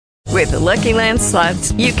With the Lucky Land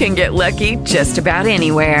Slots, you can get lucky just about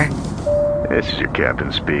anywhere. This is your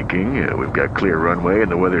captain speaking. We've got clear runway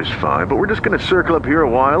and the weather's fine, but we're just going to circle up here a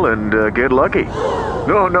while and get lucky.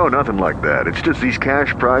 No, nothing like that. It's just these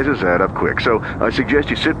cash prizes add up quick. So I suggest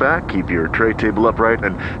you sit back, keep your tray table upright,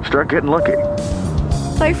 and start getting lucky.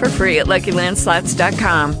 Play for free at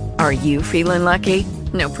LuckyLandSlots.com. Are you feeling lucky?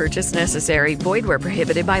 No purchase necessary. Void where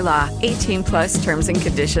prohibited by law. 18 plus terms and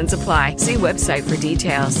conditions apply. See website for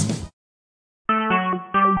details.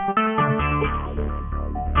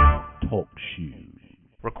 Talk shoes.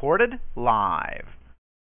 Recorded live.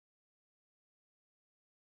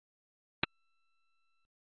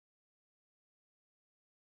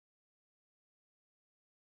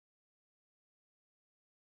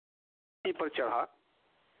 पर चढ़ा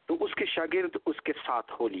तो उसके शागिर्द उसके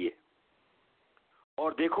साथ हो लिए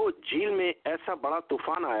और देखो झील में ऐसा बड़ा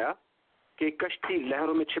तूफान आया कि कश्ती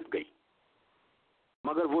लहरों में छिप गई,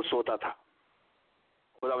 मगर वो सोता था।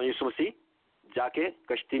 खुदा यीशु मसीह जाके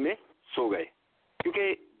कश्ती में सो गए,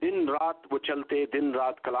 क्योंकि दिन रात वो चलते, दिन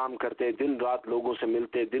रात कलाम करते, दिन रात लोगों से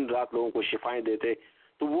मिलते, दिन रात लोगों को शिफाएं देते।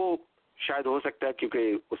 तो वो शायद हो सकता है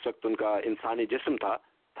क्योंकि उस वक्त उनका इंसानी जिस्म था,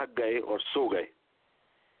 थक गए और सो गए।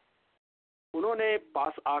 उन्होंने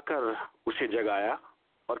पास आकर उसे जगाया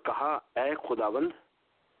और कहा, ऐ खुदावंद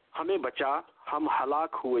हमें बचा, हम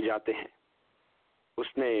हलाक हुए जाते हैं।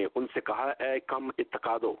 उसने उनसे कहा, ऐ कम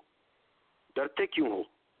इत्तकादो, डरते क्यों हो?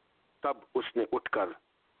 तब उसने उठकर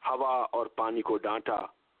हवा और पानी को डांटा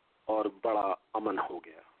और बड़ा अमन हो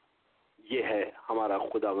गया। ये है हमारा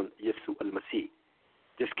खुदावंद यीशु अल मसीह,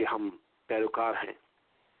 जिसके हम पैरोकार हैं,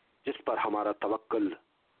 जिस पर हमारा तवक्कुल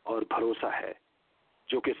और भरोसा है,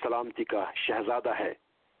 जो कि सलामती का शहजादा है,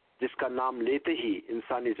 जिसका नाम लेते ही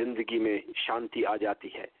इंसानी जिंदगी में शांति आ जाती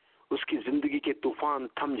है, उसकी जिंदगी के तूफान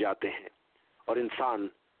थम जाते हैं और इंसान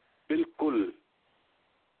बिल्कुल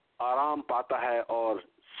आराम पाता है और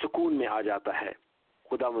सुकून में आ जाता है।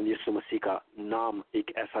 खुदावंद यीशु मसीह का नाम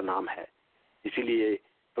एक ऐसा नाम है। इसीलिए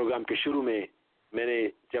प्रोग्राम के शुरू में मैंने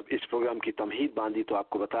जब इस प्रोग्राम की तमहीद बांधी तो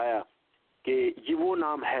आपको बताया कि ये वो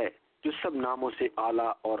नाम है जो सब नामों से आला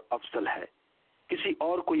और अफसल है। किसी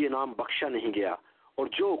और को ये नाम बख्शा नहीं गया और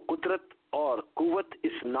जो कुदरत और कुव्वत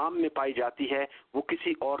इस नाम में पाई जाती है वो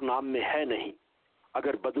किसी और नाम में है नहीं।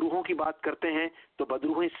 अगर बदरूहों की बात करते हैं तो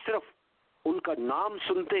बदरूहें सिर्फ उनका नाम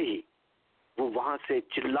सुनते ही वो वहां से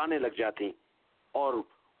चिल्लाने लग जाती और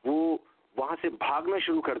वो वहां से भागना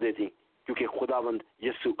शुरू कर देती, क्योंकि खुदावंद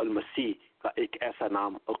यीशु अल मसीह का एक ऐसा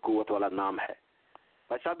नाम और कुव्वत वाला नाम है।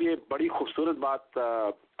 भाई साहब, ये बड़ी खूबसूरत बात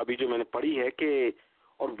अभी जो मैंने पढ़ी है कि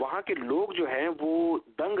और वहाँ के लोग जो हैं वो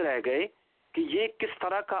दंग रह गए कि ये किस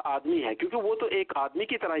तरह का आदमी है, क्योंकि वो तो एक आदमी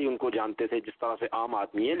की तरह ही उनको जानते थे जिस तरह से आम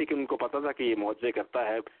आदमी है, लेकिन उनको पता था कि ये मौजज़े करता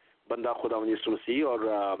है बंदा खुदावंद यीशु मसीह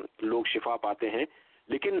और लोग शिफा पाते हैं।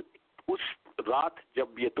 लेकिन उस रात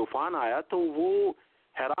जब ये तूफान आया तो वो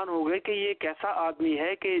हैरान हो गए कि ये कैसा आदमी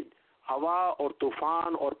है कि हवा और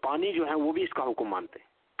तूफान और पानी जो है वो भी इसका हुक्म मानते हैं।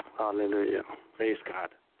 Hallelujah, praise God,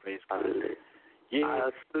 praise God. ये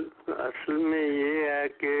असल में ये है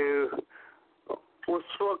कि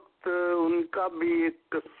उस वक्त उनका भी एक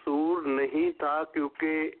कसूर नहीं था,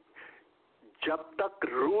 क्योंकि जब तक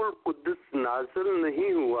रूह कुद्दुस नाज़िल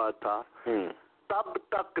नहीं हुआ था तब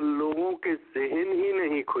तक लोगों के ज़हन ही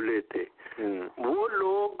नहीं खुले थे। वो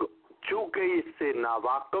लोग चूंकि इससे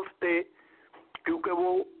नावाकिफ थे, क्योंकि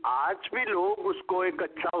वो आज भी लोग उसको एक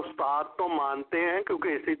अच्छा उस्ताद तो मानते हैं, क्योंकि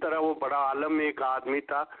इसी तरह वो बड़ा आलम एक आदमी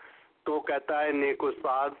था तो कहता है नेक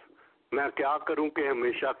उस्ताद मैं क्या करूं कि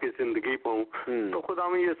हमेशा की जिंदगी पाऊं। तो खुदा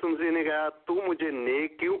में यीशु मसीह ने कहा, तू मुझे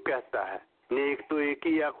नेक क्यों कहता है? नेक तो एक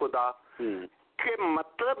ही है, खुदा। के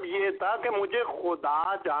मतलब ये था कि मुझे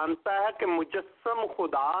खुदा जानता है कि मुजस्सम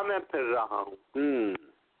खुदा मैं फिर रहा हूँ।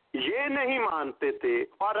 ये नहीं मानते थे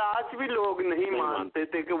और आज भी लोग नहीं मानते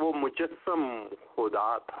थे कि वो मुजस्सम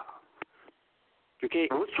खुदा था, क्योंकि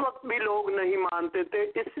उस वक्त भी लोग नहीं मानते थे।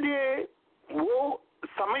 इसलिए वो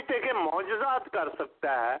समझते कि मौजज़ात कर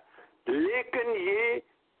सकता है, लेकिन ये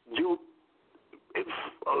जो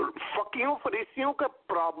फकीयों फरीसियों का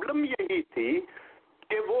प्रॉब्लम यही थी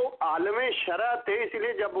कि वो आलम शरा थे।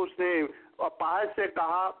 इसलिए जब उसने अपाहिज से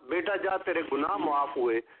कहा बेटा जा तेरे गुनाह माफ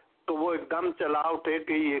हुए, तो वो एकदम चला उठे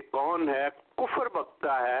कि ये कौन है, कुफर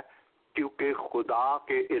बकता है, क्योंकि खुदा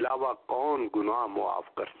के अलावा कौन गुनाह माफ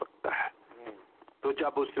कर सकता है। तो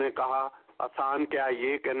जब उसने कहा आसान क्या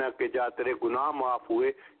ये कहना कि जा तेरे गुनाह माफ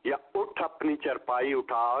हुए, या उठ अपनी चरपाई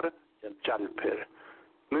उठा और चल फिर।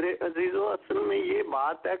 मेरे अजीजों, असल में ये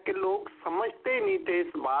बात है कि लोग समझते ही नहीं थे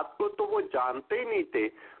इस बात को, तो वो जानते ही नहीं थे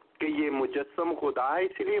कि ये मुजस्सम खुदा है।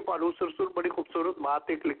 इसीलिए पौलुस रसूल बड़ी खूबसूरत बात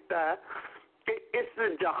एक लिखता है कि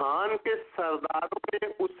इस जहान के सरदारों ने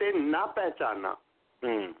उसे ना पहचाना।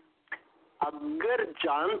 अगर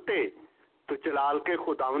जानते तो जलाल के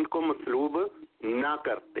खुदावंद को मसलूब ना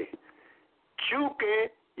करते, क्योंकि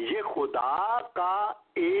ये खुदा का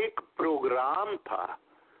एक प्रोग्राम था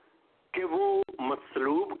कि वो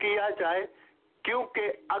मसलूब किया जाए। क्योंकि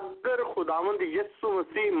अगर खुदावंद यीशु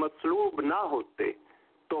मसीह मसलूब ना होते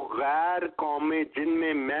तो गैर कौमें,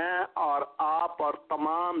 जिनमें मैं और आप और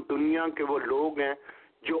तमाम दुनिया के वो लोग हैं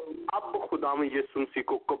जो अब खुदावंद यीशु मसीह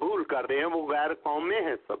को कबूल कर रहे हैं, वो गैर कौमें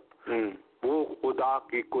हैं सब, वो खुदा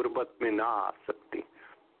की कुर्बत में ना आ सकती।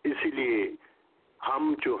 इसलिए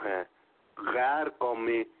हम जो हैं गैर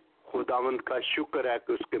कौमें, खुदावंद का शुक्र है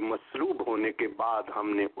कि उसके मसलूब होने के बाद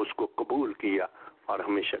हमने उसको कबूल किया और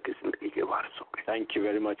हमेशा की जिंदगी के वारिस हो गए। थैंक यू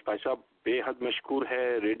वेरी मच भाई साहब, बेहद मशकूर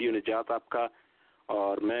है रेडियो निजात आपका।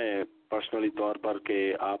 और मैं पर्सनली तौर पर कि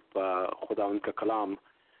आप खुदावंद का कलाम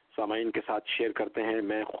सामाईन के साथ शेयर करते हैं,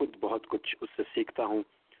 मैं खुद बहुत कुछ उससे सीखता हूँ।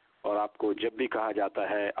 और आपको जब भी कहा जाता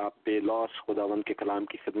है आप बेलौस खुदावंद के कलाम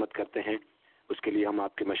की खिदमत करते हैं, उसके लिए हम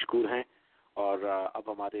आपके मशकूर हैं। और अब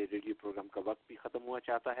हमारे रेडियो प्रोग्राम का वक्त भी ख़त्म हुआ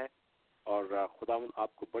चाहता है और खुदावंद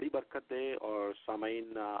आपको बड़ी बरकत दे। और सामाईन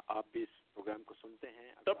आप भी इस प्रोग्राम को सुनते हैं।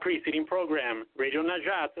 The preceding program, Radio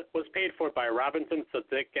Najat, was paid for by Robinson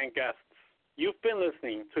Siddiq and guests. You've been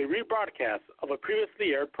listening to a rebroadcast of a previously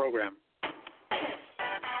aired program.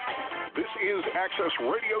 This is Access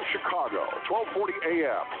Radio Chicago, 1240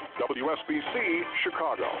 AM, WSBC,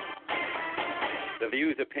 Chicago. The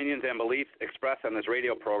views, opinions, and beliefs expressed on this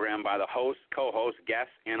radio program by the hosts, co-hosts,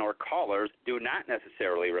 guests, and or callers do not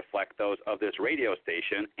necessarily reflect those of this radio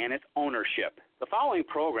station and its ownership. The following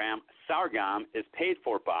program, Sargam, is paid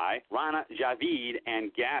for by Rana Javid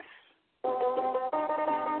and guests.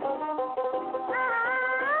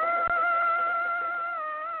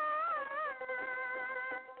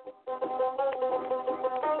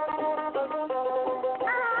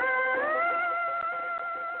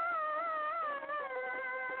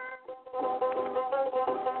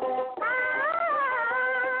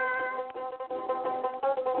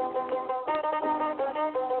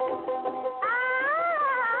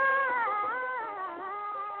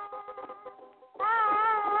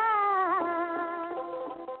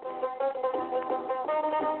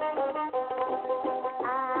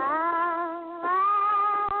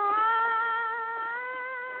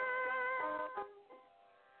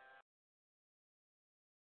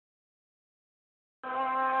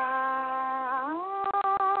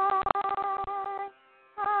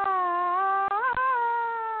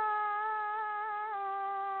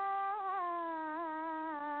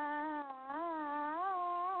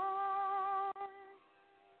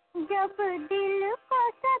 जब दिल को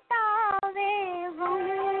सतावे गम,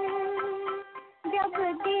 जब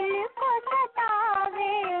दिल को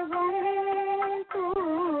सतावे गम, तू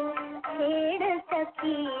छेड़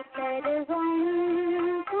सकी सरगम,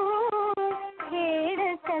 तू छेड़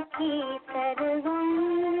सकी सरगम।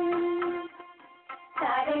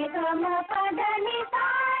 सारे गम पदनि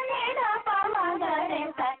सारे गम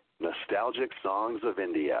सा। Nostalgic songs of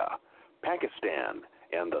India, Pakistan,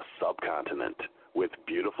 and the subcontinent, with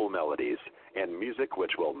beautiful melodies and music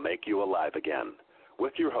which will make you alive again.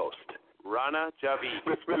 With your host, Rana Javid.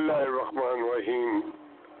 बिस्मिल्लाहिर्रहमानिर्रहीम।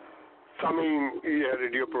 सामीन, ये है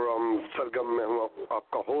रेडियो प्रोग्राम सरगम में हूँ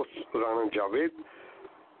आपका होस्ट राना जावेद।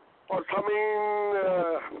 और सामीन,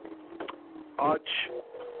 आज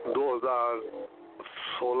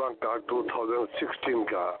 2016 का 2016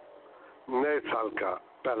 का नए साल का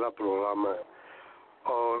पहला प्रोग्राम है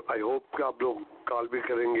और आई होप कि आप लोग कॉल भी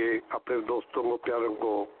करेंगे, अपने दोस्तों को, प्यारों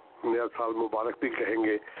को नया साल मुबारक भी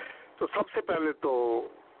कहेंगे। तो सबसे पहले तो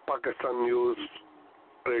पाकिस्तान न्यूज़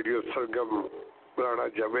रेडियो सरगम राना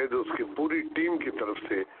जावेद उसकी पूरी टीम की तरफ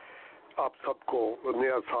से आप सबको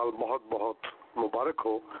नया साल बहुत बहुत मुबारक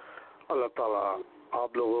हो। अल्लाह ताला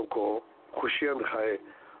आप लोगों को खुशियाँ दिखाए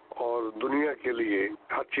और दुनिया के लिए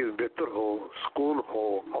हर चीज़ बेहतर हो, सुकून हो,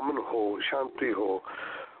 अमन हो, शांति हो।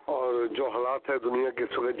 और जो हालात है दुनिया के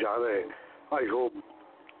सुलझ जा रहे हैं, आई होप,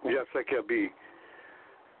 जैसा कि अभी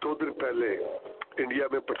 2 दिन पहले इंडिया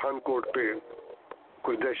में पठानकोट पे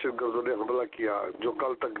कुछ दहशतगर्दों ने हमला किया जो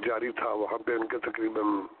कल तक जारी था। वहाँ पे उनके तकरीबन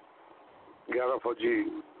 11 फौजी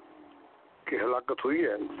की हलाकत हुई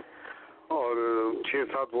है और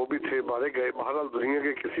 6-7 वो भी थे, मारे गए। बहरहाल दुनिया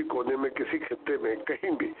के किसी कोने में, किसी खित्ते में,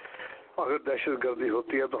 कहीं भी अगर दहशतगर्दी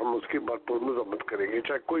होती है तो हम उसकी भरपूर मजम्मत करेंगे,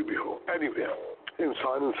 चाहे कोई भी हो। एनीवे,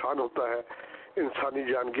 इंसान इंसान होता है, इंसानी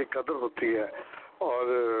जान की कदर होती है और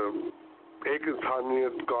एक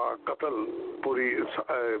इंसानियत का कत्ल पूरी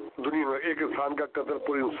दुनिया में, एक इंसान का कत्ल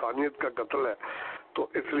पूरी इंसानियत का कत्ल है। तो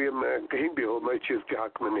इसलिए मैं कहीं भी हो, मैं इस चीज़ के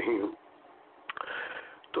हक में नहीं हूँ।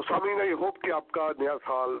 तो सामीन, आई होप कि आपका नया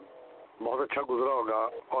साल बहुत अच्छा गुजरा होगा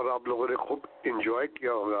और आप लोगों ने खूब इंजॉय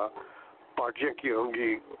किया होगा, पार्टियां की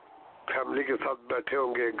होंगी, फैमिली के साथ बैठे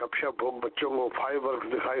होंगे, गपशप हो, बच्चों को फायरवर्क्स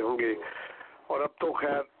दिखाए होंगे। और अब तो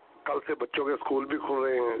खैर कल से बच्चों के स्कूल भी खुल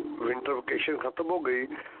रहे हैं, विंटर वेकेशन खत्म हो गई।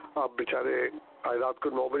 आप बेचारे आज रात को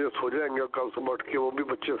 9 बजे सो जाएंगे और कल सुबह उठ के वो भी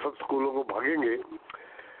बच्चे सब स्कूलों को भागेंगे।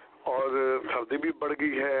 और सर्दी भी बढ़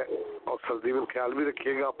गई है और सर्दी में ख्याल भी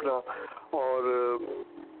रखिएगा अपना। और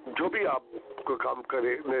जो भी आप कोई काम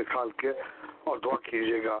करें नए साल के, और दुआ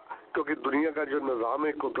कीजिएगा, क्योंकि दुनिया का जो निज़ाम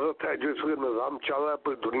है, कुदरत है, जो इस वक्त निज़ाम चल रहा है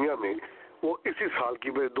पूरी दुनिया में, वो इसी साल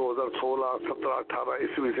की 2016, 17, 18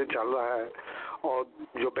 ईस्वी से चल रहा है। और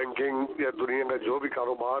जो बैंकिंग या दुनिया का जो भी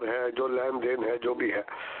कारोबार है, जो लेन देन है, जो भी है,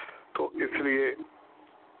 तो इसलिए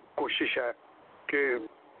कोशिश है कि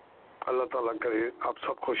अल्लाह ताला करे आप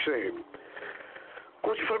सब खुश रहें।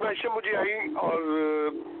 कुछ फरमाइशें मुझे आई और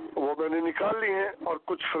वो मैंने निकाल ली हैं, और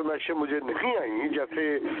कुछ फरमाइशें मुझे नहीं आई।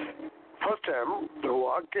 जैसे फर्स्ट टाइम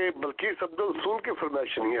हुआ कि बल्किस अब्दुल रसूल की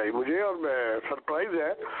फरमाइश नहीं आई मुझे, और मैं सरप्राइज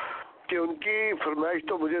है कि उनकी फरमाइश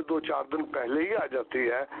तो मुझे 2-4 दिन पहले ही आ जाती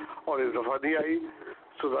है और इस दफ़ा नहीं आई।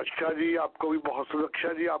 सुरक्षा जी आपको भी बहुत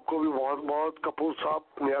बहुत कपूर साहब,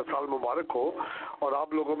 नया साल मुबारक हो। और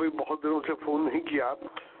आप लोगों ने भी बहुत दिनों से फ़ोन नहीं किया,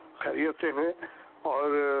 खैरियत से हैं। और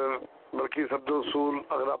बल्किस अब्दुल रसूल,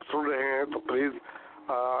 अगर आप सुन रहे हैं तो प्लीज़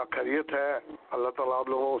खैरियत है, अल्लाह ताला आप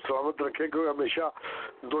लोगों को सलामत रखे, क्योंकि हमेशा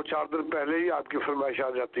 2-4 दिन पहले ही आपकी फरमाइश आ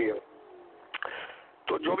जाती है।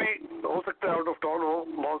 तो जो भी हो सकता है आउट ऑफ टाउन हो,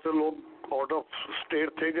 बहुत से लोग आउट ऑफ स्टेट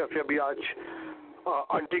थे, जैसे अभी आज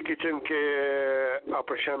आंटी किचन के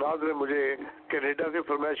शहनाज ने मुझे कनाडा से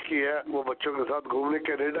फरमाइश की है। वो बच्चों के साथ घूमने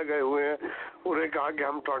कनाडा गए हुए हैं। उन्हें कहा कि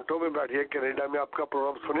हम टोरंटो में बैठिए, कनाडा में आपका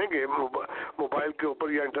प्रोग्राम सुनेंगे मोबाइल के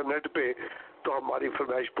ऊपर या इंटरनेट पे, तो हमारी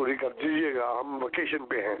फरमाइश पूरी कर दीजिएगा, हम वेकेशन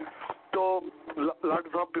पे हैं। तो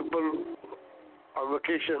lots of people on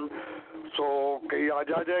vacation, so कई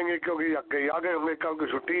आज आ जाएंगे, क्योंकि कई आ गए होंगे, कल की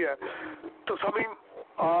छुट्टी है। तो सभी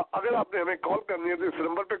अगर आपने हमें कॉल करनी है तो इस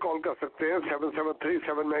नंबर पे कॉल कर सकते हैं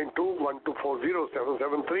 773-792-1240,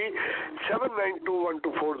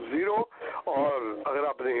 773-792-1240। और अगर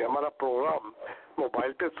आपने हमारा प्रोग्राम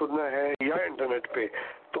मोबाइल पे सुनना है या इंटरनेट पे,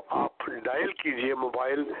 तो आप डायल कीजिए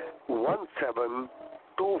मोबाइल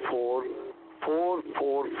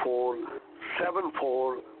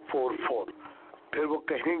 1724447444। फिर वो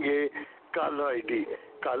कहेंगे caller ID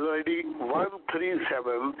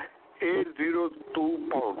 137802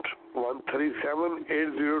 pound,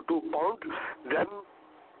 137802 pound, then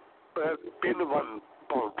pin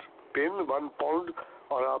 1 pound,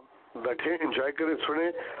 और आप बैठे एंजॉय करें,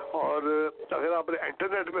 सुने। और अगर आपने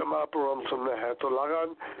इंटरनेट में हमारा प्रोग्राम सुनना है तो log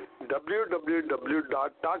on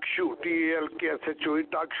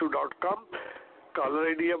www.talkshoe.com, caller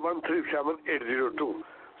ID है 137802।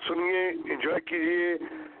 सुनिए, एंजॉय कीजिए।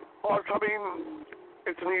 और सभी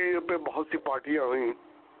इतनी पे बहुत सी पार्टियां हुई,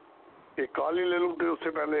 एक कॉल ही ले लूँ फिर उससे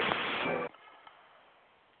पहले।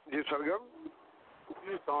 जी सरगम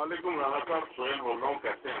जी, सलामुअलैकुम राणा साहब, सोहेल बोल रहा हूँ,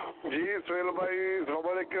 कैसे हैं आप? जी सोहेल भाई,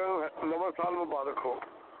 नवा साल मुबारक हो।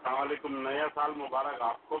 सलामुअलैकुम, नया साल मुबारक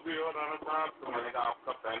आपको भी हो राणा साहब। तो मैंने कहा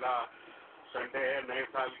आपका पहला संडे है नए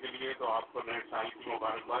साल के लिए, तो आपको नए साल की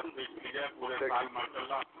मुबारकबाद पेश की जाए। पूरे साल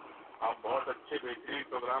माशाल्लाह आप बहुत अच्छे बेहतरीन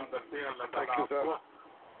प्रोग्राम करते हैं। अल्लाह ताला आपको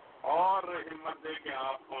और हिम्मत दे कि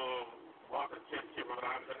आप बहुत अच्छे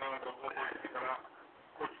प्रोग्राम करने में लोगों को इसी तरह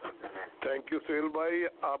खुश करते हैं। थैंक यू सोहेल भाई,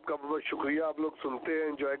 आपका बहुत शुक्रिया। आप लोग सुनते हैं,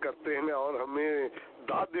 एंजॉय करते हैं और हमें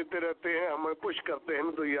दाद देते रहते हैं, हमें पुश करते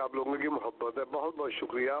हैं, तो ये आप लोगों की मोहब्बत है। बहुत बहुत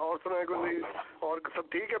शुक्रिया। और सुनाए कुछ, और सब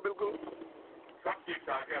ठीक है? बिल्कुल सब ठीक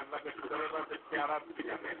ठाक है, अल्लाह का शुक्र है। बस इख्तियारात की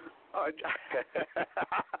जाने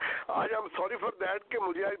आज हम सॉरी फॉर दैट कि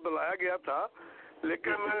मुझे आज बुलाया गया था,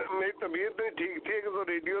 लेकिन मेरी तबीयत नहीं ठीक थी। तो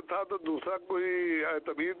रेडियो था तो दूसरा कोई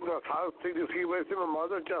तबीयत नासाज थी, जिसकी वजह से मैं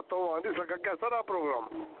माजरत चाहता हूँ, आ नहीं सका। कैसा रहा प्रोग्राम?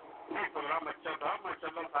 प्रोग्राम अच्छा था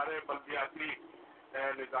माशाल्लाह। सारे बल्दियाती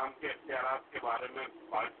निजाम के इख्तियारात के बारे में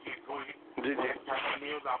बातचीत हुई। जी जी,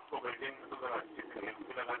 न्यूज आपको भेजेंगे तो जरा अच्छी से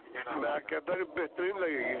लगा दीजिएगा। मैं कहता हूँ बेहतरीन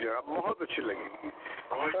लगेगी, जरा बहुत अच्छी लगेगी।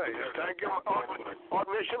 Thank you. और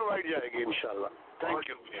नेशन वाइड जाएगी इंशाल्लाह। Thank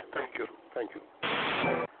you thank you thank you.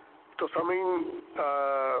 तो समझ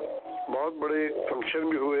बहुत बड़े फंक्शन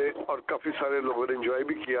भी हुए और काफ़ी सारे लोगों ने एंजॉय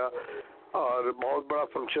भी किया। और बहुत बड़ा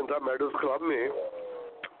फंक्शन था मेडोज क्लब में,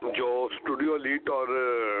 जो स्टूडियो लीट और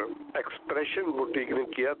एक्सप्रेशन बुटीक ने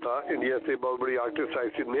किया था। इंडिया से बहुत बड़ी आर्टिस्ट आई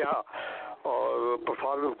थी नेहा, और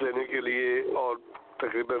परफॉर्मेंस देने के लिए, और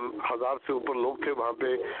तकरीबन 1000 से ऊपर लोग थे वहाँ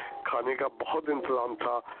पे। खाने का बहुत इंतज़ाम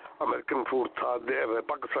था, अमेरिकन फूड था,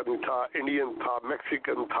 पाकिस्तानी था, इंडियन था,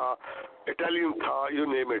 मैक्सिकन था, इटालियन था, यू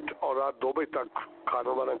नेम इट। और रात 2 बजे तक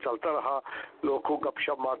खाना वाना चलता रहा, लोग खूब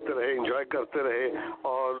गपशप मारते रहे, एंजॉय करते रहे।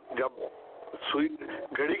 और जब सुई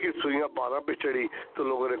घड़ी की सुइयां 12 पे चढ़ी तो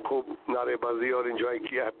लोगों ने खूब नारेबाजी और एंजॉय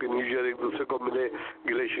किया, हैप्पी न्यू ईयर, एक दूसरे को मिले,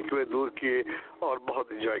 गिले शिकवे दूर किए और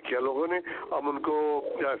बहुत एंजॉय किया लोगों ने। हम उनको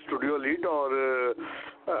स्टूडियो लीड और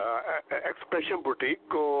एक्सप्रेशन बुटीक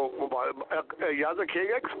को याद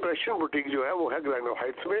रखिएगा, एक्सप्रेशन बुटीक जो है वो है ग्रैंड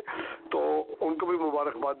हाइट्स में, तो उनको भी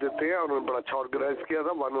मुबारकबाद देते हैं। उन्होंने बड़ा अच्छा ऑर्गेनाइज किया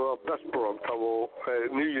था, वन ऑफ बेस्ट प्रोग्राम था वो,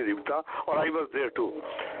 न्यू ईयर ईव था और आई वॉज देयर टू।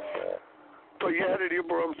 तो यह है रेडियो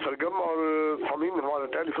प्रोग्राम सरगम और सामीन, हमारा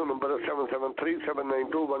टेलीफोन नंबर है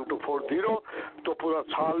 773-792-1240। तो पूरा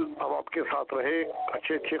साल हम आपके साथ रहे,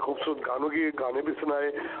 अच्छे अच्छे खूबसूरत गाने भी सुनाए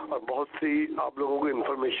और बहुत सी आप लोगों को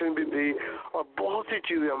इन्फॉर्मेशन भी दी और बहुत सी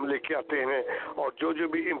चीज़ें हम लेके आते हैं और जो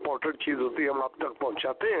भी इम्पोर्टेंट चीज़ होती है हम आप तक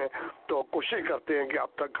पहुँचाते हैं। तो कोशिश करते हैं कि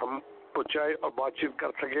आप तक हम पहुँचाए और बातचीत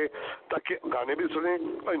कर सके ताकि गाने भी सुने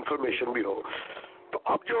और इन्फॉर्मेशन भी हो। तो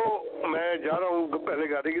अब जो मैं जा रहा हूँ पहले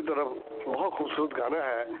गाने की तरफ, बहुत खूबसूरत गाना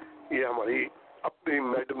है, ये हमारी अपनी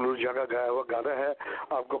मैडम नूरजहां का गाया हुआ गाना है।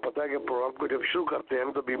 आपको पता है कि प्रोग्राम को जब शुरू करते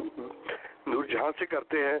हैं तो भी नूरजहां से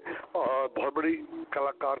करते हैं और बहुत बड़ी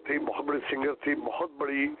कलाकार थी, बहुत बड़ी सिंगर थी, बहुत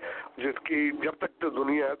बड़ी, जिसकी जब तक तो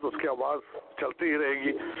दुनिया है तो उसकी आवाज़ चलती ही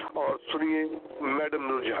रहेगी। और सुनिए मैडम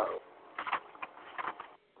नूरजहां।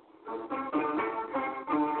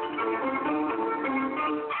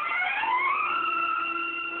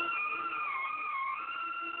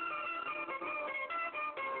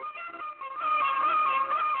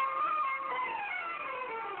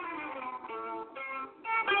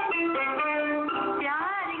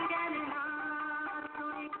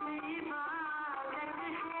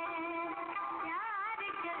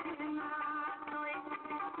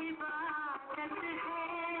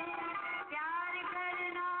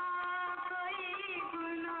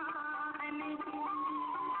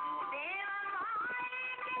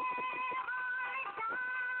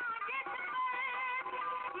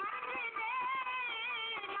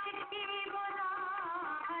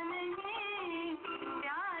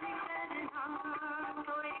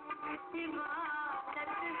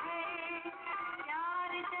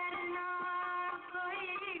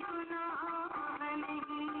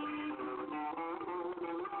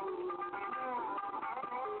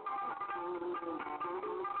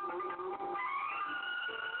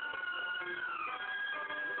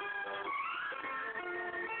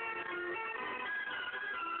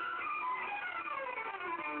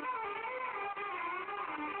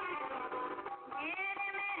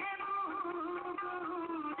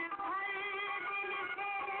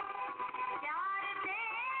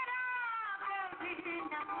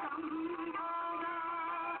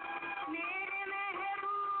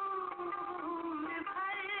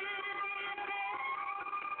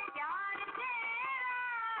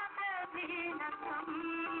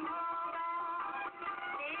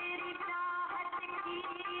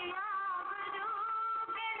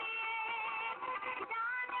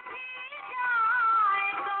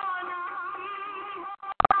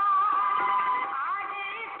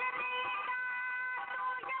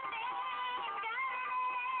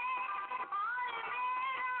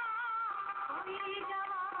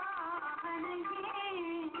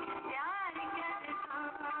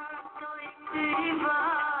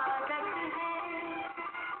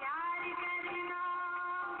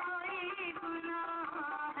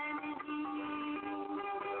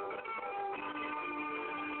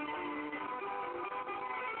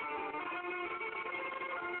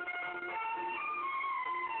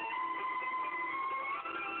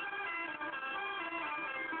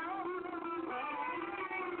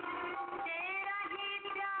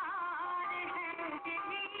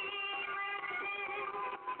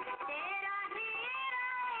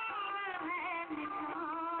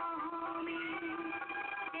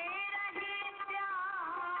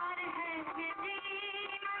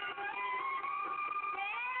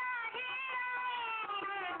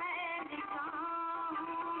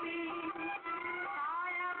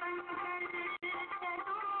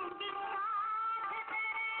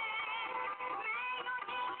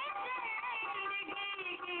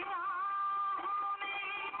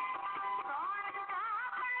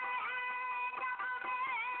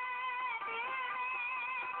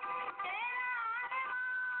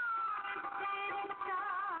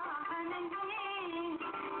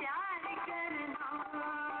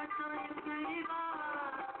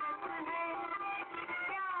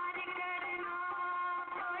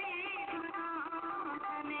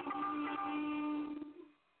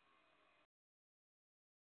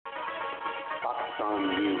 पाकिस्तान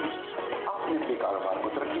न्यूज। आपने अपने कारोबार को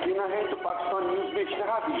तरक्की देना है तो पाकिस्तान न्यूज में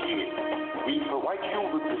इश्तहार दीजिए। We provide you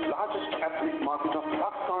with the largest ethnic market of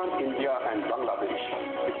Pakistan, India and Bangladesh.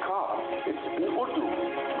 Because it's in Urdu.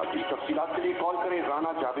 मज़ीद तफ़सीलात के लिए कॉल करें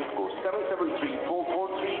राना जावेद को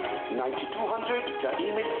 773-443-9200 या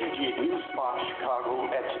ईमेल कीजिए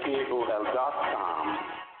newsparkchicago@aol.com।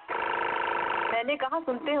 मैंने कहा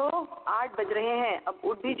सुनते हो, 8 बज रहे हैं, अब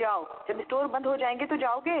उठ भी जाओ। जब स्टोर बंद हो जाएंगे तो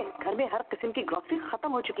जाओगे? घर में हर किस्म की ग्रोसरी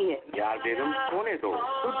खत्म हो चुकी है। यार बेगम सोने दो।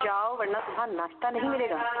 उठ जाओ वरना सुबह नाश्ता नहीं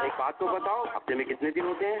मिलेगा। एक बात तो बताओ, हफ्ते में कितने दिन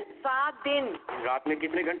होते हैं? 7 दिन। रात में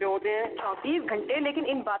कितने घंटे होते हैं? 24 घंटे। लेकिन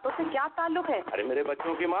इन बातों से क्या ताल्लुक है? अरे मेरे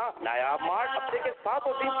बच्चों की माँ, नायाब मार्ट हफ्ते के 7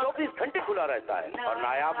 और 24 घंटे खुला रहता है और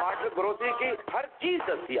नायाब मार्ट में ग्रोसरी की हर चीज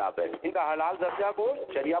दस्तियाब है। इनका हलाल दर्जा कोड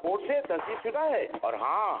शरिया बोर्ड से तस्दीक शुदा है। और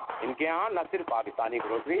हाँ, इनके यहाँ न सिर्फ पाकिस्तानी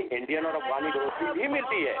ग्रोसरी, इंडियन और अफगानी ग्रोसरी भी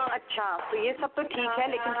मिलती है। अच्छा, तो ये सब तो ठीक है,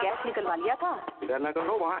 लेकिन कैश निकलवा लिया था? इधर न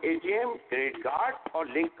करो, वहाँ ATM, क्रेडिट कार्ड और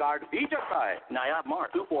लिंक कार्ड भी चलता है। नायाब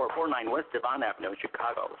mart 2449 waste Devon Avenue,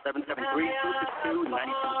 Chicago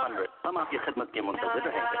 773-262-9200। हम आपकी खिदमत के मुंतज़िर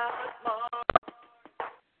रहेंगे।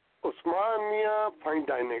 उस्मानिया fine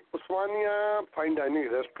dining, Osmania fine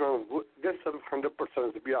dining restaurant, this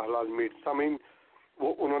 100% भी हलाल मीट। सामीन, वो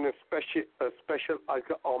उन्होंने स्पेशल आज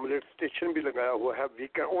का ऑमलेट स्टेशन भी लगाया हुआ है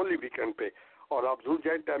वीकेंड, ओनली वीकेंड पे। और आप जरूर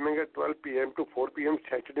जाए, टाइमिंग है 12 PM to 4 PM,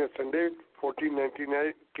 Saturday Sunday,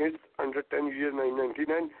 14.99, kids under 10 year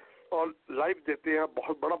 9.99। और लाइव देते हैं,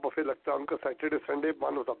 बहुत बड़ा बफे लगता है उनका Saturday Sunday,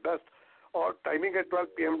 one of the best. और टाइमिंग है 12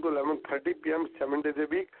 PM to 11:30 PM, 7 days a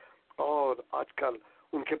week। और आजकल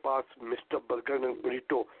उनके पास mister burger and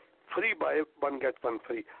बुरीटो free bye 1 get 1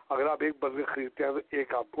 free. अगर आप एक बर्गर खरीदते हैं तो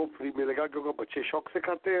एक आपको फ्री मिलेगा, क्योंकि बच्चे शौक से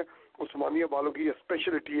खाते हैं। उस्मानिया वालों की ये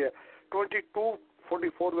स्पेशलिटी है।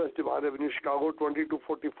 2244 waste Devon Avenue, Chicago,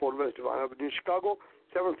 2244 waste Devon Avenue, Chicago,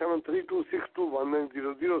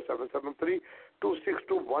 773-262-1900,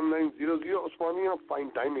 773-262-1900। उस्मानिया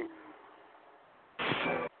फाइन डाइनिंग।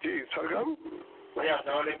 जी सरगम भैया,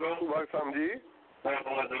 अस्सलाम वालेकुम। वालेकुम जी। मैं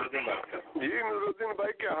मोहम्मद नूरुद्दीन बात कर रहा हूँ। जी नूरुद्दीन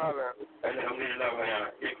भाई, क्या हाल है? अल्हम्दुलिल्लाह भैया।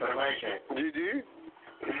 एक फरमाइश है। जी जी।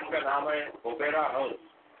 फिल्म का नाम है ओपेरा हाउस।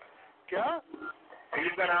 क्या? फिल्म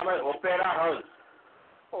का नाम है ओपेरा हाउस।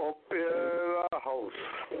 ओपेरा हाउस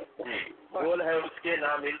जी। बोल है उसके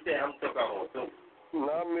ना मिलते हम तो कहो, तो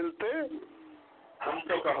ना मिलते हम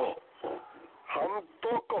तो कहो, हम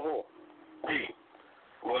तो कहो। जी।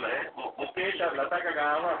 बोल है मुकेश और लता का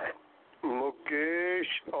गाना हुआ है।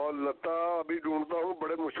 मुकेश और लता अभी ढूंढता हूँ,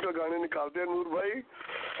 बड़े मुश्किल गाने निकालते हैं नूर भाई।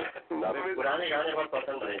 ना पुराने गाने बहुत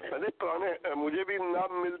पसंद है। अरे पुराने, मुझे भी ना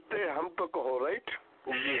मिलते हम तो कहो, राइट?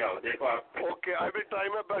 जी हाँ, देखो आप। Okay, I will try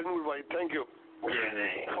my best Noor भाई, थैंक यू।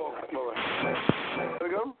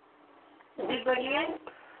 सरगम जी बोलिए।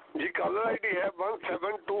 जी, कॉलर ID है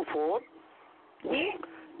 1724 जी।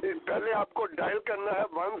 पहले आपको डायल करना है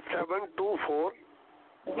 1724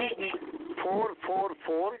 जी जी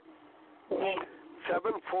 444 जी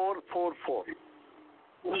 7444।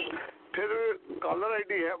 फिर कॉलर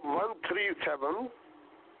ID है 137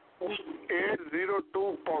 802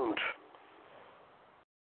 पाउंड।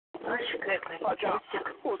 अच्छा,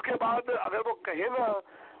 उसके बाद अगर वो कहे ना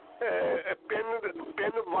पेन 1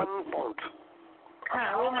 पाउंड।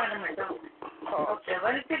 हाँ, वो मालूम है। Okay,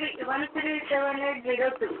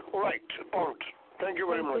 137802। Right, pound. Thank you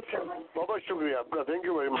very much, बहुत बहुत शुक्रिया आपका, thank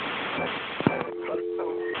you very much.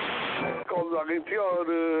 Call आ गई थी और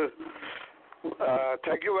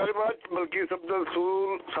थैंक यू वेरी मच। बल्कि अब्दुल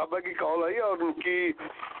रसूल साहबा की कॉल आई और उनकी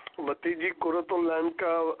भतीजी कुरतुल्लैन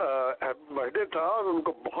का बर्थडे था और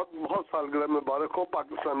उनको बहुत बहुत सालगिरह मुबारक हो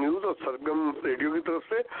पाकिस्तान न्यूज़ और सरगम रेडियो की तरफ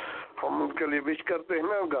से। हम उनके लिए विश करते हैं,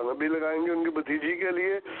 हम गाना भी लगाएंगे उनकी भतीजी के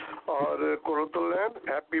लिए। और कुरतुल्लैन,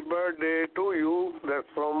 happy birthday to you,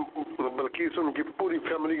 that's from बल्कि उनकी पूरी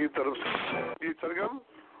फैमिली की तरफ से। जी सरगम।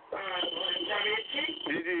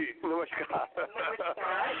 जी जी, नमस्कार।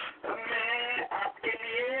 मैं आपके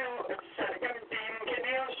लिए, सरगम टीम के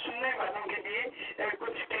लिए और सुनने वालों के लिए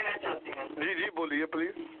कुछ कहना चाहती हूँ। जी जी, बोलिए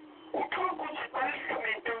प्लीज। उठो कुछ पल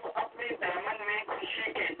समेटो अपने दामन में खुशी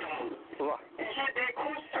के तुम। वाह। ये देखो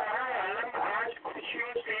सारा आलम आज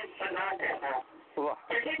खुशियों से सना कहना। वाह।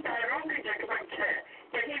 कहीं तारों की जगमग है,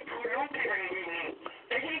 कहीं फूलों की रंगीनी,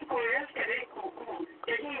 कहीं कोयल करे कुकू,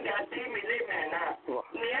 कहीं गाती मिले मैना।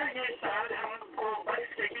 नया ये साल हमको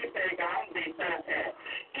बस यही पैगाम देता है,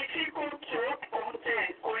 किसी को चोट पहुँचे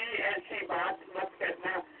कोई ऐसी बात मत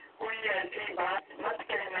करना, कोई ऐसी बात मत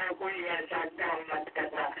कहना, कोई ऐसा काम मत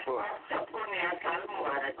करना। सबको नया साल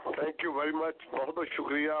मुबारक हो। थैंक यू वेरी मच, बहुत बहुत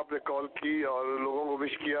शुक्रिया आपने कॉल की और लोगों को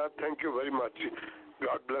विश किया। Thank you very much,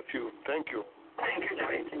 God bless you, thank you. Thank you.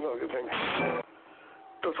 Okay, thank you.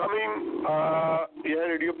 तो सामीन, यह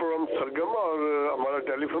रेडियो प्रोग्राम सरगम और हमारा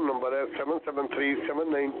टेलीफोन नंबर है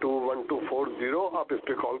 7737921240। आप इस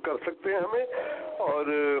पे कॉल कर सकते हैं हमें। और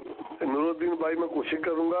नूरुद्दीन भाई, मैं कोशिश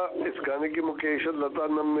करूंगा इस गाने की मुकेश और लता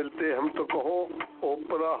न मिलते हम तो कहो,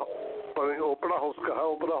 ओपरा हाउस कहा,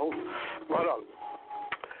 ओपरा हाउस। बहरहाल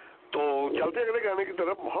तो चलते अगले गाने की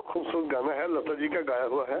तरफ। बहुत खूबसूरत गाना है, लता जी का गाया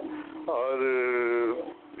हुआ है और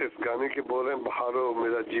इस गाने के बोल हैं बहारो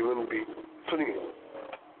मेरा जीवन भी। सुनिए।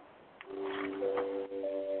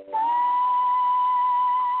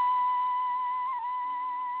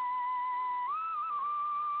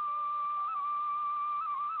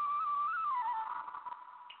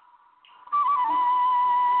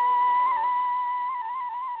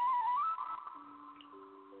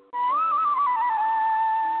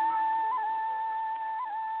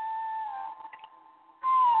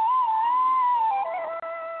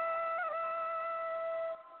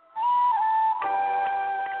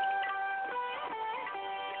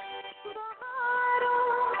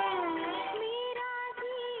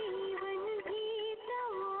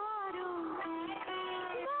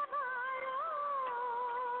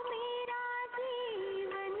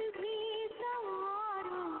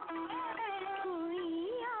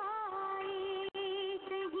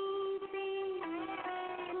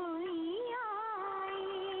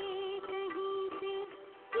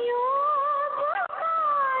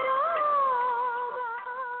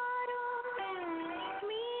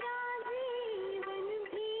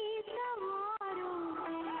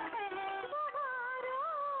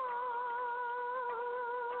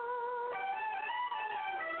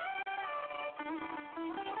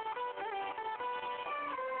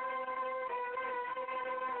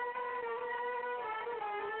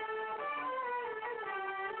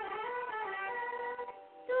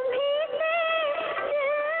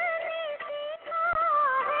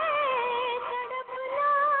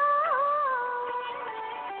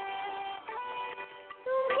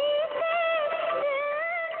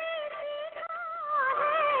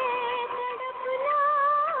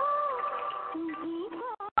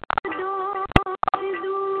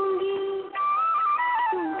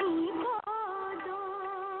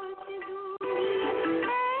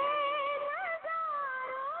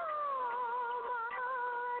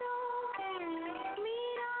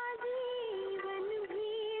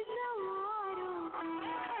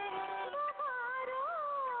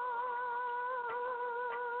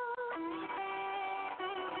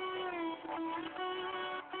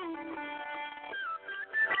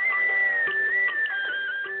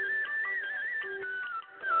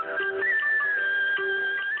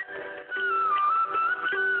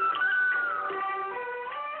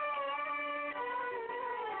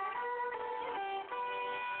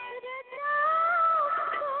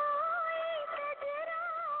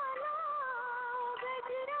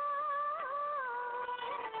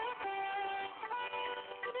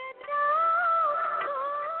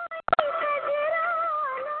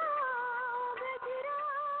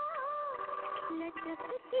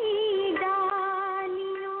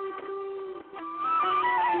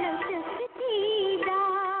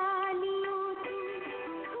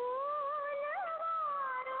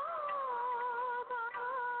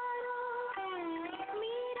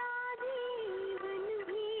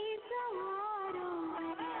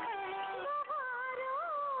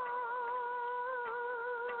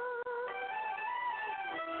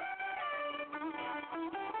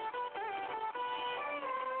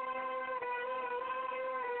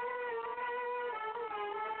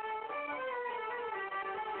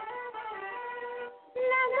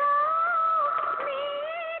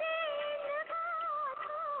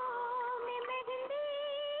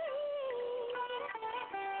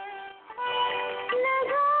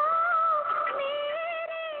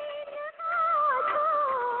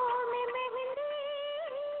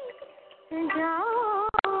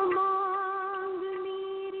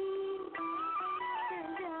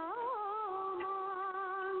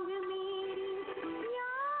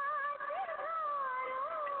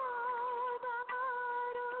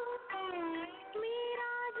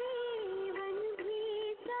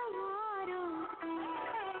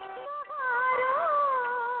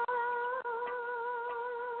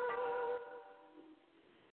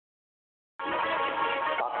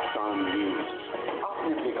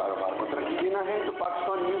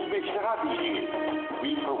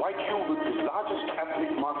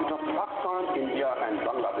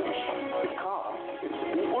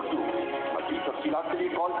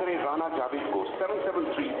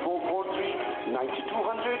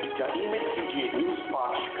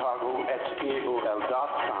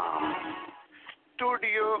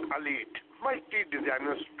 Studio Elite,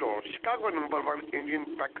 multi-designer store, Chicago #1 Indian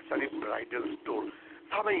Pakistani bridal store.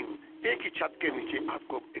 सामीन, एक ही छत के नीचे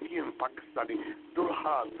आपको इंडियन पाकिस्तानी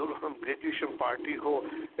दुल्हा दुल्हन ग्रेजुएशन पार्टी हो,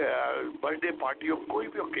 बर्थडे पार्टी हो, कोई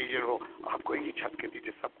भी ओकेजन हो, आपको एक ही छत के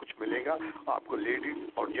नीचे सब कुछ मिलेगा। आपको लेडीज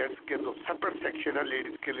और जेंट्स के दो सेपरेट सेक्शन है,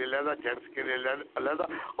 लेडीज के लिए अलग, जेंट्स के लिए अलग,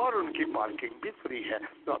 और उनकी पार्किंग भी फ्री है।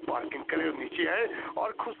 तो आप पार्किंग करें, नीचे आए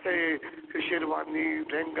और खुद से शेरवानी,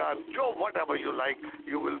 लहंगा, जो whatever you like,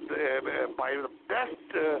 you will buy the best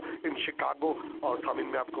in Chicago. और सामीन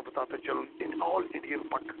में आपको बताते चलूँ, इन ऑल इंडियन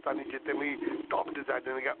पाकिस्तानी जितने भी टॉप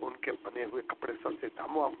डिजाइनर हैं उनके बने हुए कपड़े सस्ते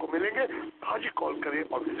दामों आपको मिलेंगे। आज ही कॉल करें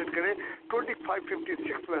और विजिट करें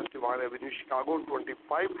 2556 West Devon Avenue Chicago,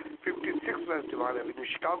 2556 West Devon Avenue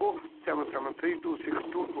Chicago,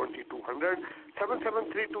 7732622200,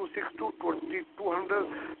 7732622200।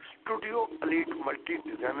 Studio elite multi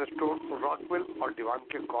designer store Rockwell और दीवान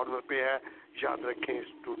के कॉर्नर पे है, याद रखें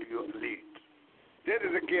studio elite. There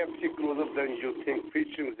is a KFC closer than you think,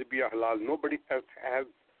 featuring Zibia Halal. Nobody else has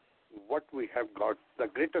what we have got, the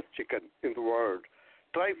greatest chicken in the world.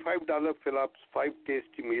 Try $5 fill-ups, 5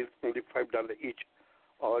 tasty meals, only $5 each,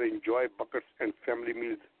 or enjoy buckets and family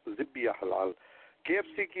meals. Zibia Halal.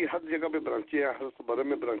 KFC की हर जगह पे ब्रांचें हैं, हर सुबह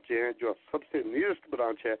में ब्रांचें हैं। जो सबसे nearest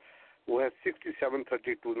branch है वो है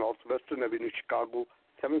 6732 North Western Avenue Chicago,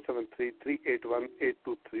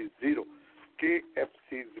 773-381-8230। KFC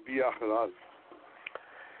Zibia Halal।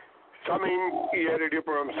 सामीन, ये रेडियो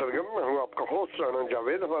प्रोग्राम सरगम, मैं हूँ आपका होस्ट राना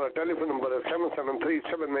जावेद। हमारा टेलीफोन नंबर है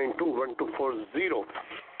 7737921240।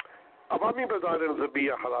 अवामी Bazaar and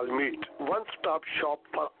Zabiha Halal meet, one stop shop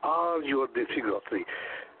for all your देसी ग्रोसरी।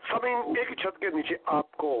 सामीन, एक ही छत के नीचे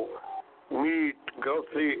आपको meat,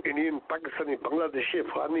 grocery, Indian, Pakistani, Bangladeshi,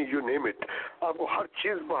 Afghani, you name it, आपको हर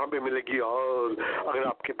चीज़ वहाँ पे मिलेगी। और अगर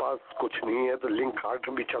आपके पास कुछ नहीं है तो लिंक कार्ड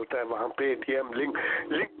भी चलता है वहाँ पे, ATM link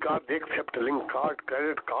card accept, link card,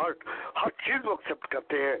 credit card, हर चीज़ वो एक्सेप्ट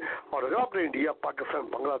करते हैं। और अगर आपने इंडिया, पाकिस्तान,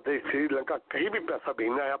 बांग्लादेश, श्रीलंका कहीं भी पैसा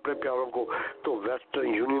भेजना है अपने प्यारों को तो वेस्टर्न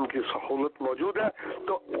यूनियन की सहूलत मौजूद है।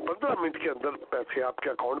 तो 15 मिनट के अंदर पैसे आपके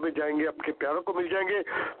अकाउंट में जाएंगे, आपके प्यारों को मिल जाएंगे।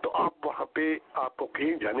 तो आप वहाँ पे, आपको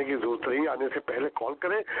कहीं जाने की जरूरत नहीं, आने से पहले कॉल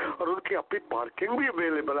करें। और उनकी अपनी पार्किंग भी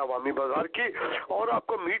अवेलेबल है अवामी बाजार की, और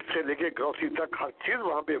आपको मीट से लेके ग्रोसरी तक हर चीज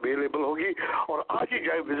वहाँ पे अवेलेबल होगी। और आज ही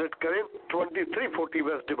जाए विजिट करें 2340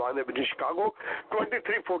 West Devon Avenue Chicago,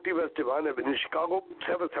 2340 West Devon Avenue Chicago,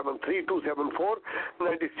 7732749600,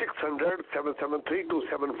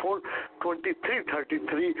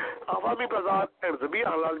 7732742333। Awami Bazaar and Zabiha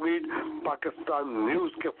Halal meat, Pakistan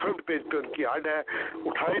news के फ्रंट पेज पे उनकी ऐड है।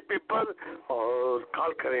 उठाएं पेपर और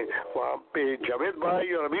कॉल करें। वहाँ पे जावेद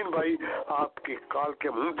भाई और अमीन भाई आपकी कॉल के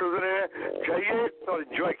मुंतजर हैं, जाइए और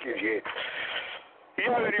एंजॉय कीजिए।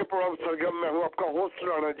 यह रेडियो प्रोग्राम सरगम, मैं हूँ आपका होस्ट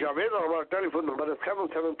राना जावेद और हमारा टेलीफोन नंबर है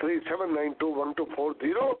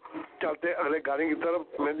 7737921240। चलते अगले गाने की तरफ।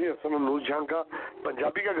 मेहदी हसन नूर जहां का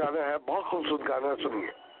पंजाबी का गाना है, बहुत खूबसूरत गाना है,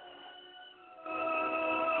 सुनिए।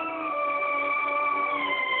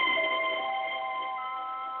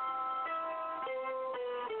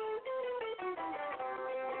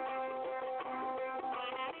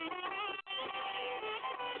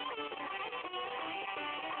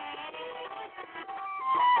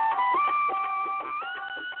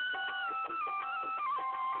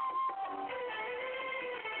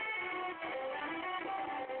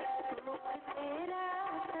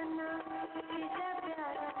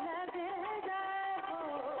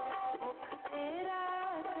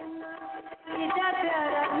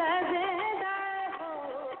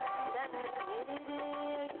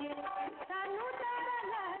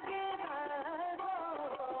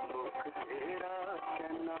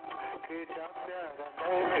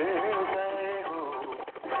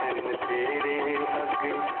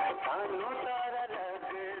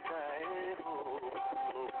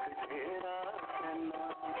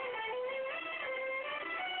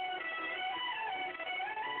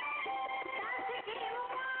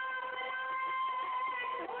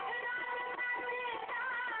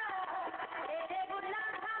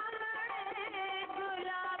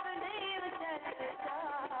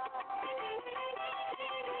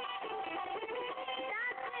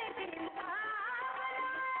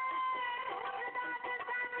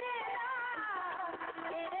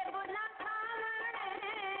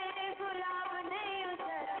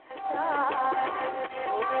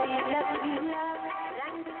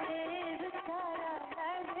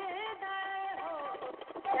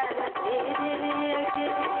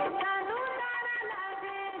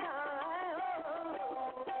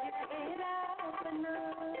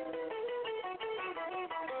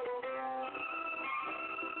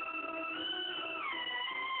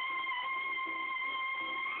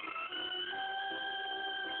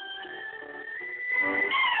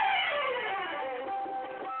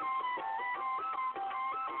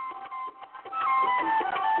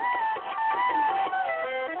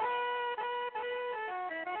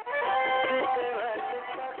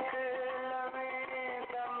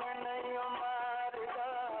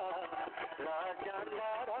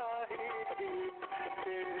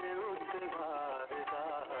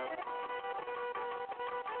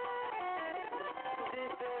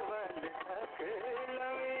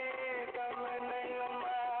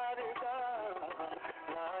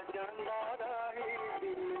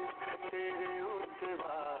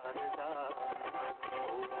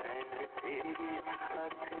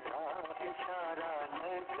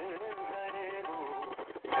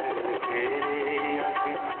 तेरे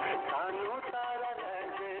अगे सानू तारा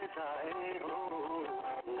लगदा है हो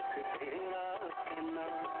मुख तेरा किन्ना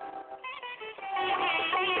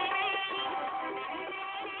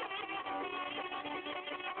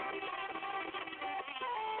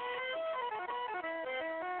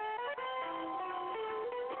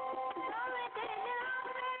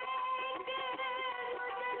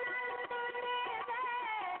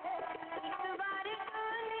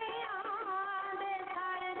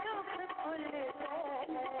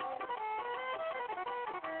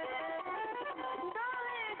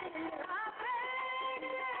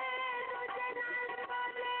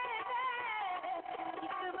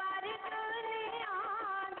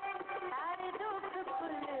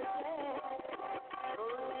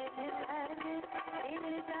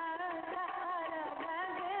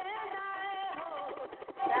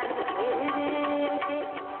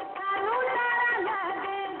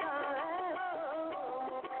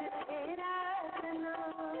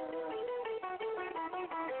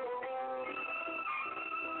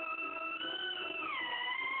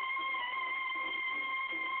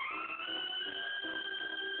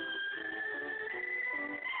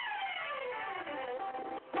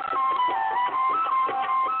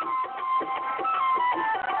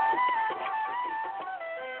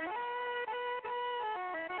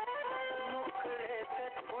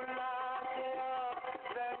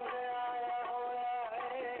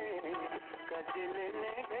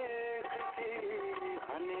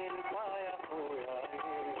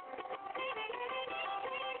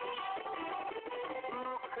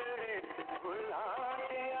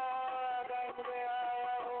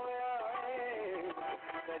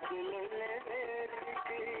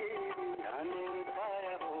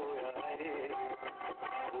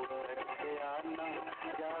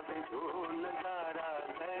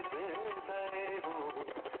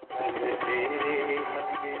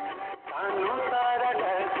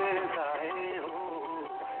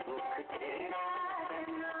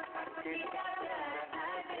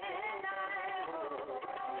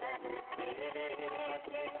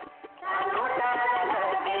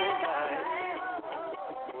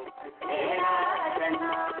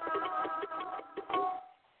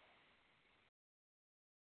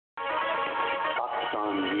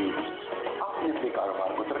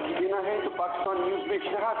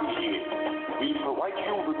We provide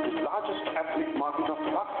you with the largest ethnic market of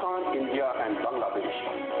Pakistan, India and Bangladesh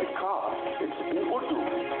because it's in Urdu.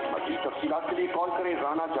 मज़ीद तफ़सीलात के लिए कॉल करें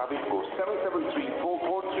राना जावेद को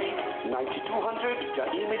 773-443-9200 या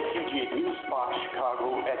ईमेल कीजिए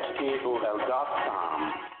newsparkchicago@aol.com.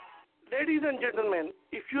 Ladies and gentlemen,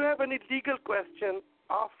 if you have any legal question,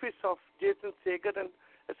 Office of Jason Sager and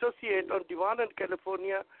Associate on Divan and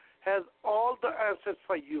California has all the answers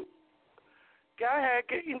for you. क्या है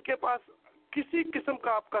कि इनके पास किसी किस्म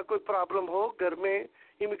का आपका कोई प्रॉब्लम हो, घर में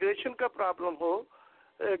इमिग्रेशन का प्रॉब्लम हो,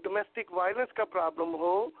 डोमेस्टिक वायलेंस का प्रॉब्लम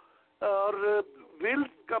हो और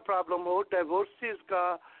विल्स का प्रॉब्लम हो, डिवोर्सेस का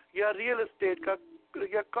या रियल एस्टेट का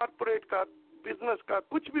या कॉर्पोरेट का, बिजनेस का,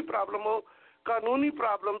 कुछ भी प्रॉब्लम हो, कानूनी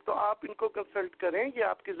प्रॉब्लम, तो आप इनको कंसल्ट करें. ये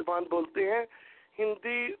आपकी ज़ुबान बोलते हैं,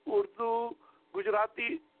 हिंदी, उर्दू, गुजराती,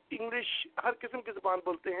 इंग्लिश, हर किस्म की ज़ुबान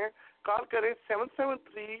बोलते हैं. कॉल करें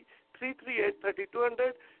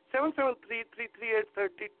 773-338-3200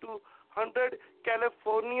 773-338-3200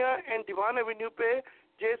 कैलिफोर्निया एंड डिवान एवेन्यू पे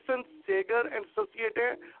जेसन सेगर एंड एसोसिएट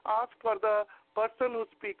है. Ask for the person who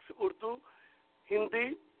speaks Urdu, Hindi,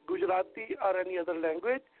 Gujarati or any other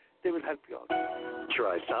language. They will help you out.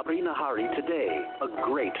 Try Sabri Nahari today, a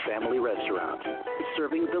great family restaurant.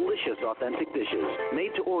 Serving delicious, authentic dishes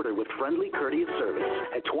made to order with friendly, courteous service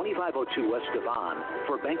at 2502 West Devon.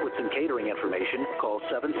 For banquets and catering information, call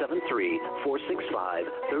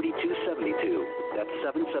 773-465-3272. That's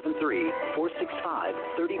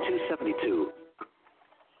 773-465-3272.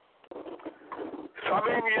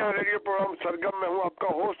 सामीन, ये radio programme सरगम में हूँ आपका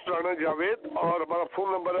host Rana Javed और हमारा phone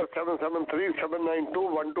number है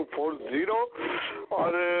 773-792-1240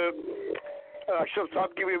 और अशरफ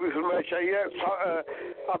साहब की भी अभी फरमाइश आई है.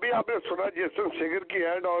 अभी आपने सुना जेसन सेगर की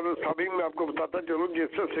ऐड और सामीन में आपको बताता चलूँ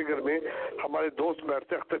जेसन सेगर में हमारे दोस्त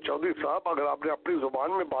बैठते अख्तर चौधरी साहब. अगर आपने अपनी ज़ुबान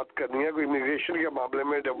में बात करनी है कोई इमिग्रेशन के मामले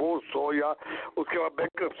में, डिवोर्स हो या उसके बाद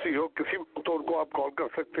बैंक्रप्सी हो, किसी तो उनको आप कॉल कर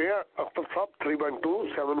सकते हैं. अख्तर साहब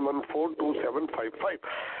 312-714-2755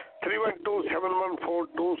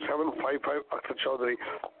 312-714-2755 अख्तर चौधरी.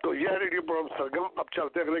 तो यह रेडियो प्रोग्राम सरगम. अब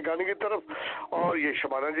चलते हैं अगले गाने की तरफ और ये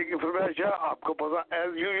शबाना जी की फरमाइश है. आपको पता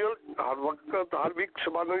एज यूजुअल हर वक्त हर वीक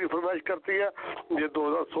शबाना जी फरमाइश करती है. ये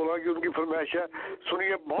 2016 की उनकी फरमाइश है.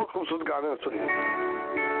 सुनिए, बहुत खूबसूरत गाने सुनिए.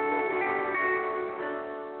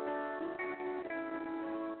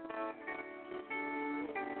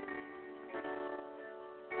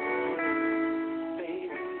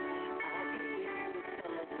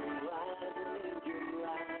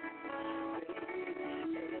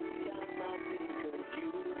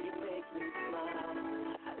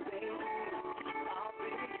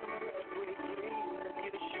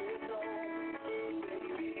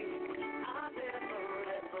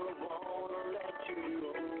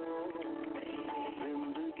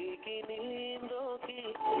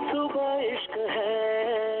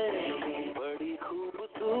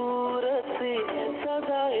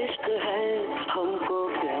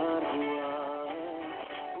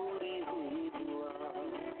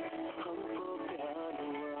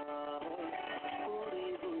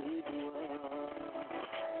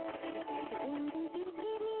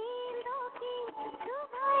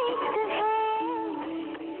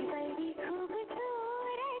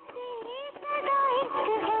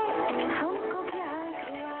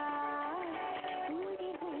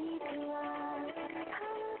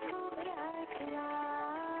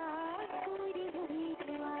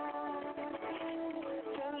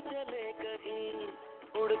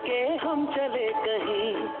 हम चले कहीं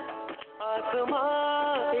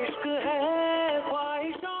आसमां इश्क है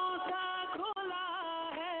ख्वाहिशों सा खुला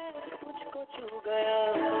है मुझको छू गया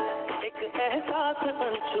एक एहसास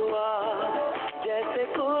अनछुआ जैसे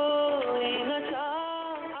कोई नशा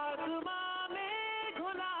आसमां में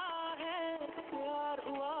घुला है प्यार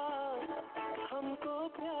हुआ हमको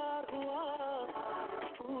प्यार हुआ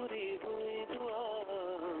पूरी हुई दुआ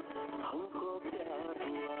हमको प्यार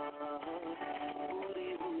हुआ पूरी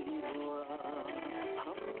हुई दुआ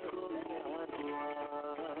हमको प्यार हुआ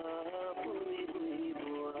पूरी हुई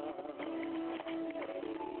दुआ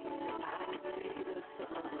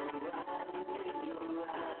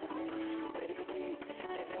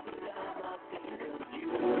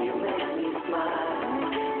You make me smile.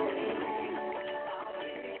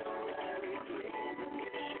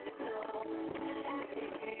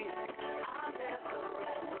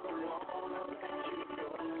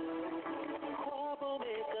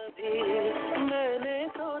 मैंने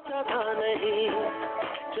सोचा था नहीं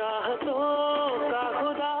चाहतों का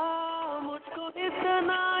खुदा मुझको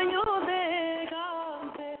इतना यूं देगा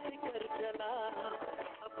बेफिक्र चला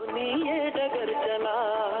अपनी ये डगर चला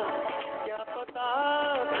क्या पता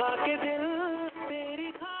था कि दिल तेरी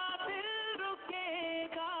खातिर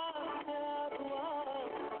रुकेगा प्यार हुआ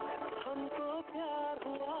हमको प्यार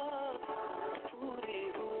हुआ पूरी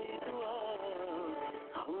हुई दुआ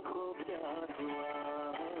हमको प्यार हुआ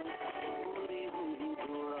पूरी हुई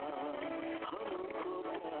दुआ हमको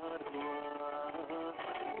प्यार हुआ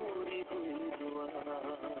पूरी हुई दुआ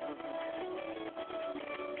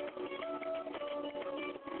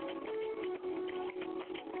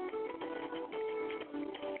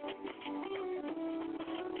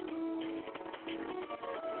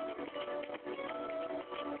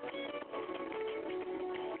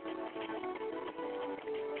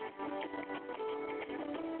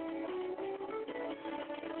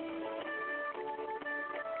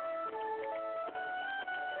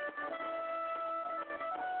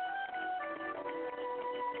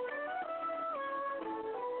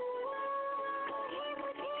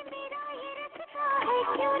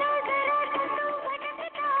क्यों ना जरा तू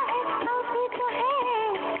भटकता है अब तो है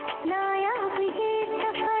नायाब ये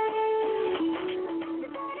सफर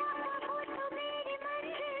जरा कहो तो मेरी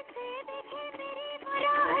मंजिल से देखे मेरी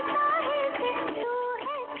राह साहिल से तू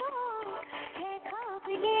है ख्वाब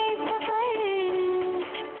ये सफर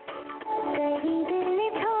कहीं दिल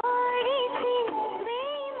थोड़ी सी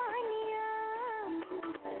बेईमानियां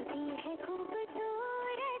दी है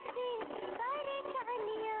खूबसूरत सी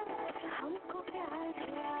परेशानियां हमको प्यार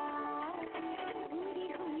हुआ पूरी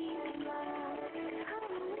हुई दुआ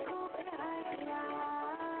हमको प्यार हुआ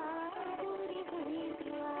पूरी हुई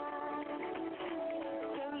दुआ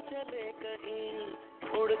चल चले कहीं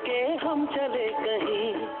उड़ के हम चले कहीं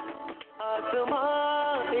आसमां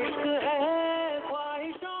इश्क है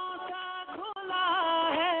ख्वाहिशों सा खुला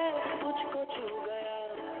है मुझको छू गया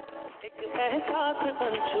एक एहसास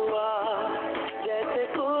अनछुआ जैसे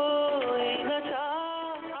कोई नशा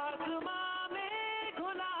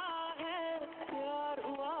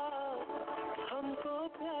हमको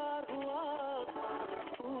प्यार हुआ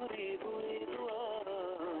पूरी हुई दुआ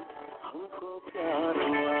हमको प्यार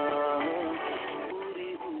हुआ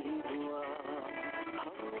पूरी हुई दुआ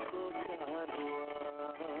हमको प्यार हुआ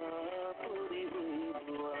पूरी हुई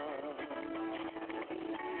दुआ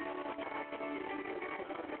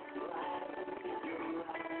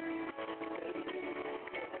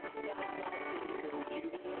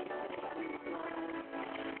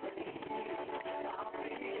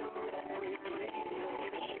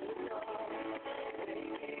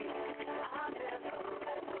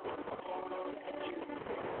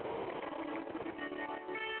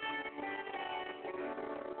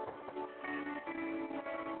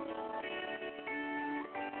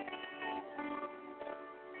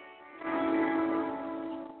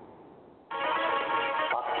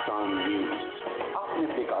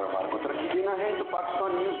कारोबार को तरक्की देना है तो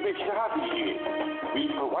पाकिस्तान न्यूज में इश्तिहार दीजिए. We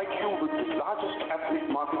provide you with the largest ethnic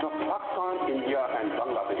market of Pakistan, India and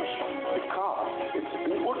Bangladesh because it's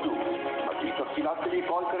in Urdu. मज़ीद तफ़सीलात के लिए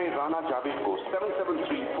कॉल करें राना जावेद को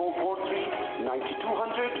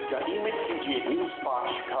 773-443-9200 या ईमेल कीजिए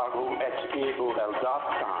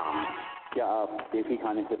newspotchicago@aol.com. क्या आप देसी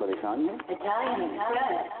खाने से परेशान हैं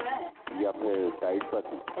या फिर डाइट पर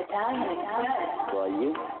हैं? तो आइए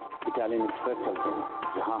इटालियन एक्सप्रेस चलते हैं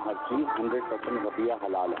जहाँ हर चीज़ 100% रबिया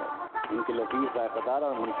हलाल है. इनके लजीज जायकेदार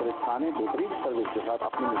और मुनफरिद खाने बेहतरीन सर्विस के साथ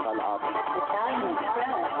अपनी मिसाल आप.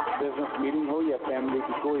 बिजनेस मीटिंग हो या फैमिली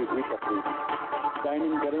की कोई भी तकलीफ डाइन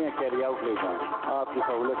इन करें या कैरी आउट ले जाएं, आपकी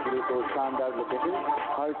सहूलत के लिए तो शानदार लोकेशन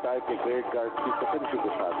हर टाइप के क्रेडिट कार्ड की फैसिलिटी के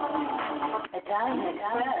साथ। Italian,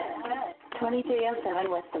 2307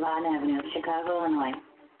 West Devon Avenue, Chicago, Illinois,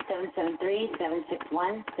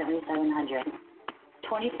 773-761-7700.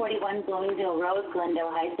 2041 Bloomingdale Road,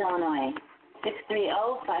 Glendale Heights, Illinois,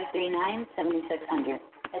 630-539-7600.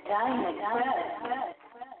 Italian.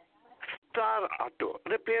 Star auto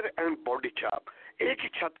repair and body shop, एक ही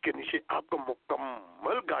छत के नीचे आपको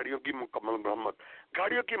मुकम्मल गाड़ियों की मुकम्मल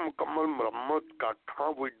मरम्मत का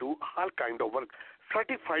काम। We do all kind of work,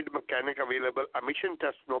 certified mechanic available, emission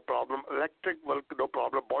test no problem, electric work no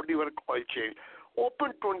problem, body work, oil change, open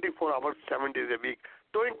 24 hours 7 days a week.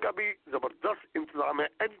 Towing का भी जबरदस्त इंतजाम है।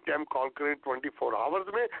 एनी टाइम कॉल करें 24 आवर्स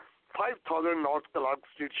में। 5000 North Clark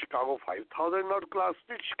Street Chicago, 5000 North Clark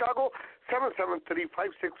Street Chicago,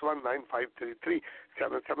 773-561-9533,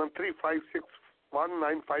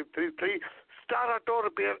 773-561-9533, star auto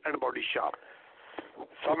repair and body shop.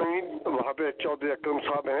 सामीन, वहाँ पे चौधरी अकरम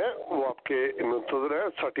साहब हैं, वो आपके मुंतजर हैं,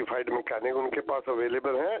 सर्टिफाइड मैकेनिक उनके पास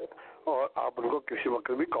अवेलेबल हैं और आप उनको किसी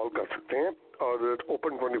वक्त भी कॉल कर सकते हैं। और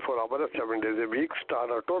open 24 hour 7 days a week,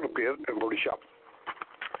 star auto repair and body shop.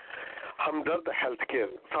 Hamdard health care,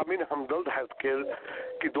 सामीन हमदर्द हेल्थ केयर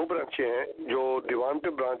की 2 ब्रांचें हैं। जो दीवान पे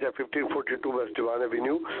ब्रांच है 1542 वेस्ट दीवान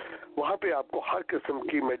एवेन्यू, वहाँ पे आपको हर किस्म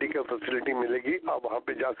की मेडिकल फैसिलिटी मिलेगी। आप वहाँ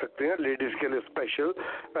पे जा सकते हैं। लेडीज़ के लिए स्पेशल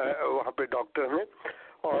वहाँ पे डॉक्टर हैं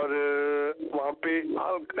और वहाँ पे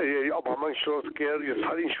ओबामा इंश्योरेंस केयर, ये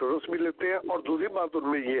सारी इंश्योरेंस भी लेते हैं। और दूसरी बात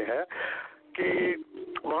उनमें ये है कि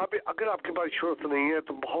वहाँ पे अगर आपके पास इंश्योरेंस नहीं है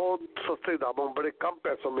तो बहुत सस्ते दामों, बड़े कम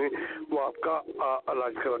पैसों में वो आपका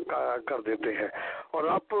इलाज कर देते हैं। और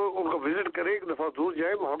आप उनको विजिट करें, एक दफ़ा दूर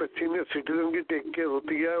जाए, वहाँ पे सीनियर सिटीजन की टेक केयर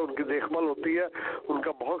होती है, उनकी देखभाल होती है,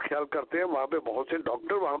 उनका बहुत ख्याल करते हैं। वहाँ पे बहुत से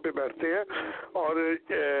डॉक्टर वहाँ पे बैठते हैं और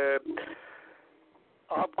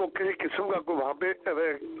आपको किसी किस्म का कोई वहाँ पे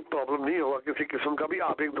प्रॉब्लम नहीं होगा, किसी किस्म का भी।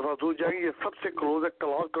 आप एक दफ़ा दूर जाएंगे, ये सबसे क्लोज है,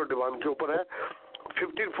 क्लॉक और दीवान के ऊपर है।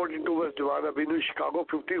 1542 वेस्ट दीवान एवेन्यू शिकागो,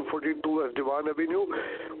 1542 वेस्ट दीवान एवेन्यू।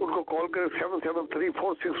 उनको कॉल करें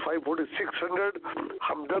 773-465-4600।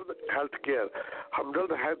 हमदर्द हेल्थ केयर,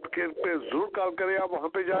 हमदर्द हेल्थ केयर पे जरूर कॉल करें। आप वहाँ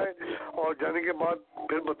पे जाएं और जाने के बाद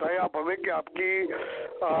फिर बताएं आप हमें कि आपकी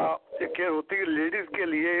केयर होती है। लेडीज़ के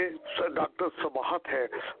लिए डॉक्टर सबाहत है,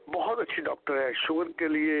 बहुत अच्छी डॉक्टर है, शुगर के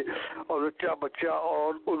लिए और बच्चा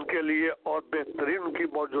और उनके लिए, और बेहतरीन उनकी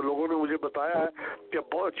जो लोगों ने मुझे बताया है कि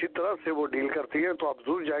बहुत अच्छी तरह से वो डील करती है। तो आप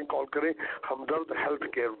जरूर जाएं, कॉल करें हमदर्द हेल्थ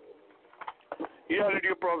केयर। यह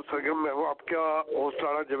रेडियो प्रोग्राम सरगम में हूँ, आपका होस्ट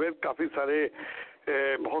राणा जवेद। काफ़ी सारे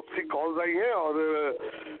बहुत सी कॉल्स आई हैं और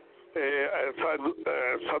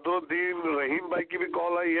सदरुद्दीन रहीम भाई की भी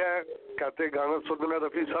कॉल आई है। कहते गाना सुनना,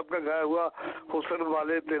 रफ़ी साहब का गाया हुआ हुस्न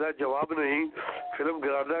वाले तेरा जवाब नहीं, फिल्म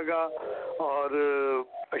गिराना का। और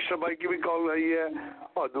अशरफ भाई की भी कॉल आई है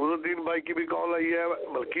और नूरुद्दीन भाई की भी कॉल आई है,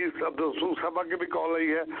 बल्कीस अब्दुल साहबा की भी कॉल आई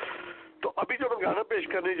है। तो अभी जो मैं गाना पेश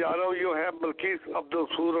करने जा रहा हूँ ये है बल्कीस अब्दुल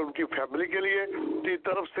और उनकी फैमिली के लिए, की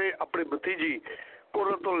तरफ से अपनी भतीजी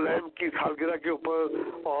कुर्रतुल-लैन की सालगिरह के ऊपर।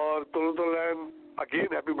 और कुर्रतुल-लैन अगेन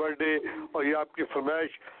हैप्पी बर्थडे। और ये आपकी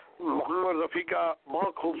फरमाइश मोहम्मद रफ़ी का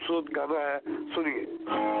बहुत खूबसूरत गाना है, सुनिए।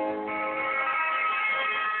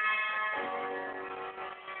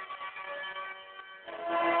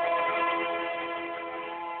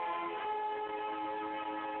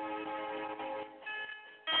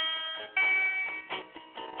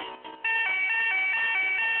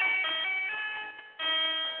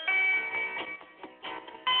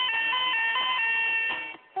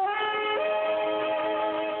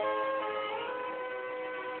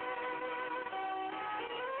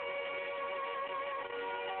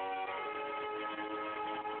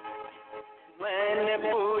 मैंने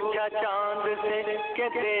पूछा चांद से कि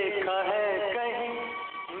देखा है कहीं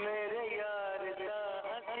मेरे यार का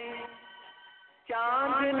हंसी,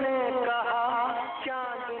 चांद ने कहा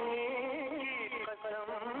चांदनी की कसम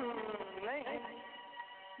नहीं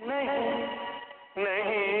नहीं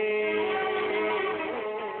नहीं।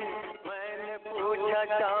 मैंने पूछा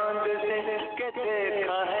चांद से कि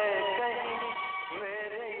देखा है कहीं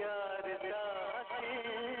मेरे यार का हंसी,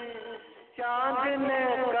 चांद ने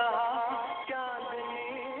कहा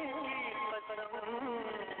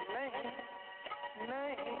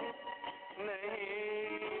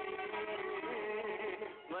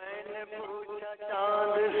मैंने पूछा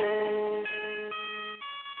चांद से।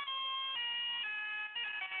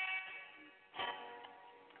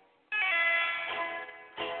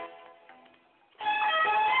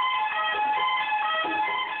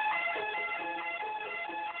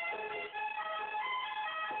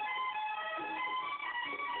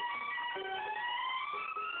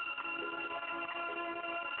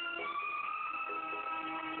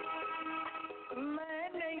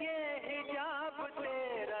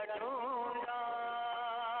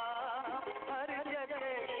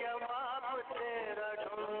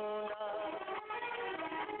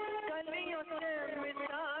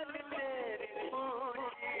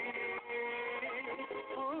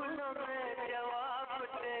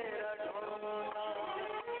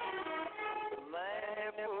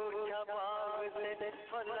 पूछा बाग से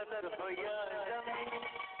फलक हो या जमीन,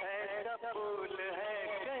 ऐसा फूल है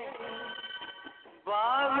कहीं?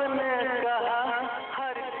 बाग ने कहा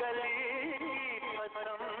हर कली की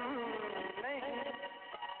पसंद नहीं,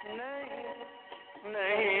 नहीं,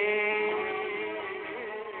 नहीं।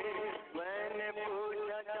 मैंने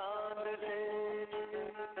पूछा चांद से।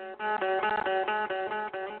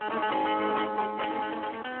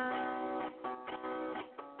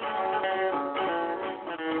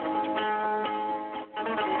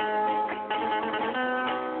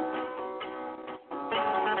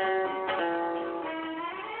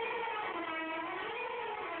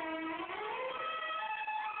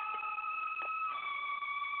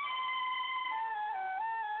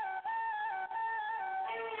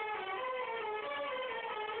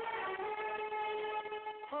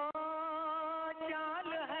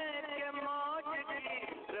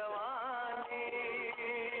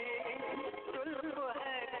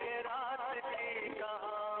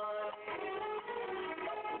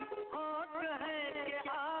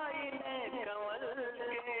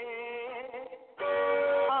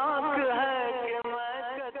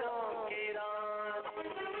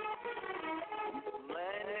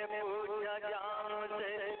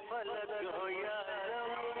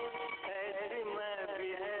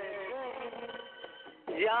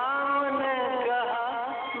 जाम ने कहा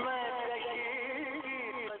मैं कशी की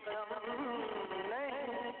कसम नहीं,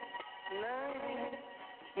 नहीं,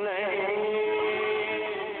 नहीं।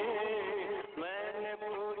 मैंने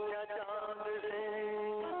पूछा चांद से।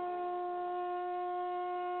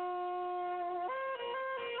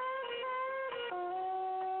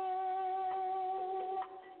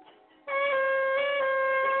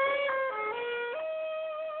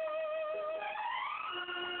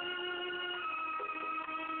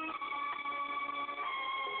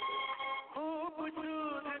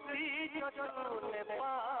 तूने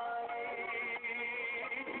पाई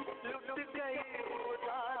लुट गई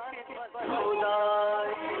खुदा की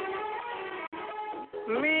खुदाई,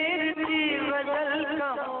 मेरी गजल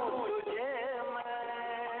कहूँ तुझे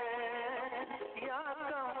मैं, या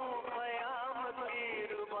कहूँ क़यामत की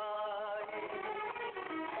रुबाई।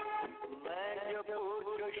 मैं जो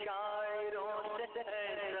पूछूं शायरों से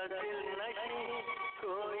ऐसा दिल नहीं,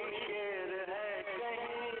 कोई शेर है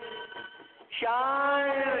कहीं?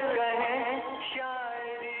 शायर कहे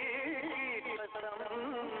शायरी की कसम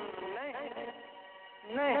नहीं,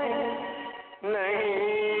 नहीं, नहीं।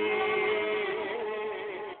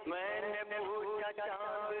 मैंने पूछा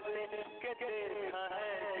चांद से कि देखा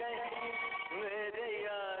है कहीं मेरे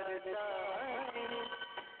यार साईं?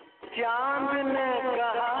 चांद ने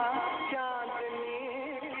कहा चांदनी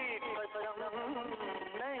की कसम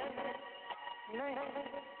नहीं, नहीं,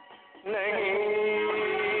 नहीं।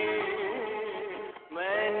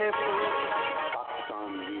 पाकिस्तान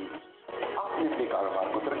न्यूज, आपने अपने कारोबार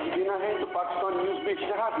को तरक्की देना है तो पाकिस्तान न्यूज में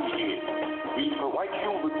इश्तहार दीजिए। We provide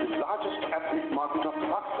you with the largest ethnic market of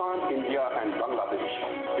Pakistan, India and Bangladesh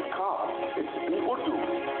because it's in Urdu.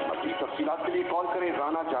 अपनी तफसीलात के लिए कॉल करें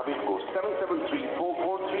राना जावेद को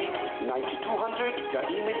 773-443-9200 या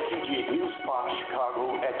ईमेल कीजिए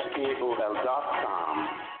newsparkchicago@aol.com।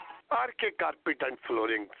 R K carpet and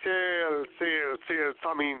flooring cell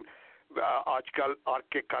सामीन, आजकल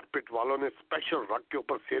आरके कारपेट वालों ने स्पेशल रग के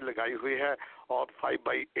ऊपर सेल लगाई हुई है और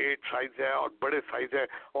 5x8 साइज है और बड़े साइज है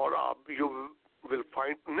और आप you will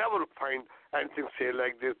never find anything cell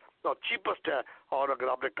like this और चीपेस्ट है। और अगर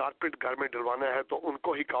आपने कारपेट घर में डलवाना है तो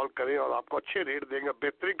उनको ही कॉल करें और आपको अच्छे रेट देंगे,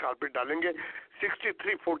 बेहतरीन कारपेट डालेंगे।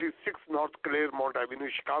 6346 north Claremont Avenue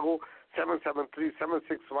Chicago,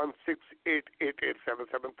 773-761-6888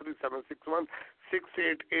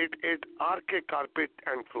 773-761-6888 R K carpet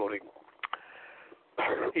and flooring.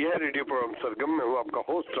 यह रेडियो प्रोग्राम सरगम, मैं हूँ आपका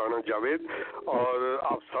होस्ट राना जावेद और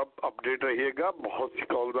आप सब अपडेट रहिएगा। बहुत सी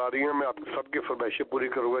कॉल्स आ रही हैं, मैं आप सबकी फरमाइशें पूरी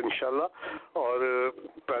करूँगा इंशाल्लाह। और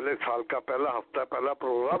पहले साल का पहला हफ्ता पहला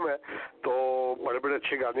प्रोग्राम है तो बड़े बड़े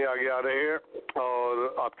अच्छे गाने आगे आ रहे हैं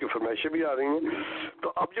और आपकी फरमाइशें भी आ रही हैं। तो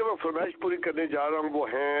अब जो मैं फरमाइश पूरी करने जा रहा हूँ वो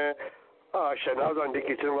हैं शहनाज आंटी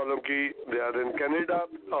किचन वालों की, दे आर इन कनाडा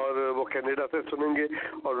और वो कनाडा से सुनेंगे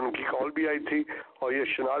और उनकी कॉल भी आई थी। और ये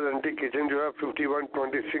शहनाज आंटी किचन जो है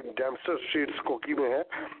 5126 डैम्स्टर स्ट्रीट स्कोकी में है,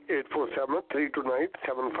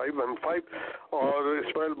 8473297515। और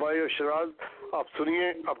इस्माइल भाई और शहनाज आप सुनिए,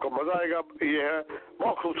 आपको मजा आएगा। ये है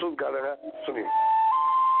बहुत खूबसूरत गाना है, सुनिए।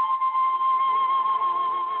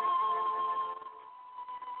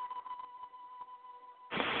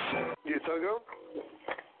 जी सरगम,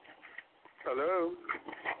 हेलो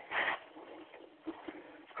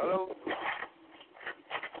हेलो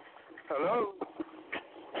हेलो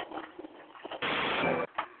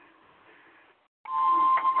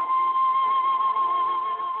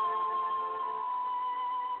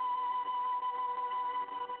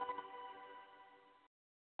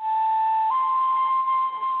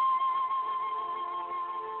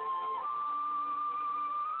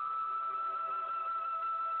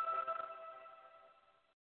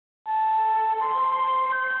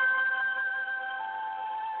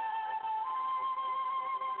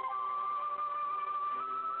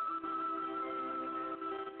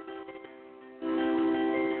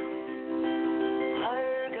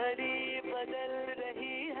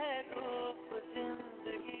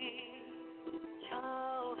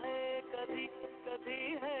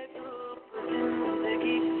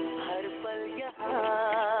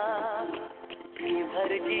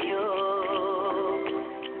भर जियो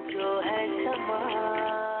जो है समा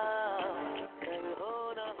कल हो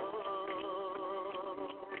न हो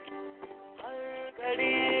हर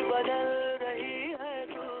घड़ी बदल रही है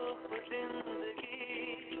रूप जिंदगी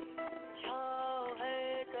छाँव है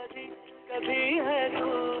कभी कभी है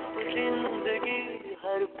धूप जिंदगी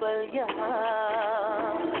हर पल यहाँ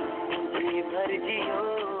जी भर जियो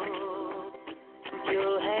जो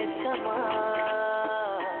है समा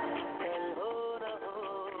कल हो न हो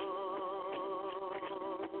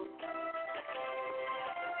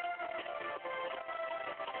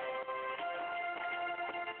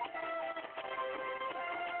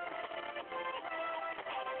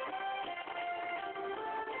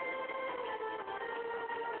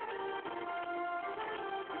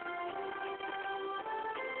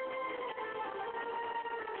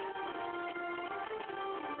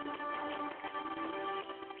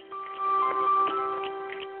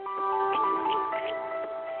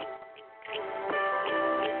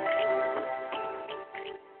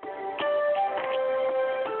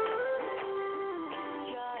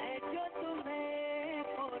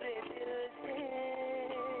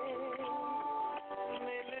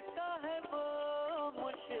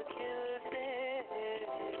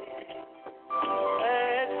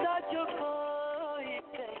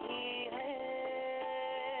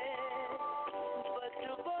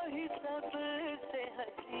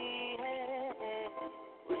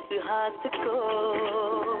हाथ को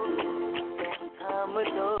थाम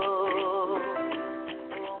दो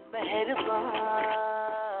वो मेहरबान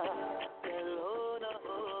कल हो न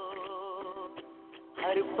हो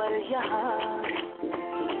हर पल यहाँ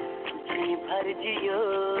जी भर जियो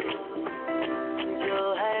जो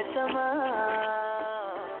है समा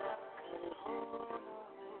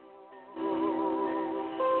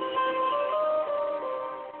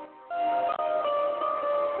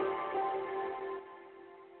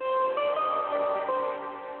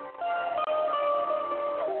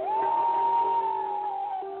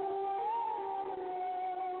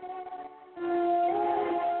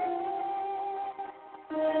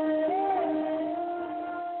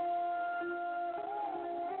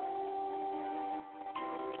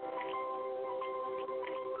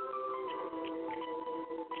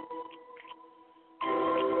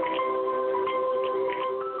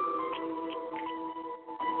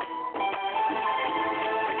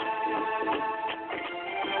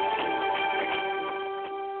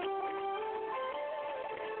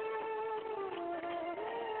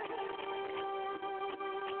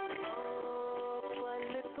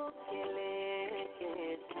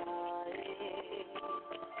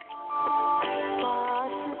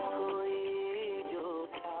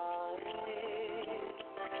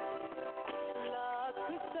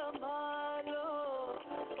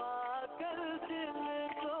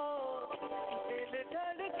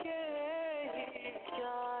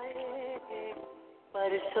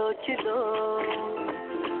पर सोच लो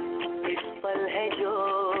इस पल है जो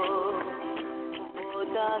वो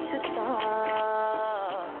दास्तां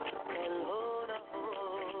कल हो न हो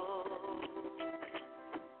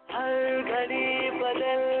हर घड़ी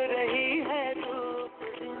बदल रही है धूप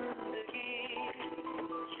जिंदगी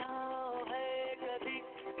छाँव है कभी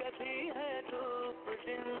कभी है धूप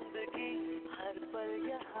जिंदगी हर पल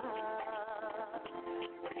यहाँ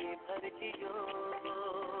भर जियो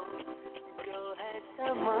जो है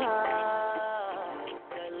समा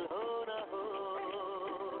कल हो न हो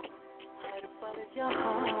हर पल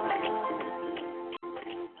यहाँ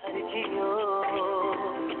भर जियो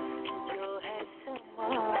जो है समा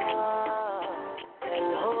कल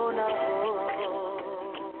हो न हो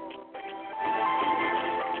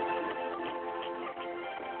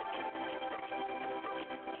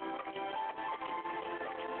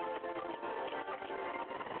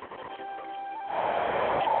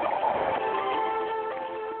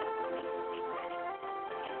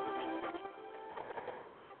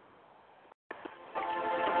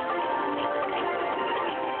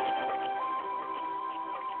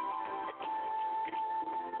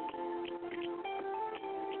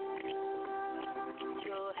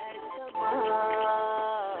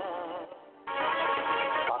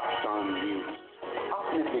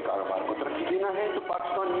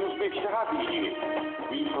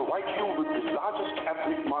We provide you with the largest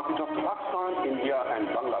ethnic market of Pakistan, India and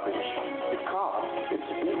Bangladesh because it's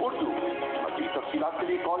in Urdu. मज़ीद तफ़सीलात के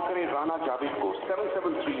लिए कॉल करें राना जावेद को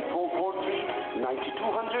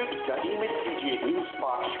 773-443-9200 या ईमेल कीजिए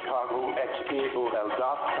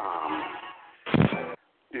newsparkchicago@aol.com.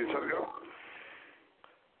 जी सरगम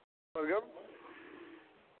सरगम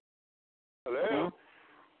हेलो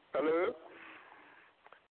हेलो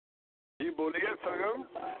जी बोलिए सरगम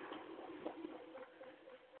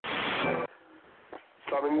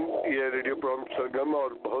सामने ये रेडियो प्रोग्राम सरगम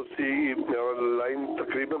और बहुत सी लाइन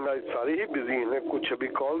तकरीबन आज सारी ही बिजी हैं, कुछ अभी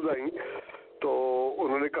कॉल्स आई तो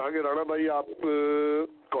उन्होंने कहा कि राणा भाई आप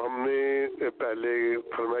को हमने पहले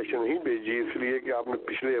फरमाइश नहीं भेजी इसलिए कि आपने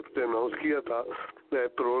पिछले हफ्ते अनाउंस किया था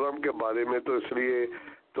प्रोग्राम के बारे में, तो इसलिए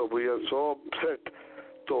तो वी आर सो अपसेट।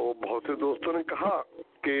 तो बहुत से दोस्तों ने कहा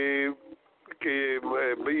कि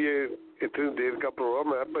भाई ये इतनी देर का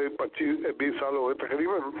प्रोग्राम है, भाई 25-20 साल हो गए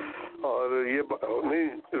तकरीबन और ये नहीं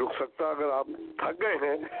रुक सकता, अगर आप थक गए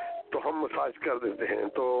हैं तो हम मसाज कर देते हैं।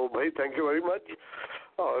 तो भाई थैंक यू वेरी मच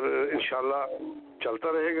और इंशाल्लाह चलता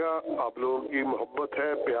रहेगा। आप लोगों की मोहब्बत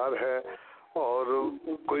है, प्यार है और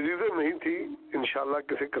कोई रीज़न नहीं थी, इंशाल्लाह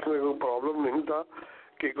किसी किस्म का प्रॉब्लम नहीं था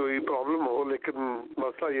कि कोई प्रॉब्लम हो, लेकिन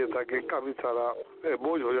मसला ये था कि काफ़ी सारा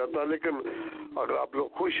बोझ हो जाता। लेकिन अगर आप लोग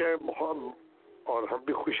खुश हैं बहुत और हम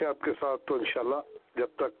भी खुश हैं आपके साथ, तो इंशाल्लाह जब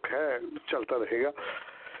तक है चलता रहेगा।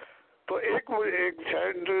 तो मुझे एक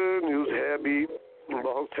सैड न्यूज़ है, अभी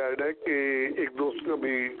बहुत सैड है कि एक दोस्त का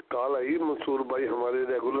भी कॉल आई, मंसूर भाई हमारे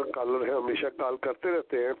रेगुलर कॉलर हैं, हमेशा कॉल करते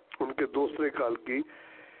रहते हैं, उनके दोस्त ने कॉल की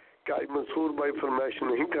कि आज मंसूर भाई फरमाइश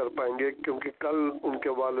नहीं कर पाएंगे क्योंकि कल उनके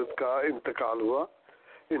वालिद का इंतकाल हुआ।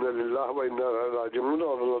 इन्ना लिल्लाह व इन्ना इलैहि राजिऊन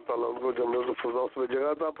और अल्लाह ताला उनको जन्नतुल फिरदौस में जगह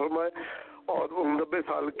अता फरमाए। और 90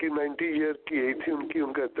 साल की 90 ईयर की यही थी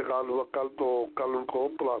उनका इंतकाल हुआ कल, तो कल उनको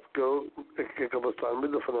प्लास के कब्रिस्तान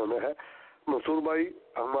में दफनाना है। मंसूर भाई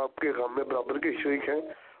हम आपके गम में बराबर के शरीक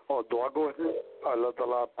हैं और दुआ को हैं, अल्लाह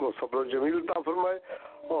ताला आपको सब्र जमील अता फरमाए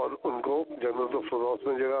और उनको जन्नतुल फिरदौस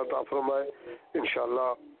में जगह अता फरमाए। इंशाल्लाह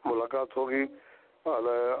मुलाकात होगी।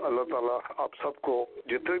 अल्लाह ताला आप सबको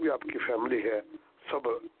जितने भी आपकी फैमिली है सब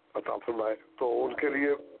अता फरमाए। तो उनके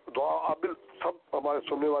लिए दुआ आप सब हमारे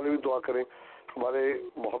सुनने वाले भी दुआ करें। हमारे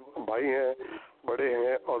बहुत भाई हैं, बड़े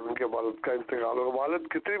हैं और उनके वालिद का इंतकाल हो। वालिद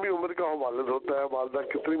कितनी भी उम्र का हो वालिद होता है, वालदा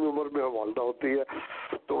कितनी भी उम्र में हो वालदा होती है,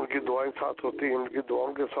 तो उनकी दुआएं साथ होती हैं, उनकी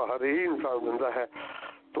दुआओं के सहारे ही इंसान जिंदा है।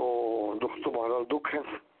 तो दुख तो बहरहाल दुख है,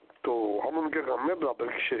 तो हम उनके गम में बराबर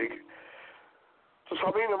की शरीक हैं। तो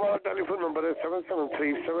सभी हमारा टेलीफोन नंबर है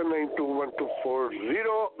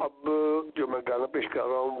 7737921240। अब जो मैं गाना पेश कर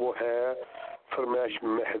रहा हूँ वो है फरमाइश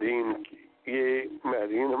महरीन की। ये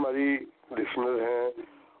महरीन हमारी लिसनर हैं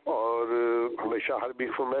और हमेशा हर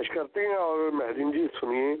बीक फरमाइश करते हैं। और महरीन जी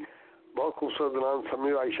सुनिए, बहुत खूबसूरत नाम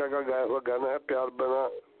समीर आयशा का गाया हुआ गाना है, प्यार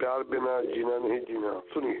बिना जीना नहीं जीना।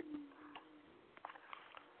 सुनिए।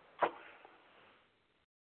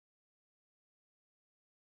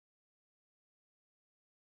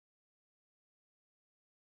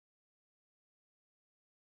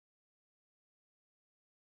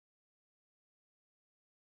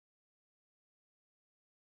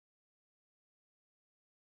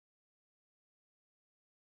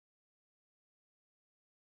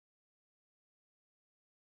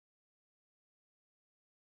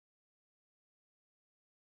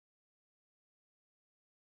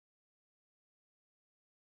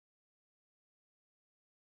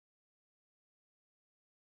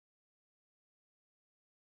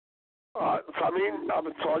 सामीन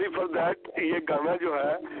अब सॉरी फॉर दैट, ये गाना जो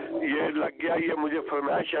है ये लग गया, ये मुझे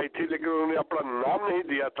फरमाइश आई थी लेकिन उन्होंने अपना नाम नहीं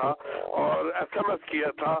दिया था और SMS किया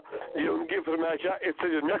था, ये उनकी फरमाइश है। इससे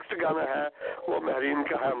जो नेक्स्ट गाना है वो महरीन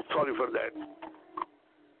का है। Sorry for that.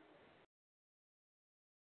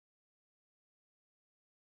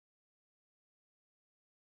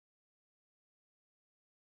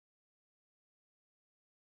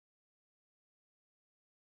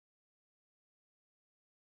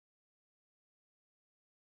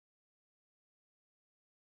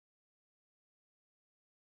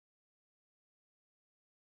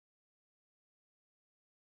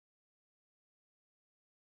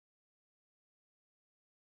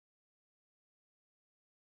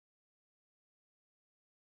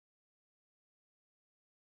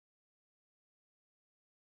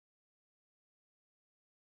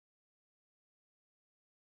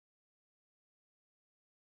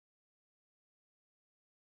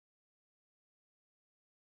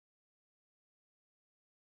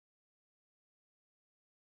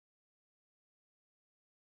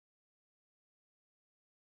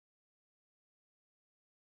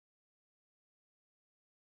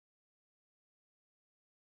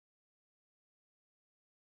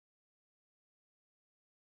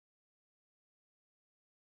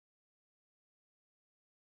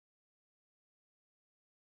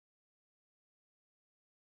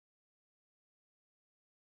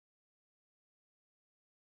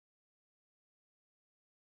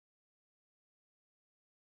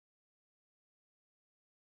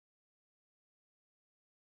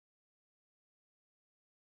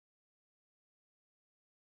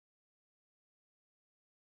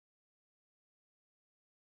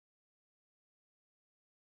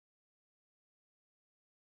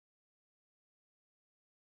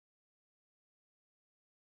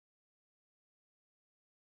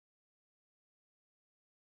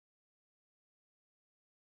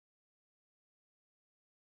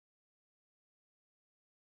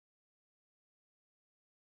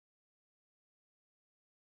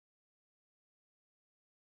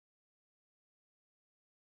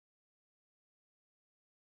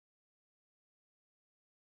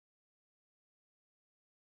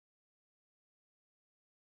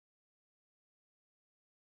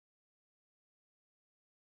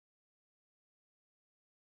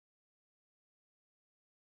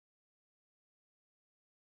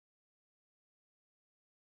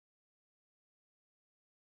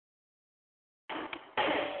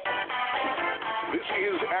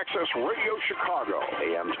 is Access Radio Chicago,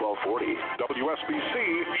 AM 1240,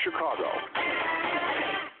 WSBC Chicago.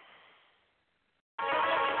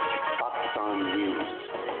 Pakistan news.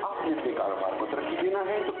 आपने अपने कारोबार को तरक्की देना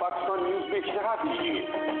है तो पाकिस्तान न्यूज में इश्तहार दीजिए।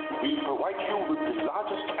 We provide you with the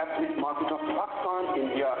largest ethnic market of Pakistan,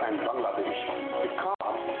 India and Bangladesh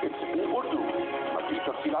because it's in Urdu. मज़ीद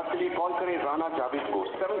तफ़सीलात के लिए कॉल करें राना जावेद को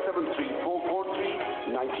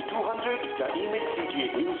 773-443-9200 या ईमेल कीजिए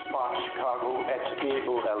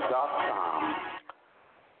newsparkchicago@aol.com।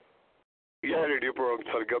 यह रेडियो प्रोग्राम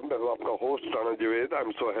सरगम में हूँ आपका host Rana Javed. I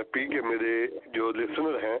am so happy कि मेरे जो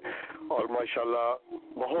लिसनर हैं और माशाल्लाह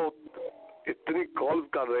बहुत इतनी कॉल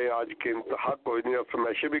कर रहे हैं, आज के इंतहा कोई नहीं, और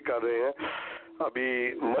फरमाइशें भी कर रहे हैं।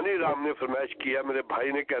 अभी मनी राम ने फरमाइश किया, मेरे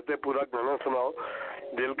भाई ने कहते पूरा गाना सुनाओ,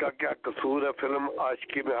 दिल का क्या कसूर है। फिल्म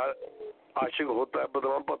आशिकी में हर आशिक होता है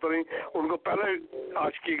बदनाम, पता नहीं उनको पहले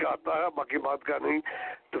आशिकी का आता है, बाकी बात का नहीं।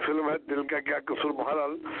 तो फिल्म है दिल का क्या कसूर,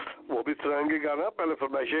 बहरहाल वो भी सुनाएंगे गाना। पहले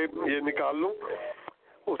फरमाइशें ये निकाल लूँ,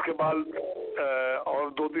 उसके बाद और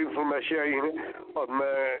 2-3 फरमाइशें आई हैं और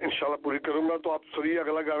मैं इंशाल्लाह पूरी करूंगा। तो आप सुनिए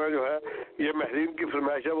अगला गाना जो है, ये महरीन की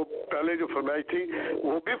फरमाइश है। वो पहले जो फरमाइश थी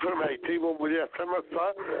वो भी फरमाइश थी, वो मुझे SMS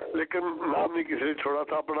था लेकिन नाम नहीं किसी ने छोड़ा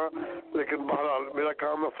था अपना। लेकिन बहरहाल मेरा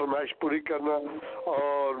काम है फरमाइश पूरी करना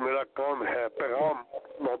और मेरा काम है पैगाम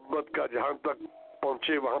मोहब्बत का जहाँ तक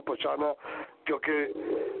पहुँचे वहाँ पहुँचाना, क्योंकि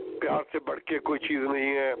प्यार से बढ़ के कोई चीज़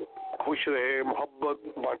नहीं है। खुश रहे, मोहब्बत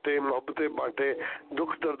बांटे, मोहब्बतें बांटे,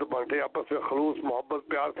 दुख दर्द बांटे, आपस में खलूस मोहब्बत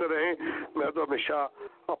प्यार से रहें। मैं तो हमेशा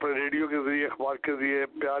अपने रेडियो के जरिए, अखबार के जरिए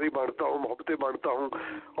प्यार ही बांटता हूँ, मोहब्बतें बांटता हूँ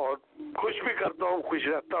और खुश भी करता हूँ, खुश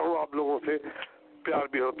रहता हूँ। आप लोगों से प्यार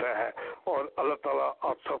भी होता है और अल्लाह ताला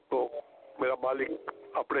आप सबको मेरा मालिक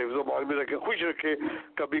अपने हिफ्ज़-ओ-मान में रखे, खुश रखे,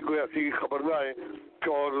 कभी कोई ऐसी खबर ना आए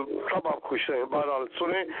और सब आप खुश रहें। बहरहाल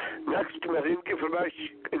सुने नेक्स्ट महरीन की फरमाइश,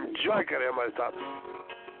 एंजॉय करें हमारे साथ।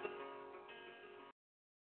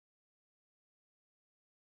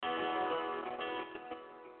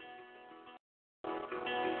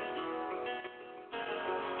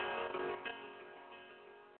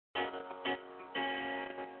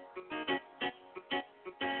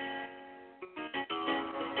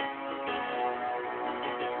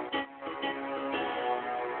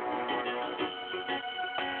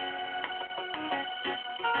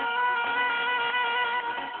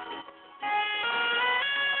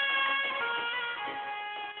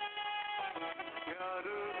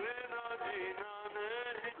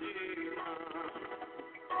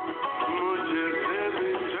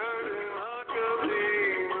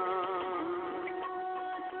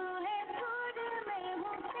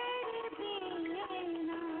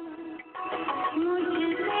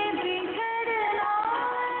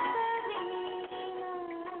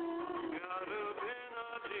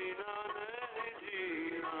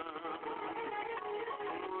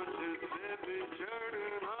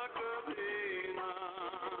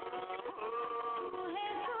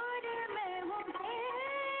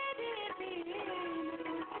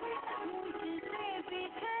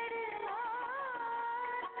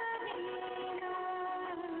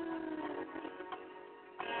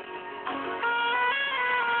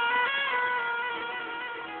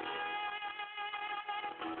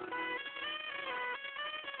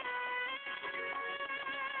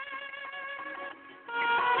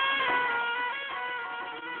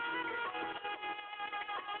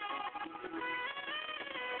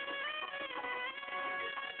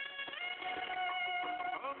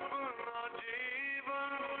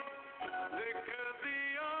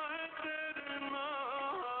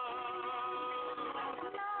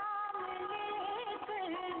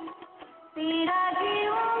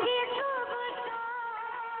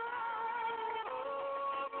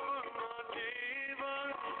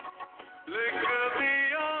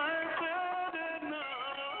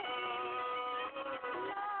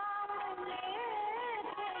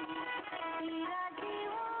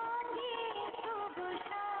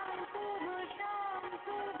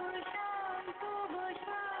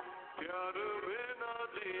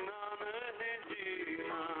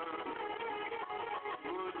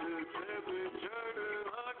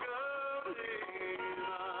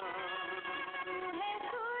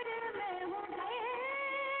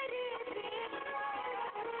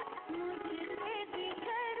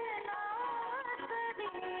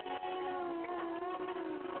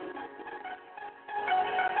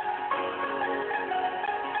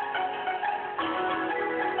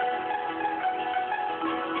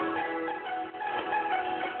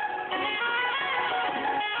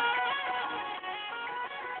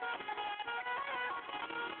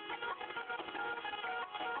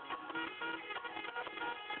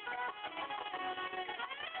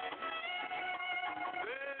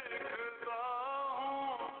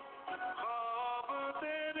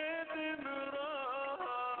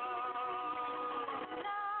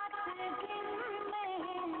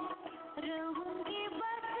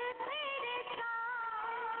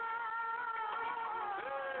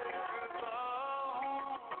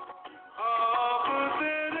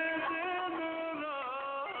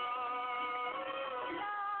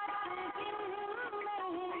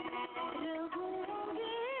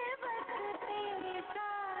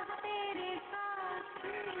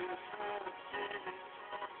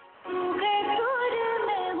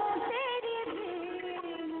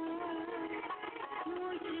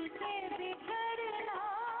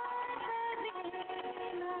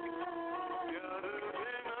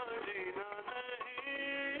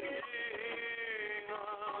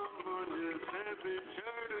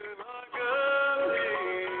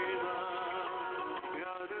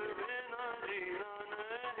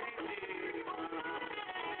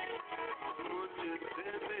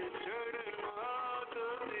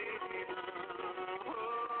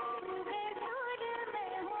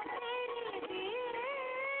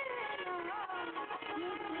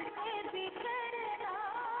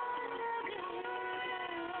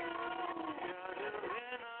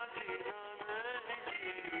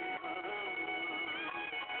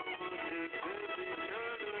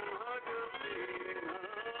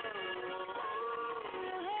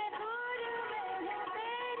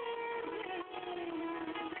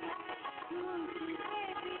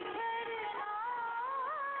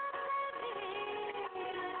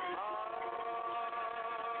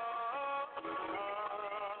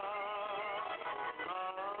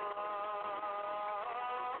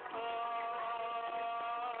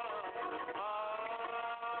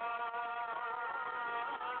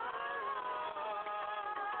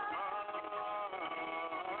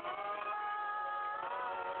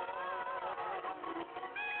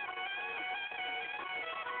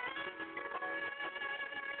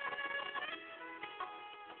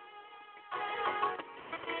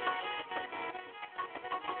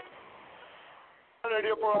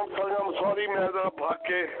 रेडियो प्रोग्राम सरगम। सॉरी मैं जरा भाग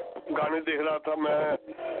के गाने देख रहा था, मैं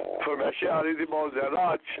फरमाइशें आ रही थी बहुत ज़्यादा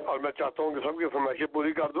आज, और मैं चाहता हूँ कि सबकी फरमाइशें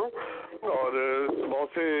पूरी कर दूँ। और बहुत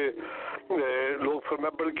से लोग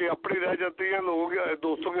फरमाइश बल्कि अपनी रह जाती हैं लोगों के,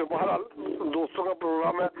 दोस्तों के, बहरहाल दोस्तों का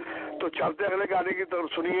प्रोग्राम है तो चलते अगले गाने की तरफ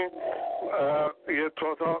सुनिए। ये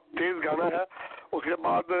थोड़ा सा तेज़ गाना है। उसके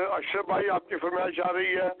बाद अशरफ भाई आपकी फरमाइश आ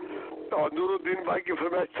रही है और नूरुद्दीन भाई की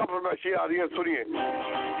फरमाइश, सब फरमाइशें आ रही हैं, सुनिए।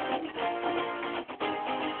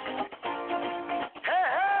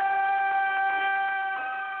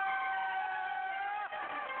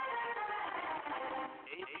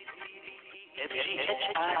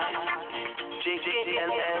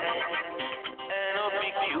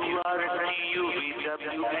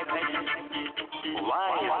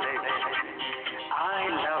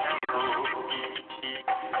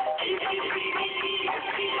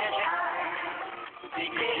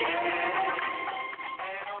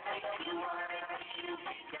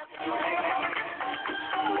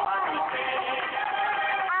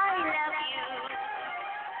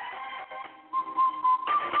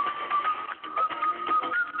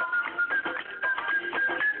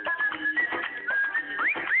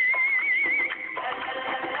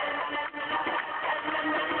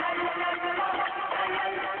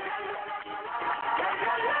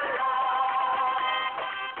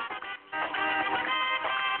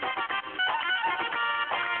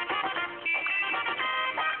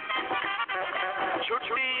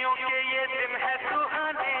 छुट्टियों के ये दिन है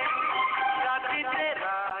सुहाने, साथी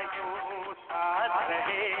तेरा यूं साथ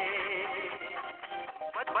रहे,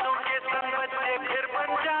 बच्चों के संग बच्चे फिर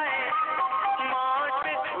बन जाए, मौज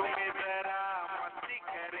में झूमे जरा मस्ती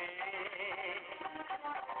करें,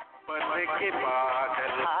 बन के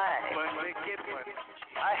बादल बन के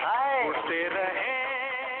पंछी उड़ते रहे।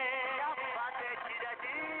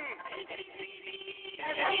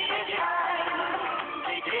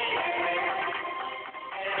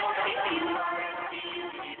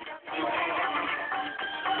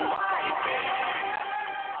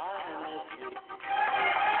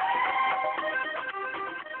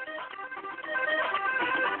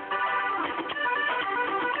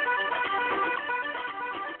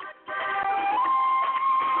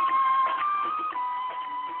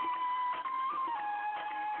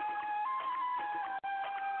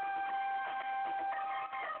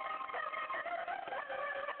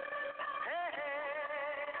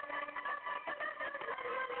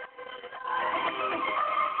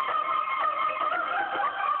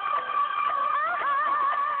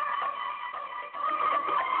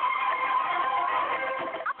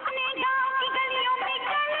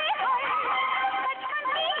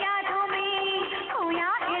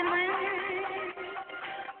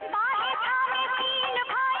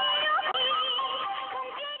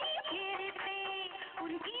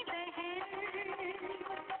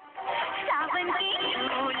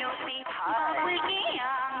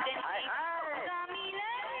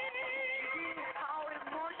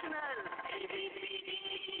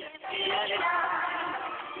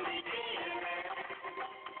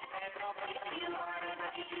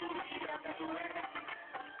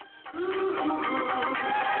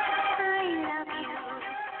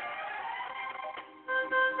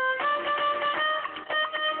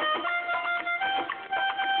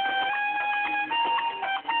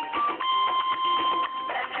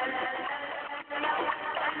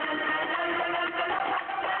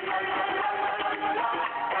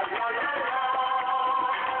 la la la la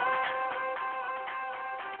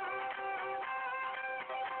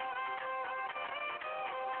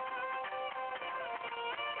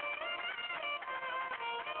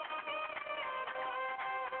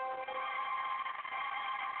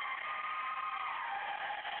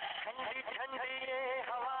ठंडी ठंडी ये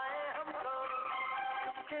हवाएं हमको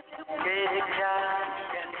चुपके चुपके क्या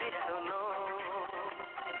कहती सुनो,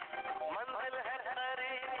 मंजिल है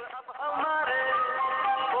करीब अब हमारे,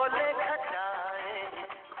 बोले खटाए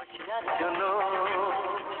खुशियाँ चुनो,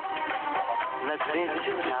 नजरें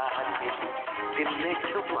चुरा के दिल में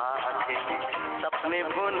छुपा के सपने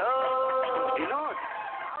भूलो, विनोद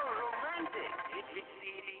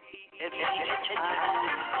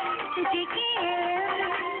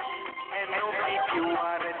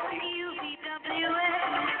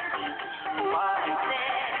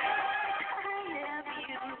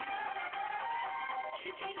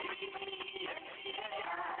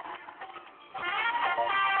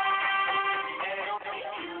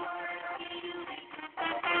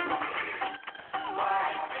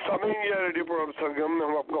रेडियो प्रोग्राम सरगम में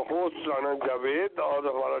हम आपका होस्ट राना जावेद और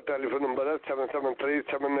हमारा टेलीफोन नंबर है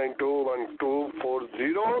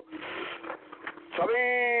 773-792-1240।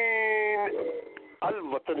 समीन अल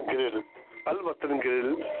वतन ग्रिल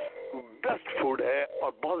बेस्ट फूड है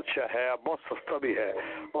और बहुत अच्छा है, बहुत सस्ता भी है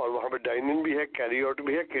और वहाँ पे डाइनिंग भी है, कैरी आउट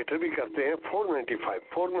भी है, केटर भी करते हैं।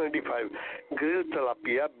 495 grill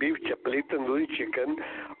tilapia, beef chapli, tandoori chicken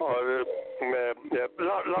और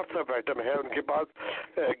लॉट्स ऑफ आइटम है उनके पास।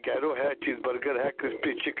 गैरो है, चीज बर्गर है,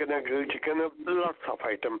 क्रिस्पी चिकन है, ग्रिल चिकन है, lots of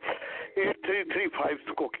item. 8335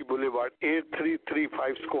 Skokie boulevard,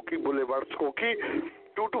 8335 Skokie boulevard, Skokie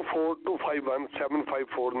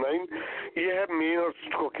 224-251-7549। ये है मेन और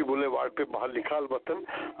स्कोकी बुलेवार्ड पे बाहर लिखा अल वतन।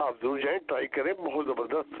 आप जरूर जाएं, ट्राई करें, बहुत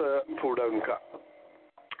जबरदस्त फूड है उनका।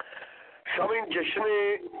 शामीन जश्न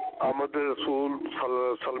आमद रसूल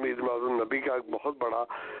सल्लल्लाहु अलैहि नबी का एक बहुत बड़ा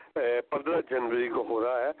 15 जनवरी को हो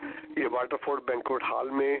रहा है। ये वाटरफोर्ड बैंक्वेट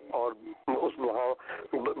हॉल में और उस वहाँ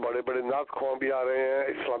बड़े बड़े नाज ख्वां भी आ रहे हैं,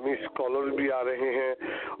 इस्लामी स्कॉलर भी आ रहे हैं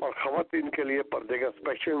और ख़वातीन के लिए पर्दे का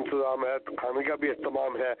स्पेशल इंतजाम है, तो खाने का भी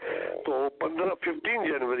इस्तेमाम है। तो 15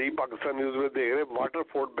 जनवरी पाकिस्तान न्यूज़ में देख रहे,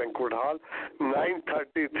 Waterford banquet hall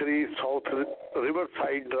 933 south river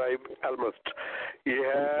side drive एल्मस्ट। ये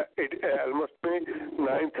है एल्मस्ट में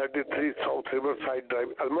 933 साउथ रिवर साइड ड्राइव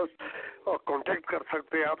एल्मस्ट। और कांटेक्ट कर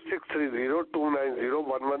सकते हैं आप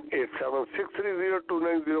 630-290-1187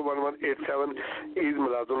 630-290-1187। ईद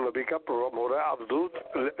मिलादुल नबी का प्रोग्राम हो रहा है, आप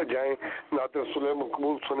जरूर जाएं, नाते सुने,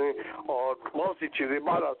 मकबूल सुने और बहुत सी चीजें।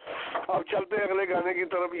 बारह अब चलते हैं अगले गाने की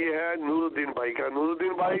तरफ। ये है नूरुद्दीन भाई का।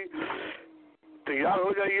 नूरुद्दीन भाई तैयार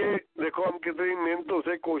हो जाइए, देखो हम कितनी मेहनतों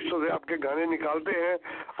से कोशिशों से आपके गाने निकालते हैं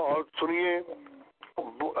और सुनिए।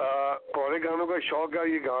 पुराने गानों का शौक है,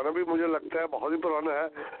 ये गाना भी मुझे लगता है बहुत ही पुराना है।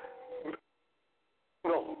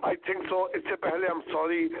 No I think so. इससे पहले हम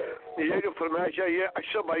सॉरी, ये जो फरमाइश है ये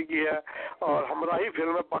अशरफ भाई की है और हमराही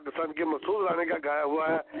फिल्म में पाकिस्तान के मसूद राणे का गाया हुआ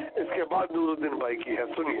है। इसके बाद नूरुद्दीन भाई की है,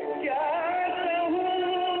 सुनिए।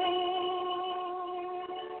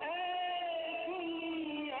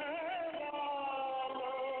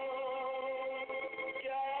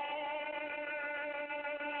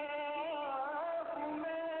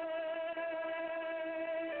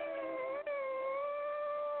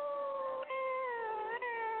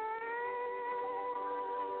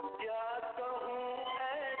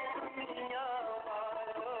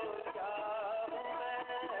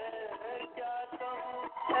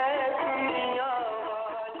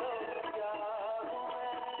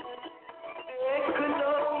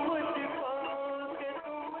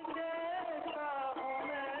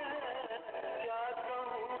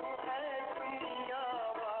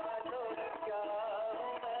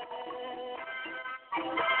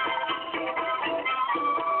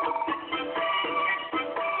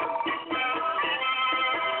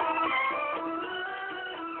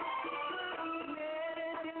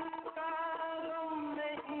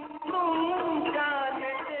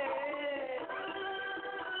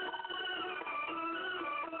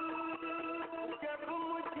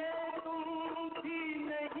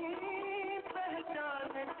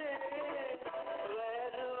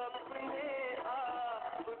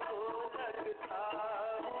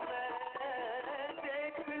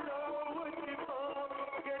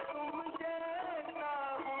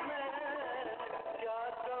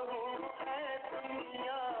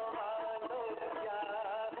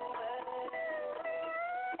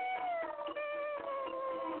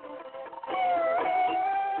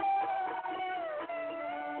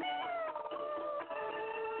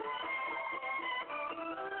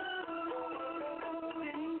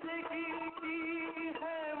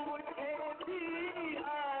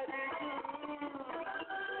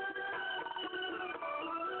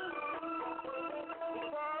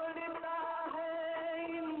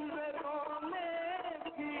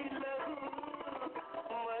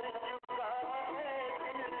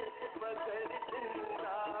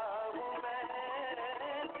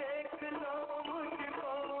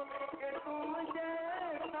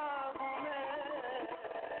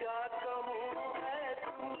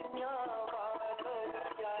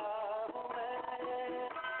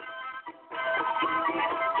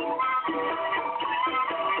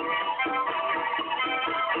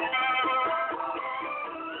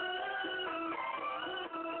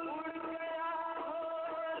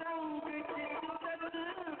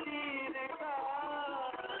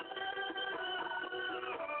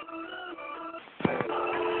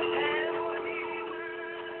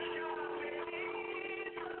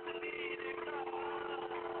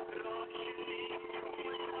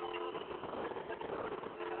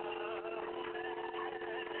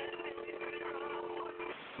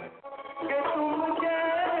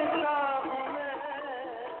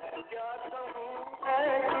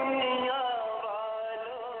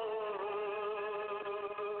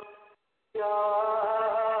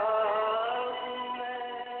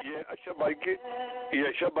 ये अशरफ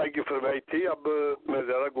भाई की फरमाइश थी। अब मैं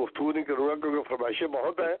ज़्यादा गुफ्तगू नहीं करूँगा क्योंकि फरमाइशें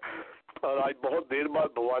बहुत हैं और आज बहुत देर बाद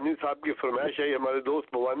भवानी साहब की फरमाइश आई। हमारे दोस्त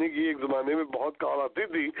भवानी की एक ज़माने में बहुत कॉल आती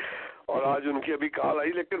थी और आज उनकी अभी कॉल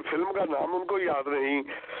आई, लेकिन फिल्म का नाम उनको याद नहीं।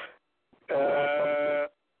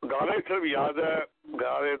 गाने सिर्फ याद है,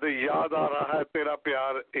 गा रहे थे याद आ रहा है तेरा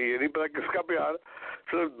प्यार, ये नहीं पता किसका प्यार,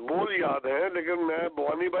 सिर्फ बोल याद है। लेकिन मैं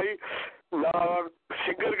भवानी भाई ना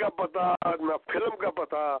सिंगर का पता ना फिल्म का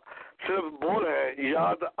पता, सिर्फ बोल है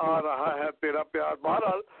याद आ रहा है तेरा प्यार।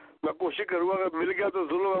 बहरहाल मैं कोशिश करूँगा, अगर मिल गया तो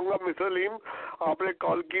जरूर आऊँगा। मिस्टर लीम, आपने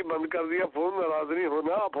कॉल की बंद कर दिया फ़ोन, नाराज़ नहीं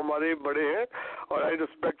होना, आप हमारे बड़े हैं और आई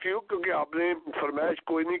रिस्पेक्ट यू, क्योंकि आपने फरमाइश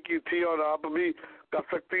कोई नहीं की थी और आप भी कर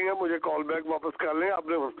सकती हैं, मुझे कॉल बैक वापस कर लें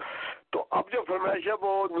आपने। तो अब जो फरमाइश है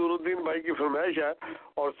वो नूरुद्दीन भाई की फरमाइश है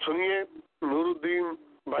और सुनिए नूरुद्दीन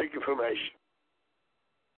भाई की फरमाइश।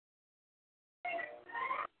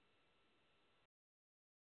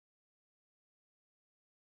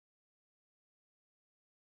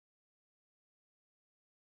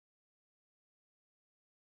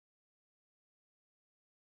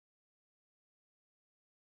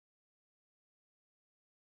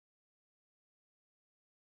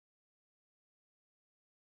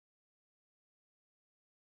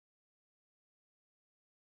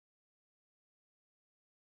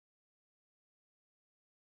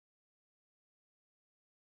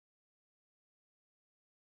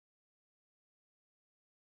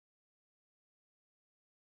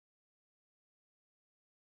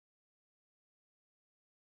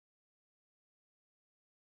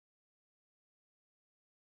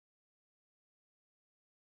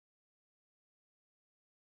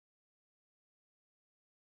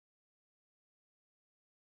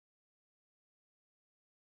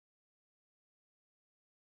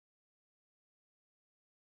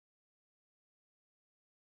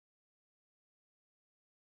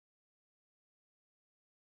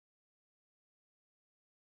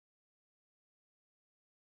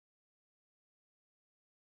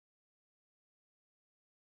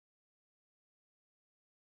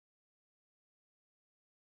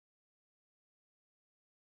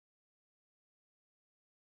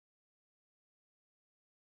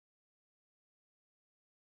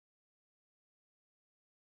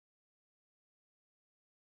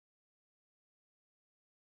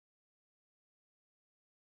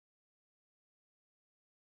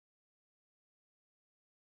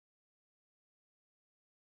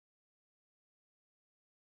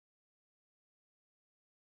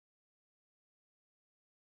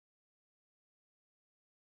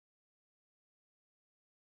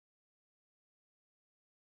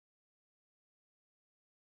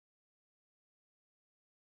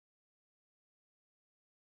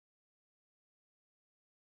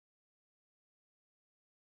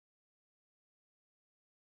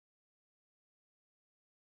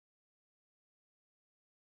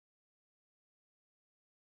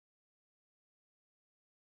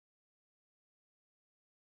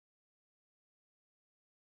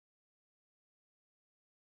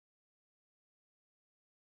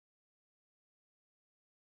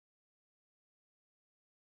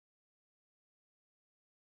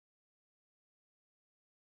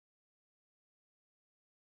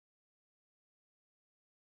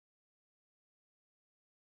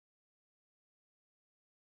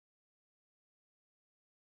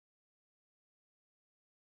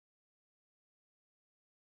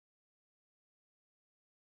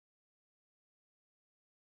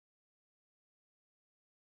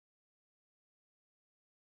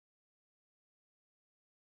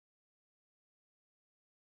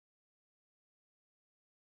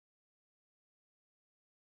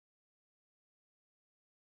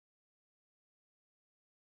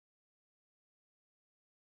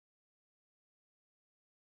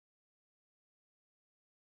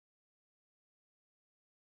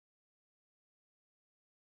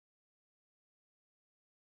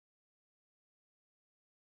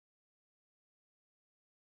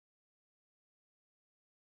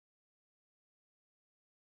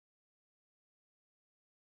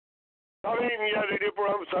 इंडिया रेडियो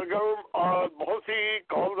प्रोग्राम सरगम और बहुत सी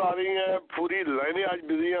कॉल्स आ रही हैं, पूरी लाइनें आज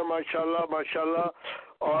बिजी हैं माशाल्लाह माशाल्लाह।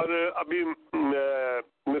 और अभी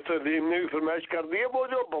मिस्टर लीम ने भी फरमाइश कर दी है। वो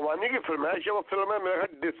जो भवानी की फरमाइश है वो फिल्म है मेरा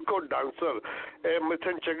डिस्को डांसर,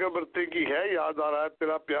 मिथुन चक्रवर्ती की है, याद आ रहा है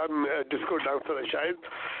तेरा प्यार, डिस्को डांसर है शायद।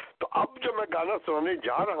 तो अब जो मैं गाना सुनाने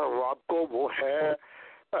जा रहा हूँ आपको वो है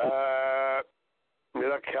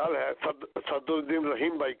मेरा ख्याल है सदरुद्दीन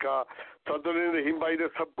रहीम भाई का। सदरुद्दीन रहीम भाई ने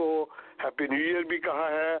सबको हैप्पी न्यू ईयर भी कहा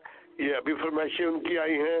है, ये अभी फरमाइशें उनकी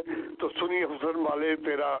आई हैं, तो सुनिए हुसन वाले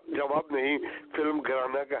तेरा जवाब नहीं फिल्म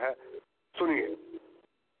घराना का है, सुनिए।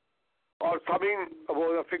 और सामीन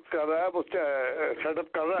वो फिक्स कर रहा है, वो सेटअप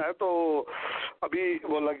कर रहा है, तो अभी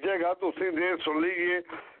वो लग जाएगा, तो उसी देर सुन लीजिए,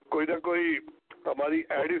 कोई ना कोई हमारी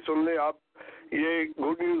ऐड ही सुन ले आप। ये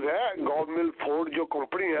गुड न्यूज़ है, गवर्नमेंट फोर्ड जो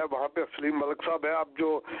कंपनी है वहाँ पे सलीम मलिक साहब है, अब जो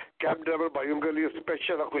कैब ड्राइवर भाइयों के लिए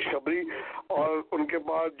स्पेशल खुशखबरी, और उनके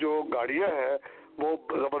पास जो गाड़ियाँ हैं वो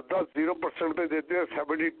ज़बरदस्त 0% पे देते हैं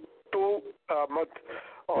 72 मंथ,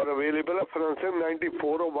 और अवेलेबल है financing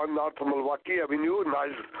 9401 north मिल्वाकी Avenue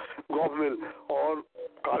Niles government, और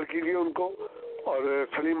कॉल कीजिए उनको। और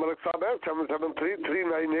सलीम मलिक साहब है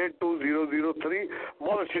 7733982003,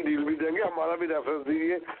 बहुत अच्छी डील भी देंगे, हमारा भी रेफरेंस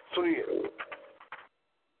दीजिए, सुनिए।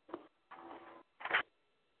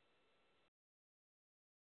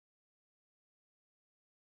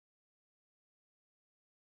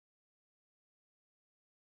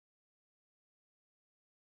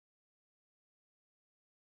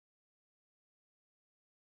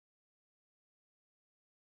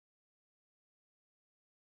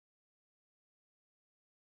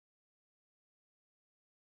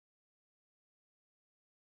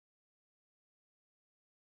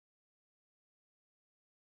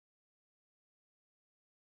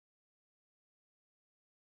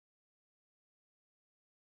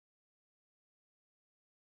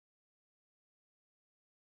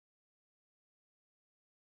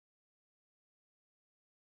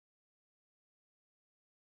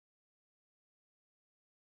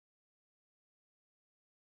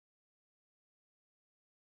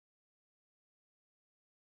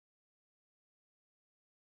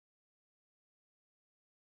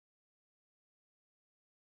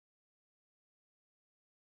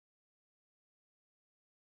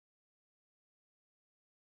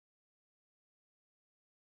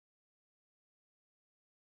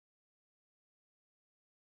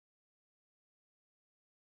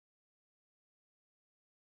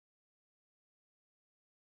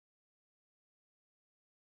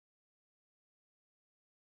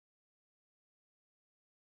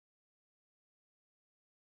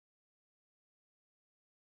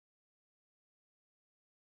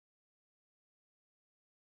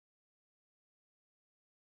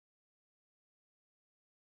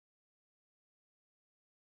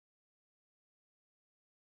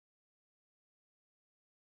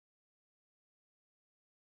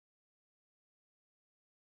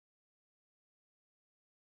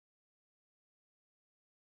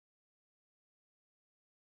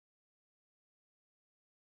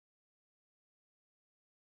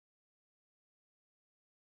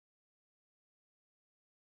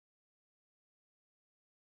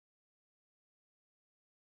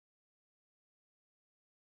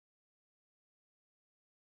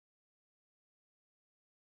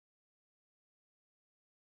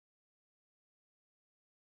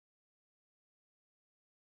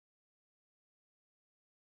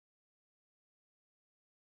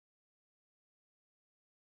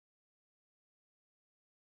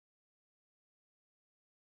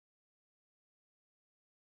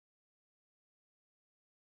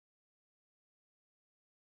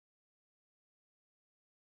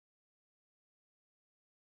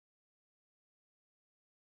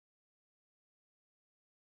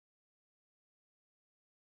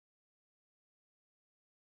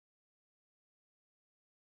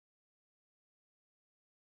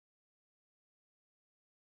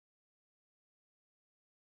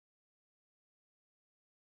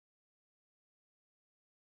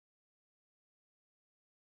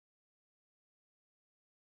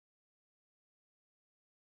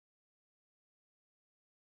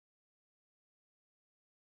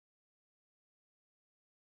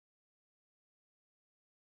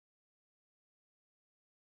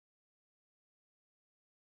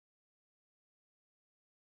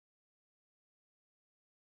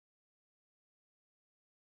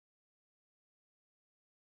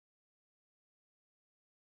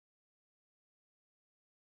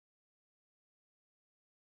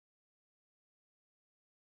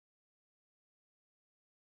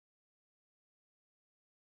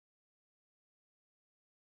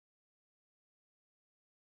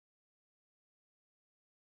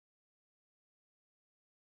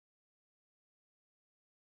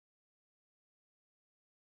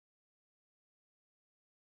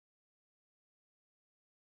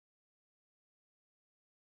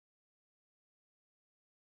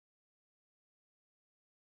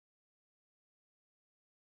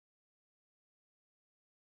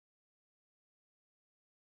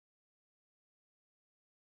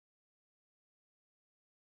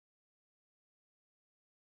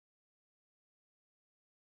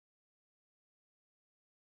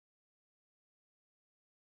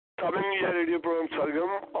 कमिंग या रेडियो प्रोग्राम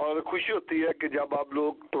सरगम, और खुशी होती है कि जब आप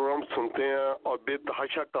लोग प्रोग्राम सुनते हैं और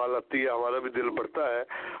बेतहाशा कॉल आती है, हमारा भी दिल बढ़ता है।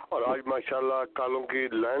 और आज माशाल्लाह कॉलों की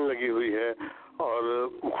लाइन लगी हुई है और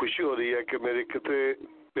खुशी हो रही है कि मेरे कितने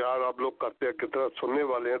प्यार आप लोग करते हैं, कितना सुनने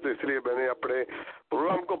वाले हैं। तो इसलिए मैंने अपने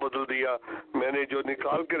प्रोग्राम को बदल दिया। मैंने जो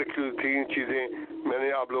निकाल के रखी हुई थी चीज़ें,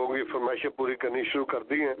 मैंने आप लोगों की फरमाइशें पूरी करनी शुरू कर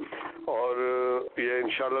दी हैं और ये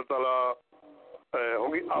इंशाल्लाह ताला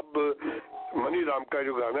होंगी। अब मनी राम का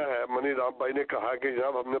जो गाना है, मनी राम भाई ने कहा कि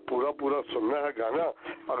जनाब हमने पूरा सुनना है गाना,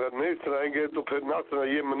 अगर नहीं सुनाएंगे तो फिर ना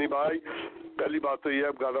सुनाइए मनी भाई। पहली बात तो ये,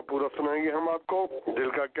 अब गाना पूरा सुनाएंगे हम आपको। दिल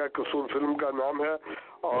का क्या कसूर फिल्म का नाम है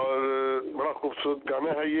और बड़ा खूबसूरत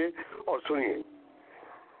गाना है ये, और सुनिए।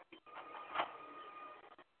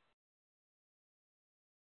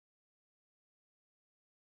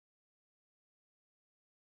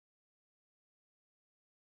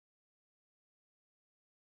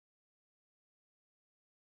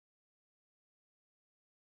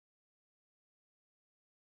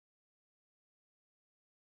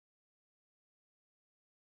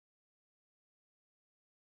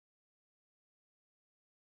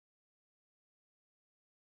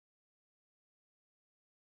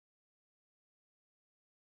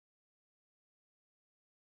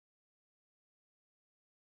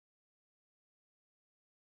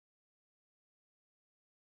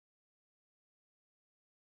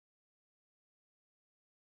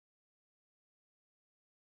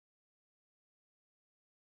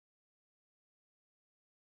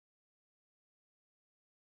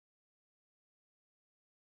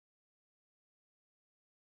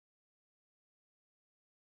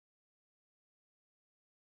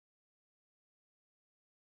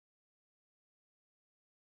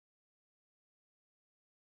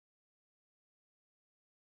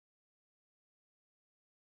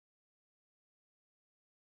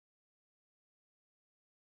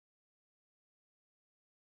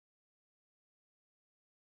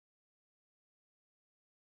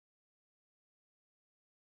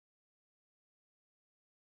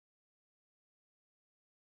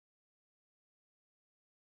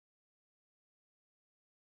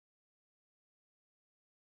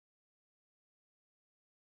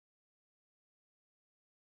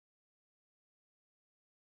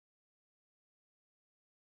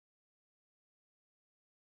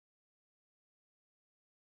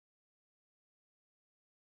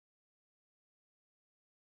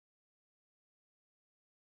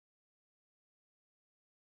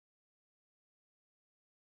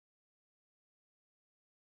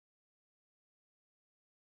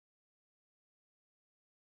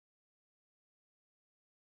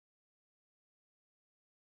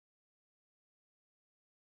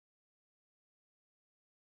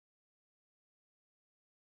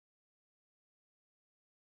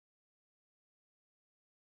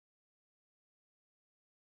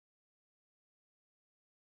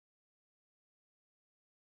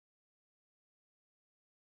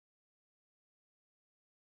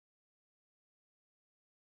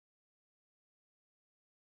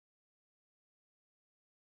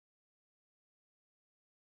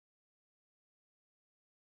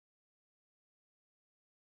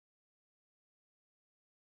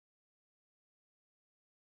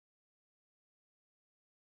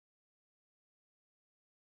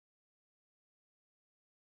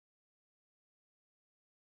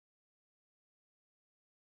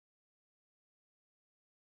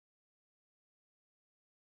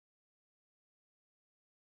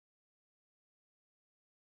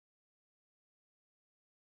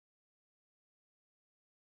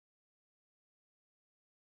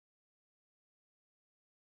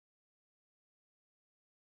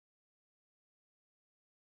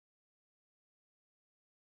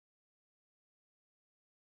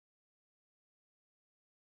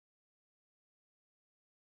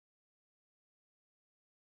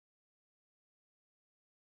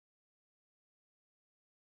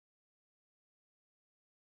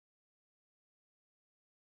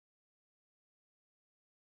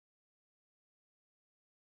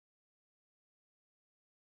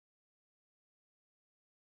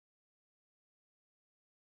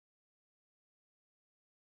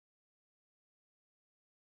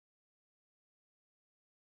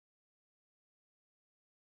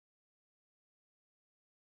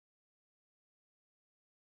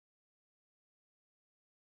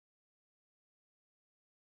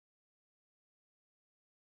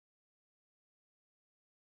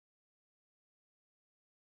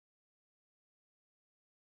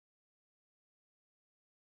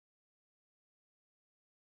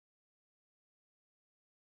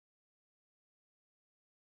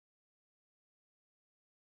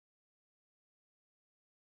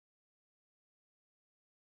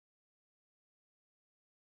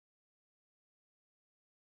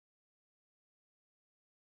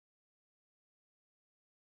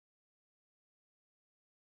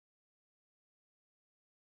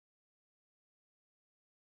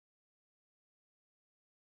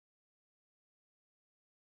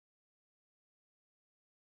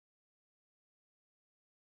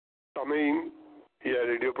 अमीन, यह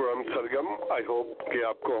radio programme Sargam. I hope कि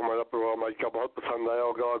आपको हमारा प्रोग्राम आज का बहुत पसंद आया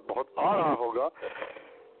होगा और बहुत आ रहा होगा।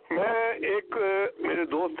 मैं मेरे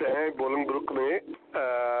दोस्त हैं बोलंगब्रुक में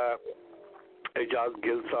एजाज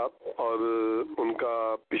गिल साहब, और उनका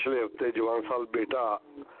पिछले हफ्ते जवान साल बेटा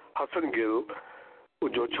हसन गिल,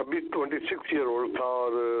 जो 26 ईयर ओल्ड था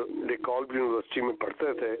और डिकॉल्ब यूनिवर्सिटी में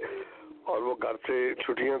पढ़ते थे, और वो घर से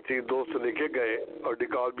छुट्टियां थी, दोस्त लेके गए और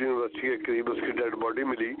डिकॉल्ब यूनिवर्सिटी के करीब उसकी डेड बॉडी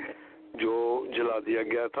मिली जो जला दिया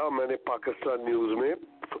गया था। मैंने पाकिस्तान न्यूज़ में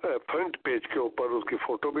फ्रंट पेज के ऊपर उसकी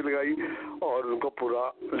फ़ोटो भी लगाई और उनको पूरा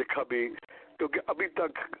लिखा भी, क्योंकि अभी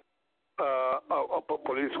तक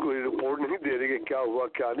पुलिस कोई रिपोर्ट नहीं दे रही कि क्या हुआ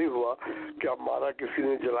क्या नहीं हुआ, क्या मारा किसी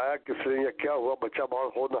ने, जलाया किसने, या क्या हुआ। बच्चा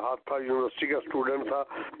बहुत होनहार था, यूनिवर्सिटी का स्टूडेंट था,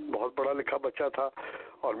 बहुत पढ़ा लिखा बच्चा था।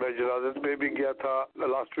 और मैं जनाज़े में भी गया था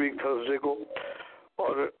लास्ट वीक थर्सडे को,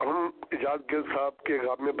 और हम इजाज़ गिल साहब के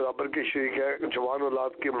गम में बराबर के शरीक है। जवान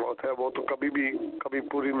औलाद की मौत है, वो तो कभी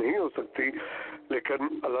पूरी नहीं हो सकती,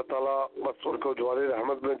 लेकिन अल्लाह ताला बस उनको जवान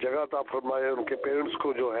रहमत में जगह अता फरमाए, उनके पेरेंट्स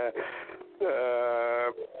को जो है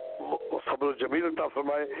सब्र जमील अता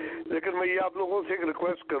फरमाए। लेकिन मैं ये आप लोगों से एक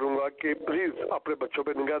रिक्वेस्ट करूंगा कि प्लीज़ अपने बच्चों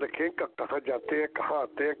पे निगाह रखें, कहाँ जाते हैं, कहाँ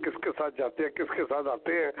आते हैं, किसके साथ जाते हैं, किसके साथ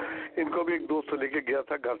आते हैं। इनको भी एक दोस्त लेके गया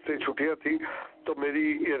था, घर से छुट्टियां थी, तो मेरी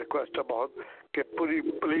ये रिक्वेस्ट है बहुत कि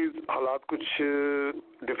प्लीज़ हालात कुछ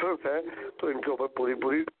डिफरेंस है तो इनके ऊपर पूरी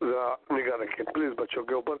निगाह रखें प्लीज़ बच्चों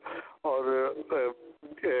के ऊपर। और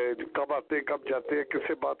कब आते हैं, कब जाते हैं,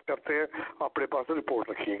 किससे बात करते हैं, अपने पास रिपोर्ट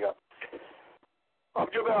रखिएगा। अब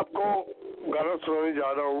जो मैं आपको गाना सुनाने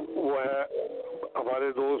जा रहा हूँ वो है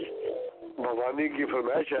हमारे दोस्त भवानी की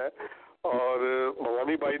फरमाइश है, और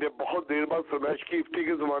भवानी भाई ने बहुत देर बाद फरमाइश की, इफ्ती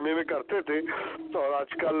के ज़माने में करते थे, और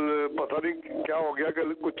आजकल पता नहीं क्या हो गया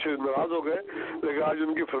कि कुछ नाराज़ हो गए, लेकिन आज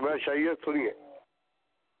उनकी फरमाइश आई है, सुनिए।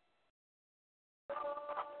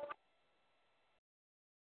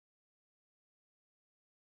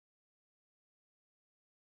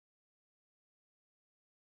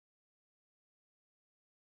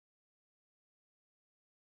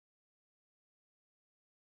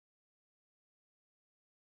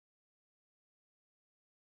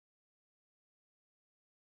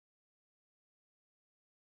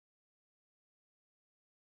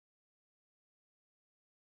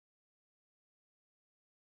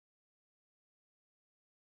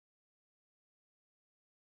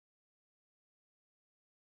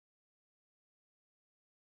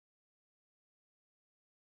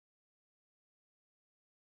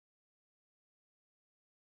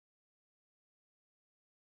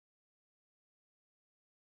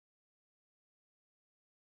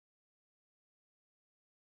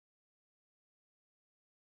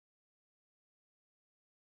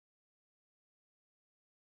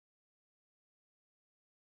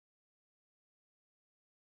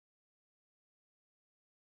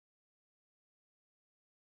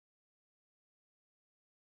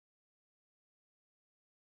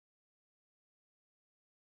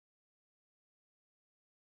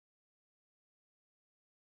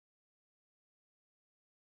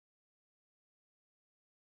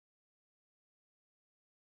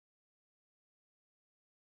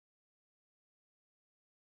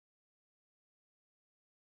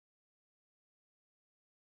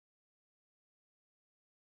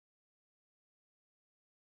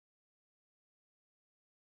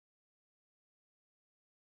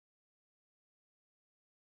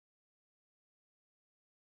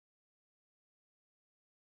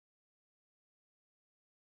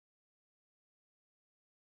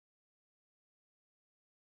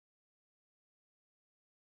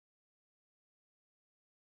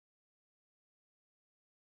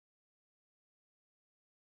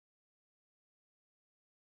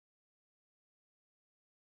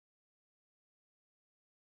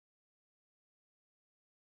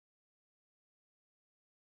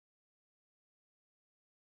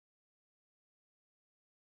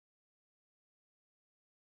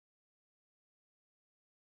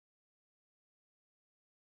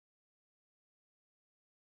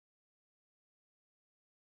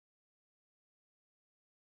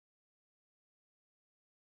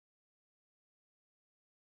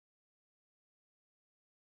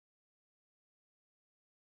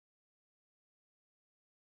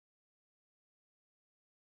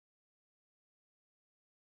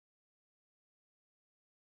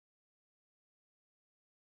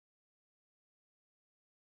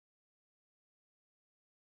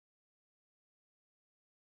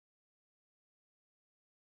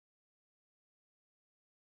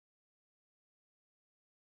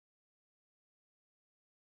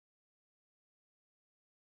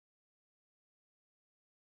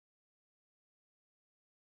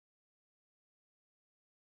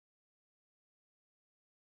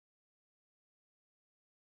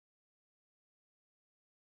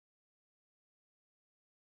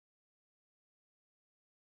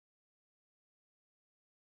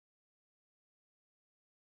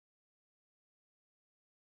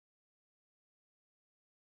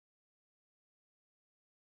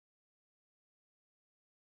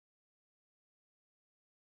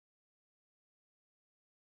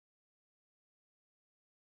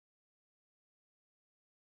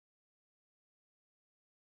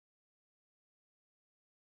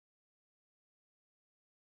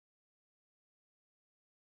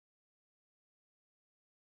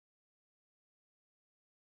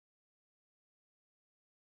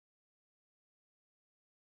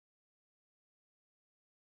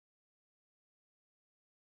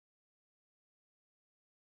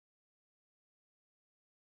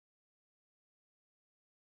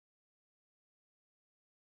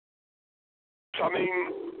 सामीन,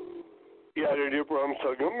 यह रेडियो प्रोग्राम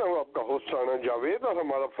सरगम, मैं हूँ आपका होस्ट राना जावेद और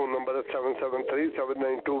हमारा फ़ोन नंबर है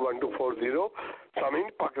 773-792-1240। सामीन,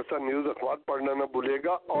 पाकिस्तान न्यूज़ अखबार पढ़ना न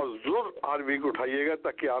भूलेगा और ज़रूर हर वीक उठाइएगा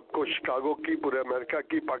ताकि आपको शिकागो की, पूरे अमेरिका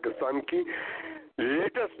की, पाकिस्तान की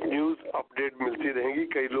लेटेस्ट न्यूज़ अपडेट मिलती रहेंगी।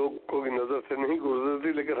 कई लोग को नज़र से नहीं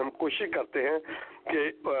गुजरती, लेकिन हम कोशिश करते हैं कि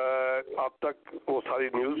आप तक वो सारी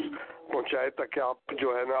न्यूज़ पहुँचाए ताकि आप जो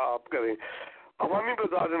है ना आप करें। अवामी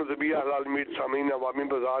बाजार में ज़बिया हलाल मीट सामीन, अवामी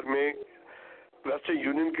बाजार में वेस्टर्न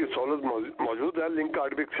यूनियन की सहूलत मौजूद है। लिंक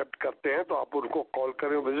कार्ड भी एक्सेप्ट करते हैं, तो आप उनको कॉल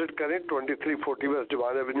करें, विजिट करें। 2340 वेस्ट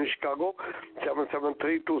डिवाइन एवेन्यू शिकागो,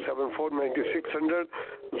 773-274-9600।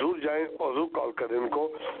 जरूर जाएं और जरूर कॉल करें उनको।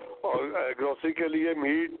 और ग्रोसरी के लिए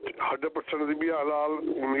meet 100% ज़बिया Halal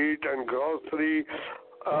meet and grocery,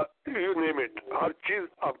 you name it, हर चीज़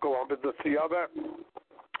आपको वहाँ पे दस्तयाब है।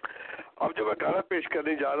 अब जो मैं गाना पेश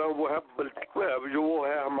करने जा रहा हूँ वो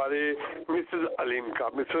है हमारे मिसेस अलीम का।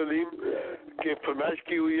 मिसेस अलीम के फरमाइश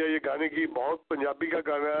की हुई है ये गाने की, बहुत पंजाबी का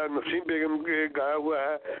गाना है, नसीम बेगम के गाया हुआ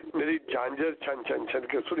है, मेरी झांझर छन छन छन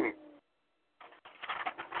के। सुनिए।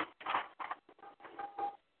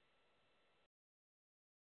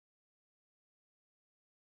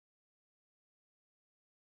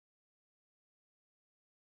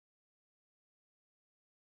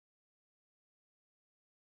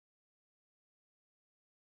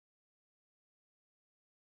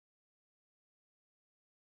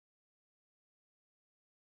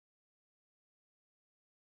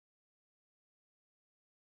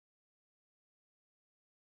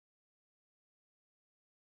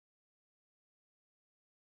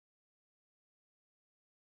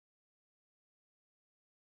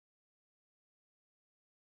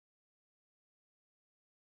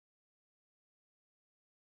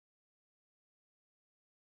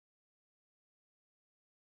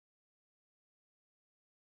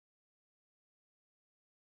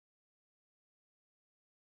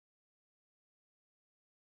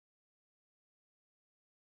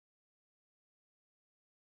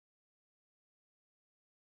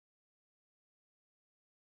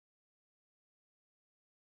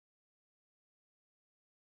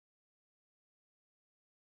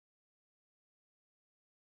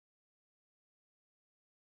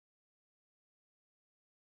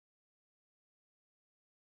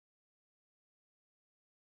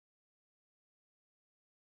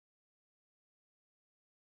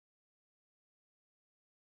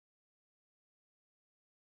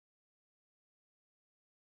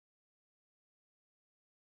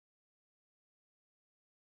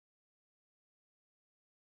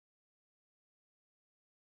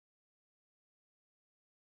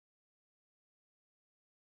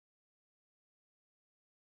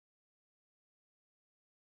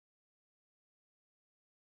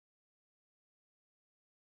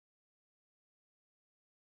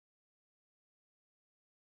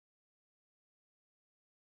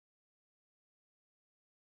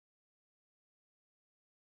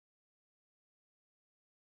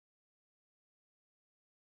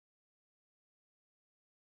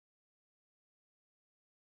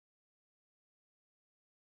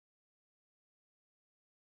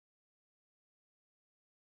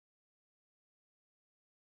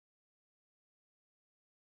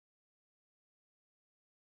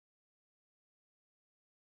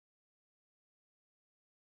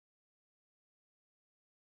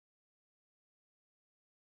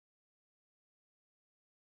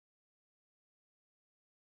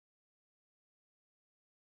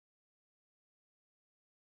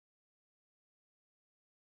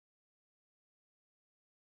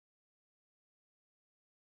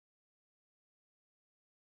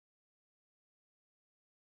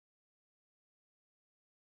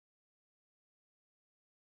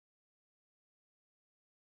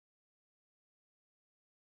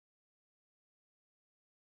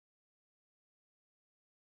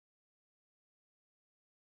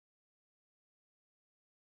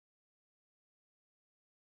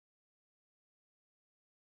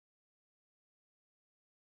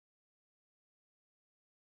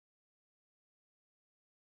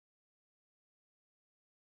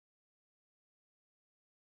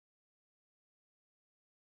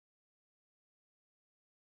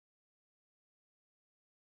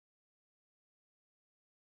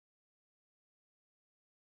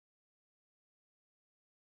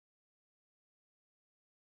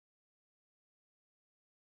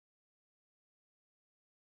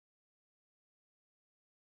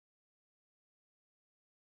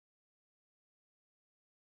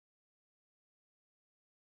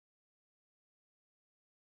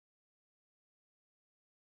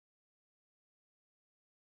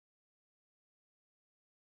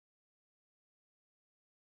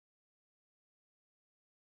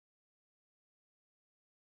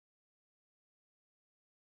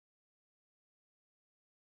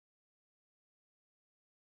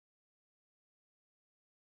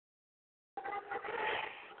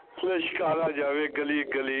 लश्कारा जावे गली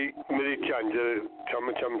गली मेरी झांझर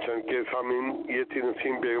चम चम चमके। सामीन, ये थी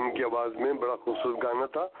नसीम बेगम की आवाज़ में, बड़ा खूबसूरत गाना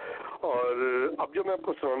था। और अब जो मैं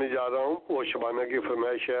आपको सुनाने जा रहा हूँ वो शबाना की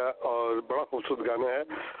फरमाइश है और बड़ा खूबसूरत गाना है।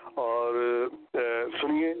 और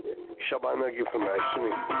सुनिए शबाना की फरमाइश,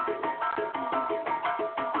 सुनिए।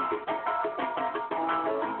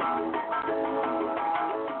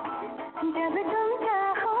 जब तुम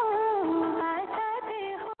चाहो आ जाते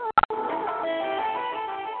हो,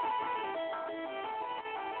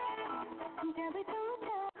 जब तुम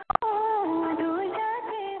चाहो दूर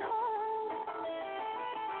जाते हो,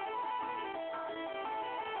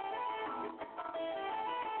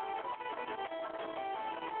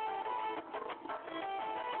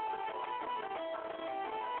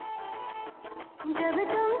 जब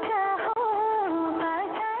तुम चाहो आ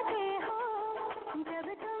जाते हो, जब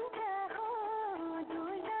तुम चाहो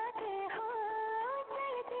दूर जाते हो,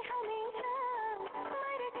 चलते हमेशा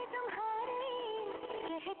मरते तुम्हारे,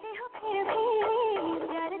 कहते हो फिर भी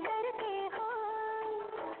प्यार करते हो।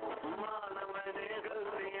 माना मैंने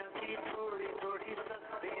गलतियां की, थोड़ी थोड़ी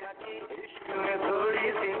सख्तियां की, इश्क में थोड़ी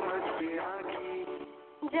सी मस्तियां की।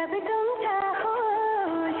 जब तुम चाहो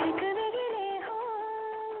शिकवे गिले हो,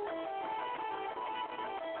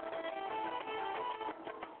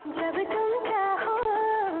 जब तुम चाहो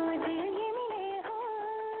दिल ये मिले हो,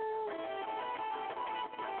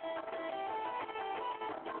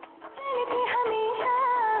 चलते हमेशा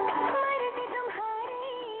मरते तुम्हारे,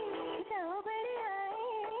 जाओ बड़े आए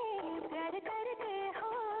प्यार करते हो।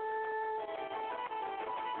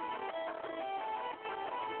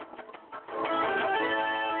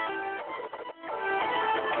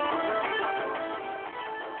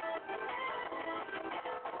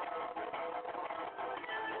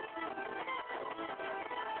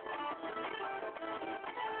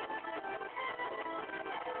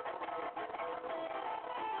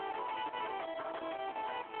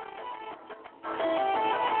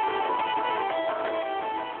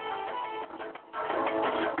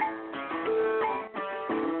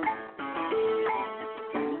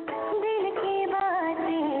 दिल की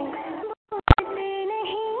बातें बोलते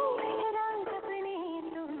नहीं, रात अपने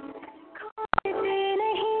तुम खोलते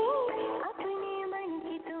नहीं, अपने मन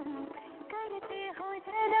की तुम करते हो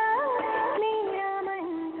जरा, मेरा मन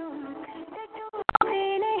तुम टटोलते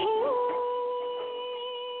नहीं।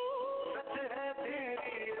 सच है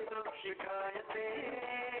तेरी ये सब शिकायतें,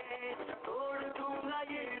 तोड़ दूंगा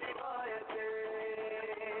ये रिवायतें।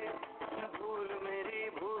 भूल मेरी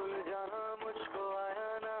भूल जाना, मुझको आया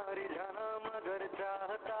ना रिझाना, मगर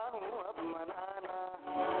चाहता हूँ अब मनाना।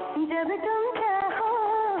 जब तुम चाहो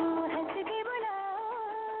हंस के बुलाओ,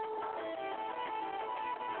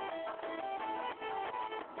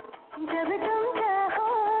 जब तुम चाहो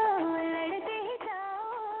लड़ते ही जाओ,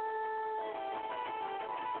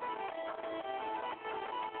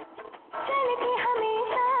 चलते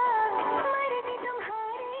हमेशा मरते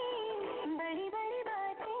तुम्हारे, बड़ी बड़ी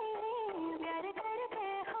बातें प्यार करते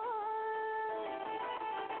हो।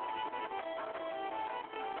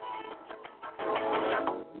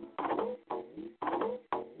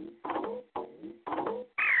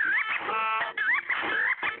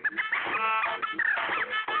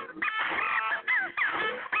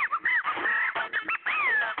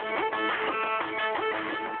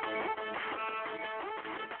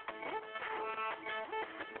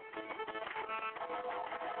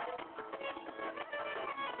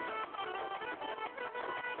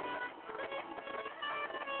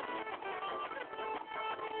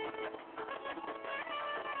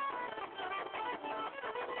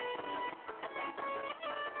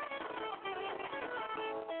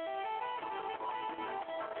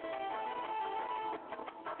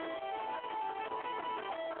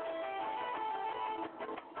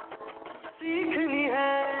 सीखनी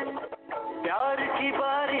है प्यार की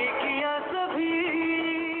बारीकियां सभी,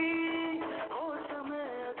 हो समय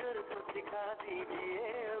अगर तो सिखा दीजिए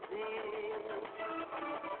अभी।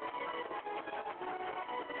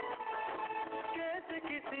 कैसे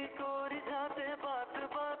किसी को रिझाते बात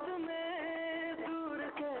बात में, दूर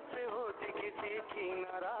कैसे होती किसी की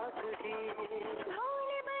नाराजगी।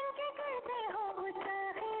 भोले बन के करते हो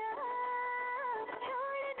गुस्ताखियां,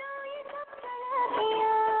 छोड़ दो ये सब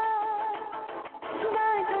चलाकियां।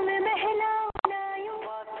 बातों में बहलाओ ना यूं,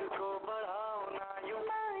 बात को बढ़ाओ ना यूं,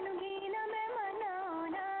 मानूंगी ना मैं मनाओ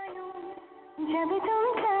ना यूं। जब तुम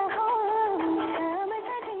चाहो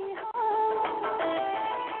समझती हो,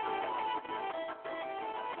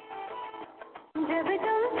 जब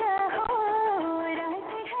तुम चाहो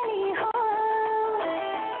रात खड़ी हो,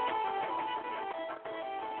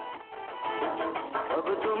 अब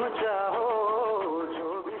तुम चाहो जो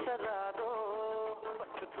भी सजा दो,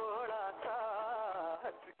 बस थोड़ा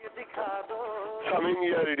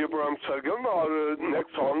मॉर्निंग या रेडियो प्रोग्राम सरगम। और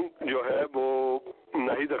नेक्स्ट सॉन्ग जो है वो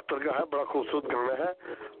नाहिद अख्तर का है, बड़ा खूबसूरत गाना है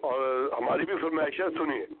और हमारी भी फरमाइश है,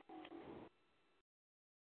 सुनिए।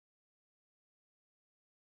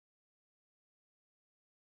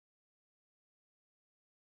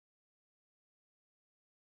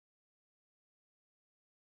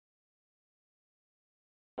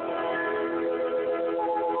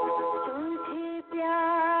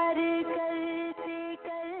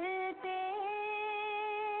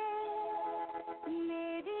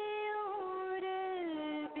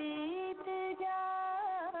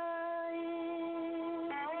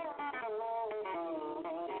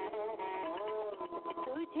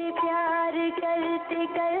 प्यार करते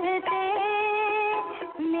करते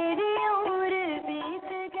मेरी उम्र बीत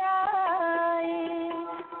जाए,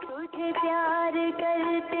 तुझे प्यार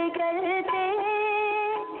करते करते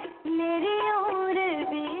मेरी उम्र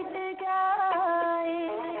बीत जाए,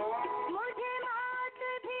 मुझे मौत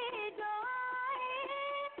भी जो आए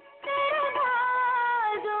तेरे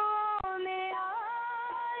बाजों में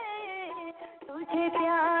आए, तुझे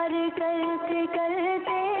प्यार करते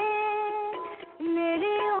करते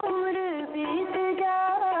मेरी उम्र बीत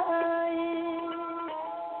जाए।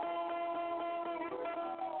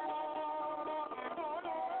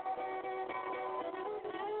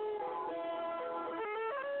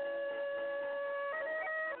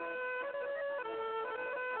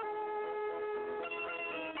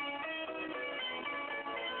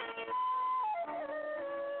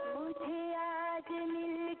 मुझे आज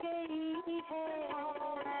मिल गई है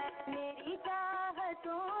मेरी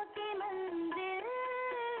चाहतों की मंजिल,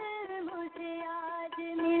 मुझे आज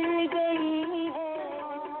मिल गई है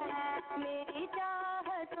मेरी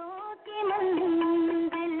चाहतों की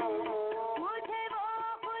मंजिल, मुझे वो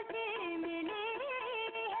खुशी मिली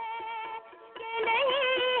है कि नहीं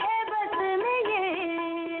है बस में ये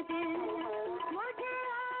दिल, मुझे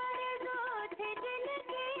आरज़ू थी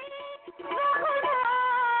जिनकी वो खुदा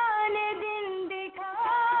ने दिन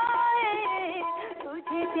दिखाए,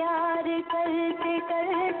 तुझे प्यार करते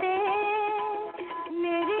करते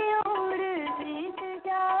मेरी उम्र बीत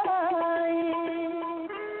जाए।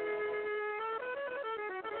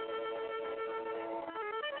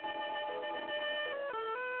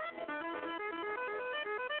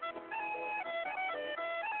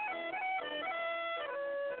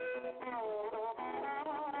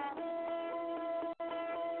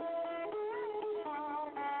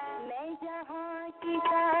 मैं जहाँ की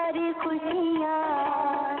सारी खुशियाँ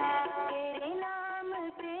तेरे नाम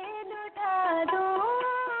पे लुटा दूँ,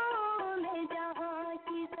 मैं जहाँ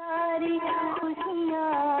की सारी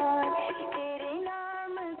खुशियाँ तेरे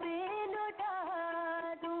नाम पे लुटा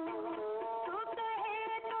दूँ, तू कहे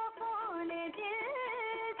तो कौन दिल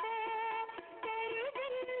से तेरी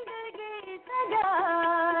जिंदगी सजा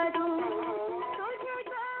दूँ, तुझे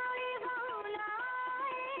कोई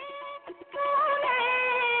भुलाए तो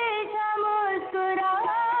हमेशा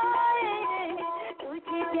मुस्कुराए,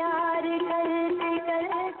 तुझे प्यार करते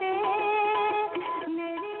करते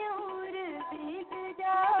मेरी उम्र बीत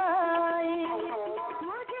जाए,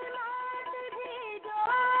 मुझे मौत भी जो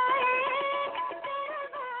आए तेरे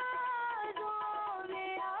बाजों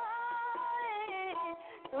में आए,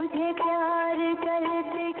 तुझे प्यार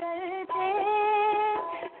करते करते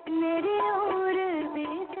मेरी उम्र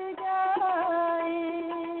बीत जाए।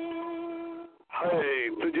 हाय,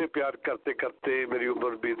 तुझे प्यार करते करते मेरी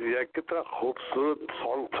उम्र बीत जाए, कितना खूबसूरत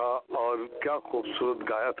सॉन्ग था और क्या खूबसूरत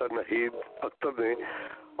गाया था नाहिद अख्तर ने,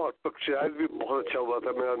 और शायद भी बहुत अच्छा हुआ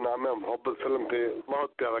था। मेरा नाम है मोहब्बत फिल्म पे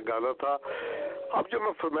बहुत प्यारा गाना था। अब जो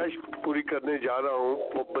मैं फरमाइश पूरी करने जा रहा हूँ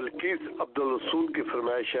वो बल्कीस अब्दुल रसूल की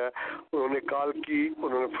फरमाइश है। उन्होंने कॉल की,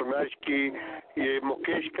 उन्होंने फरमाइश की, ये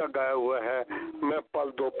मुकेश का गाया हुआ है, मैं पल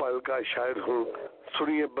दो पल का शायर हूँ।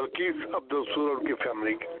 सुनिए बल्कीस अब्दुल रसूल और उनकी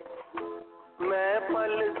फैमिली। मैं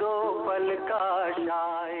पल दो पल का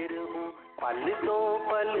शायर हूँ, पल दो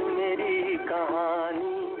पल मेरी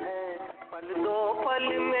कहानी है, पल दो पल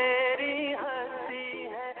मेरी हंसी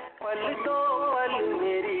है, पल दो पल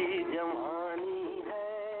मेरी जवानी है।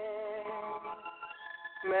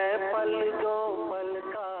 मैं पल दो पल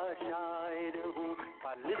का शायर हूँ,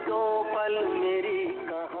 पल दो पल मेरी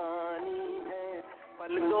कहानी है,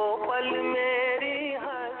 पल दो पल मेरी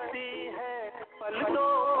हंसी है, पल दो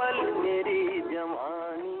पल मेरी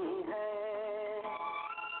जवानी है।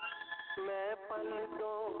 मैं पल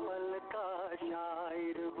दो पल का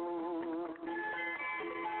शायर हूँ।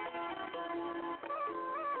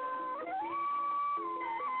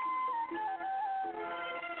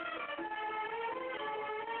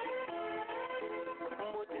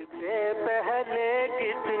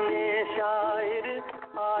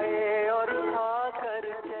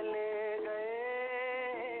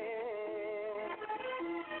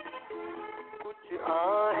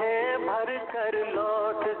 आहें भर कर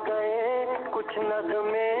लौट गए, कुछ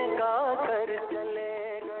नगमे गा कर चले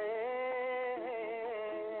गए।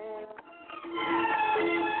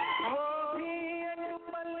 वो भी एक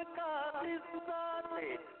पल का किस्सा थे,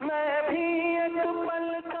 मैं भी एक पल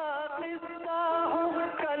का किस्सा हूँ।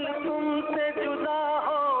 कल तुमसे जुदा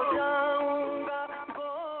हो जाऊंगा,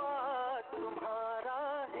 वो आज तुम्हारा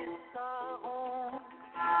हिस्सा हूँ।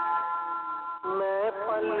 मैं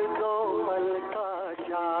पल दो पल का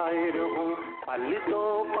शायर हूँ, पल दो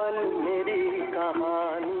पल मेरी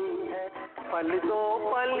कहानी है, पल दो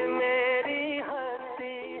पल मेरी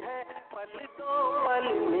हंसी है, पल दो पल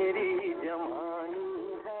मेरी जवानी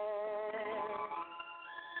है।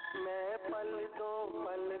 मैं पल दो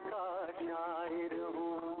पल का शायर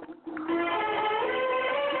हूँ।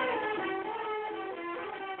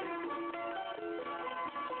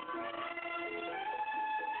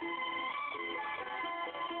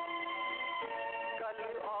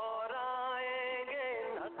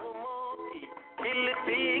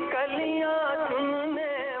 खिलती कलियां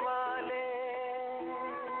चुनने वाले,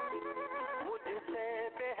 मुझसे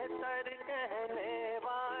बेहतर कहने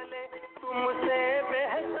वाले, तुमसे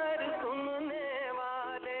बेहतर सुनने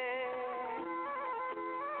वाले।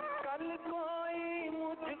 कल कोई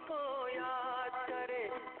मुझको याद करे,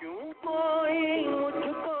 क्यों कोई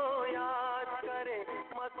मुझको याद करे,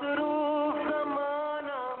 मसरूफ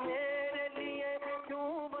ज़माना मेरे लिए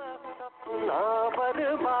क्यों वक्त अपना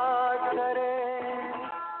बर्बाद करे।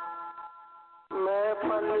 मैं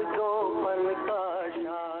पल दो पल का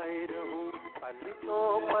शायर हूँ, पल दो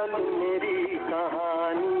पल मेरी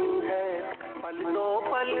कहानी है, पल दो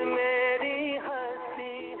पल मेरी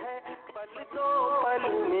हंसी है, पल दो पल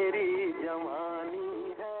मेरी जवानी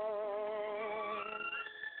है।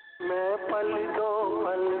 मैं पल दो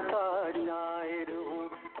पल का शायर हूँ,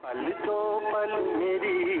 पल दो पल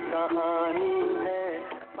मेरी कहानी है,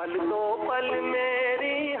 पल दो पल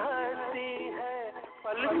मेरी हंसी है,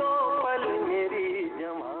 पल दो पल मेरी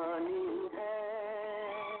जवानी है।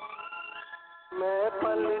 मैं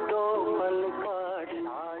पल दो पल का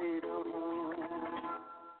शायर हूँ।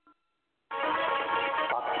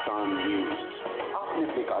 पाकिस्तान न्यूज। आपने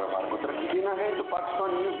अपने कारोबार को तरक्की देना है तो पाकिस्तान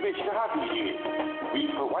न्यूज में इश्तहार दीजिए। We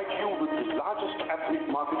provide you with the largest ethnic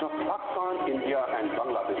market of Pakistan, India and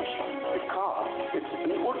Bangladesh because it's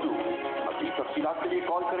in Urdu. अपनी तफसीलात के लिए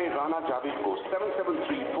कॉल करें राना जावेद को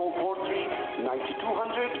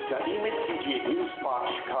 773-443-9200 या ईमेल कीजिए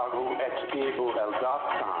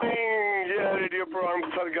newsparkchicago@aol.com। ये रेडियो प्रोग्राम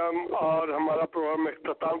सरगम और हमारा प्रोग्राम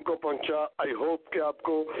इख्तिताम को पहुंचा। आई होप कि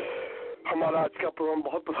आपको हमारा आज का प्रोग्राम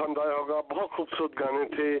बहुत पसंद आया होगा। बहुत खूबसूरत गाने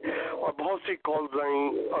थे और बहुत सी कॉल्स आई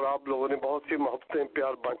और आप लोगों ने बहुत सी मोहब्बतें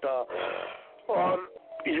प्यार बांटा। और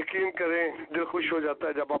यकीन करें दिल खुश हो जाता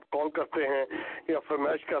है जब आप कॉल करते हैं या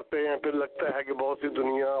फरमाइश करते हैं। फिर लगता है कि बहुत सी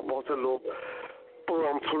दुनिया, बहुत से लोग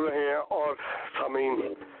प्रोग्राम सुन रहे हैं। और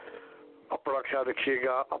सामीन अपना ख्याल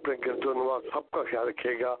रखिएगा, अपने गिरदोनवाज सबका ख्याल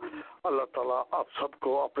रखिएगा। अल्लाह ताला आप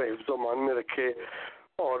सबको अपने हिफ्ज़-ओ-मान में रखे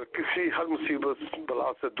और किसी हर मुसीबत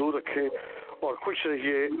बला से दूर रखे और खुश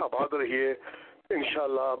रहिए, आबाद रहिए।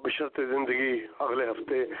 इंशाअल्लाह बशर्ते ज़िंदगी अगले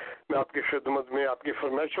हफ्ते मैं आपकी खिदमत में आपकी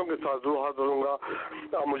फरमाइशों के साथ ज़रूर हाज़िर होऊंगा।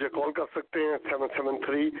 आप मुझे कॉल कर सकते हैं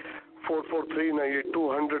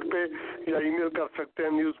 773-443-9200 पे या ईमेल कर सकते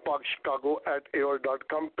हैं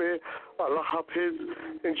newsparkchicago@aol.com पे। अल्लाह हाफिज़।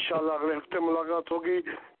 इंशाअल्लाह अगले हफ्ते मुलाकात होगी।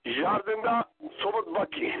 यार जिंदा सोबत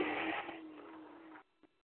बाकी।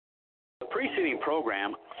 The preceding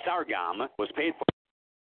program, Sargam, was paid for.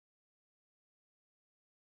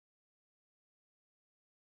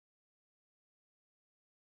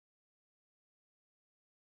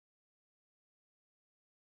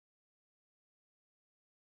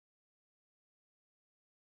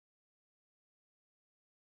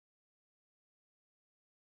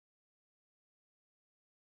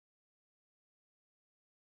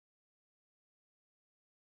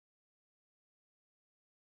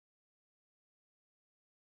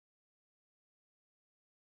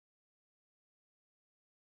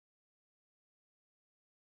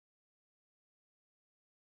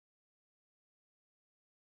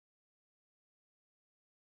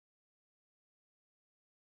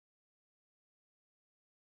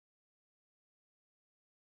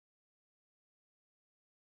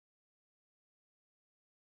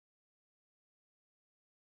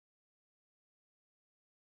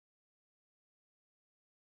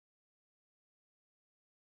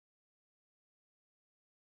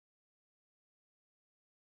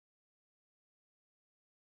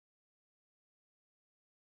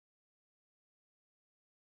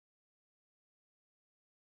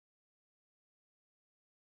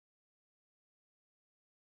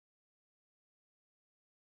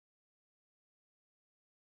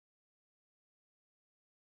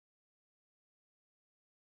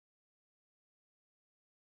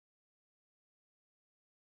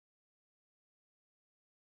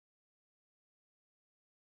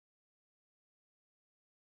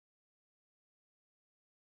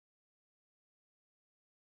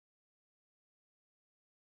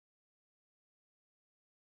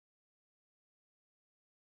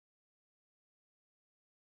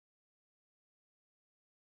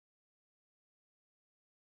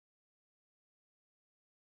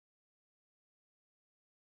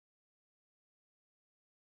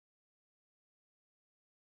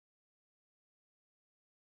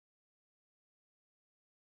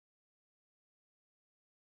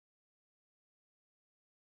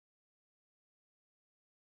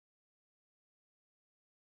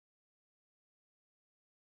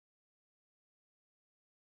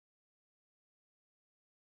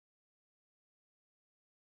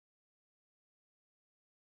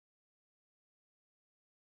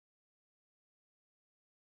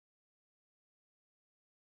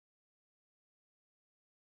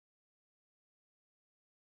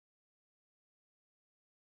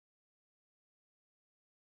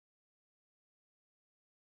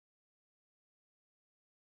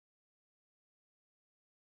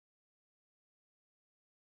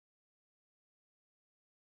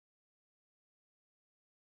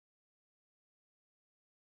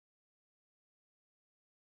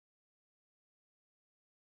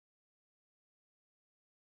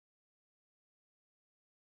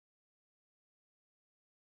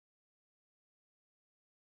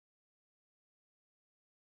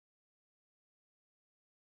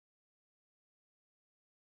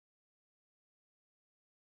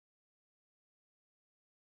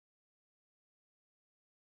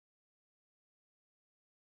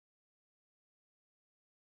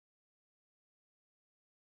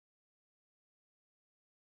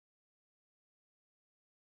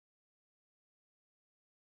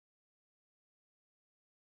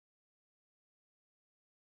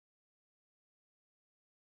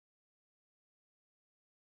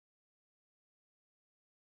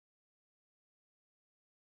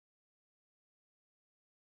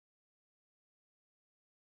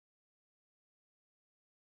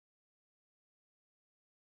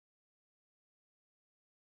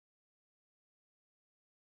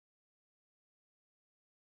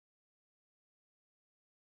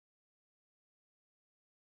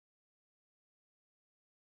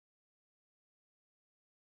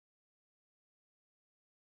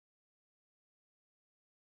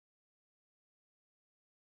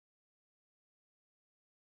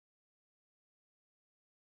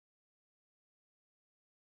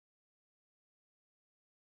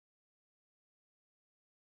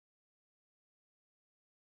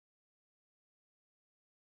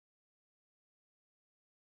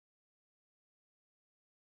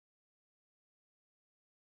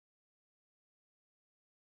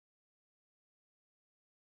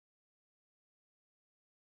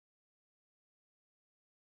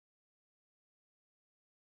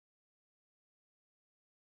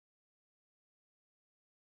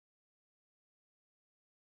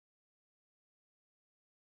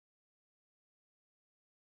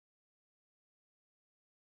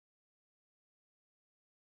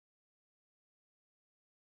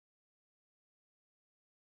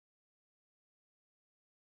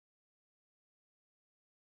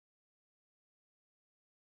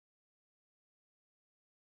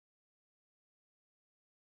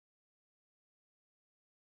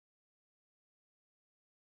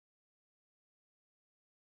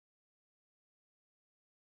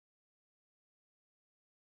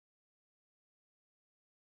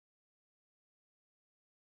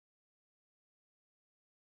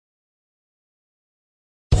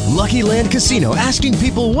 Lucky Land Casino, asking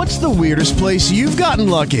people, what's the weirdest place you've gotten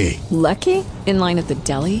lucky? Lucky? In line at the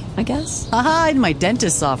deli, I guess? Aha, in my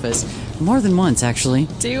dentist's office. More than once, actually.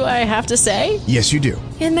 Do I have to say? Yes, you do.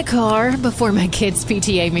 In the car before my kids'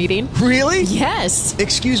 PTA meeting. Really? Yes.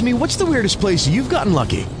 Excuse me, what's the weirdest place you've gotten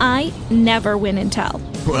lucky? I never win and tell.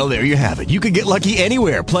 Well, there you have it. You can get lucky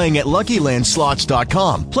anywhere, playing at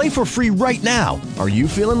LuckyLandSlots.com. Play for free right now. Are you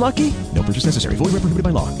feeling lucky? No purchase necessary. Void where prohibited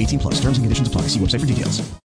by law. 18+. Terms and conditions apply. See website for details.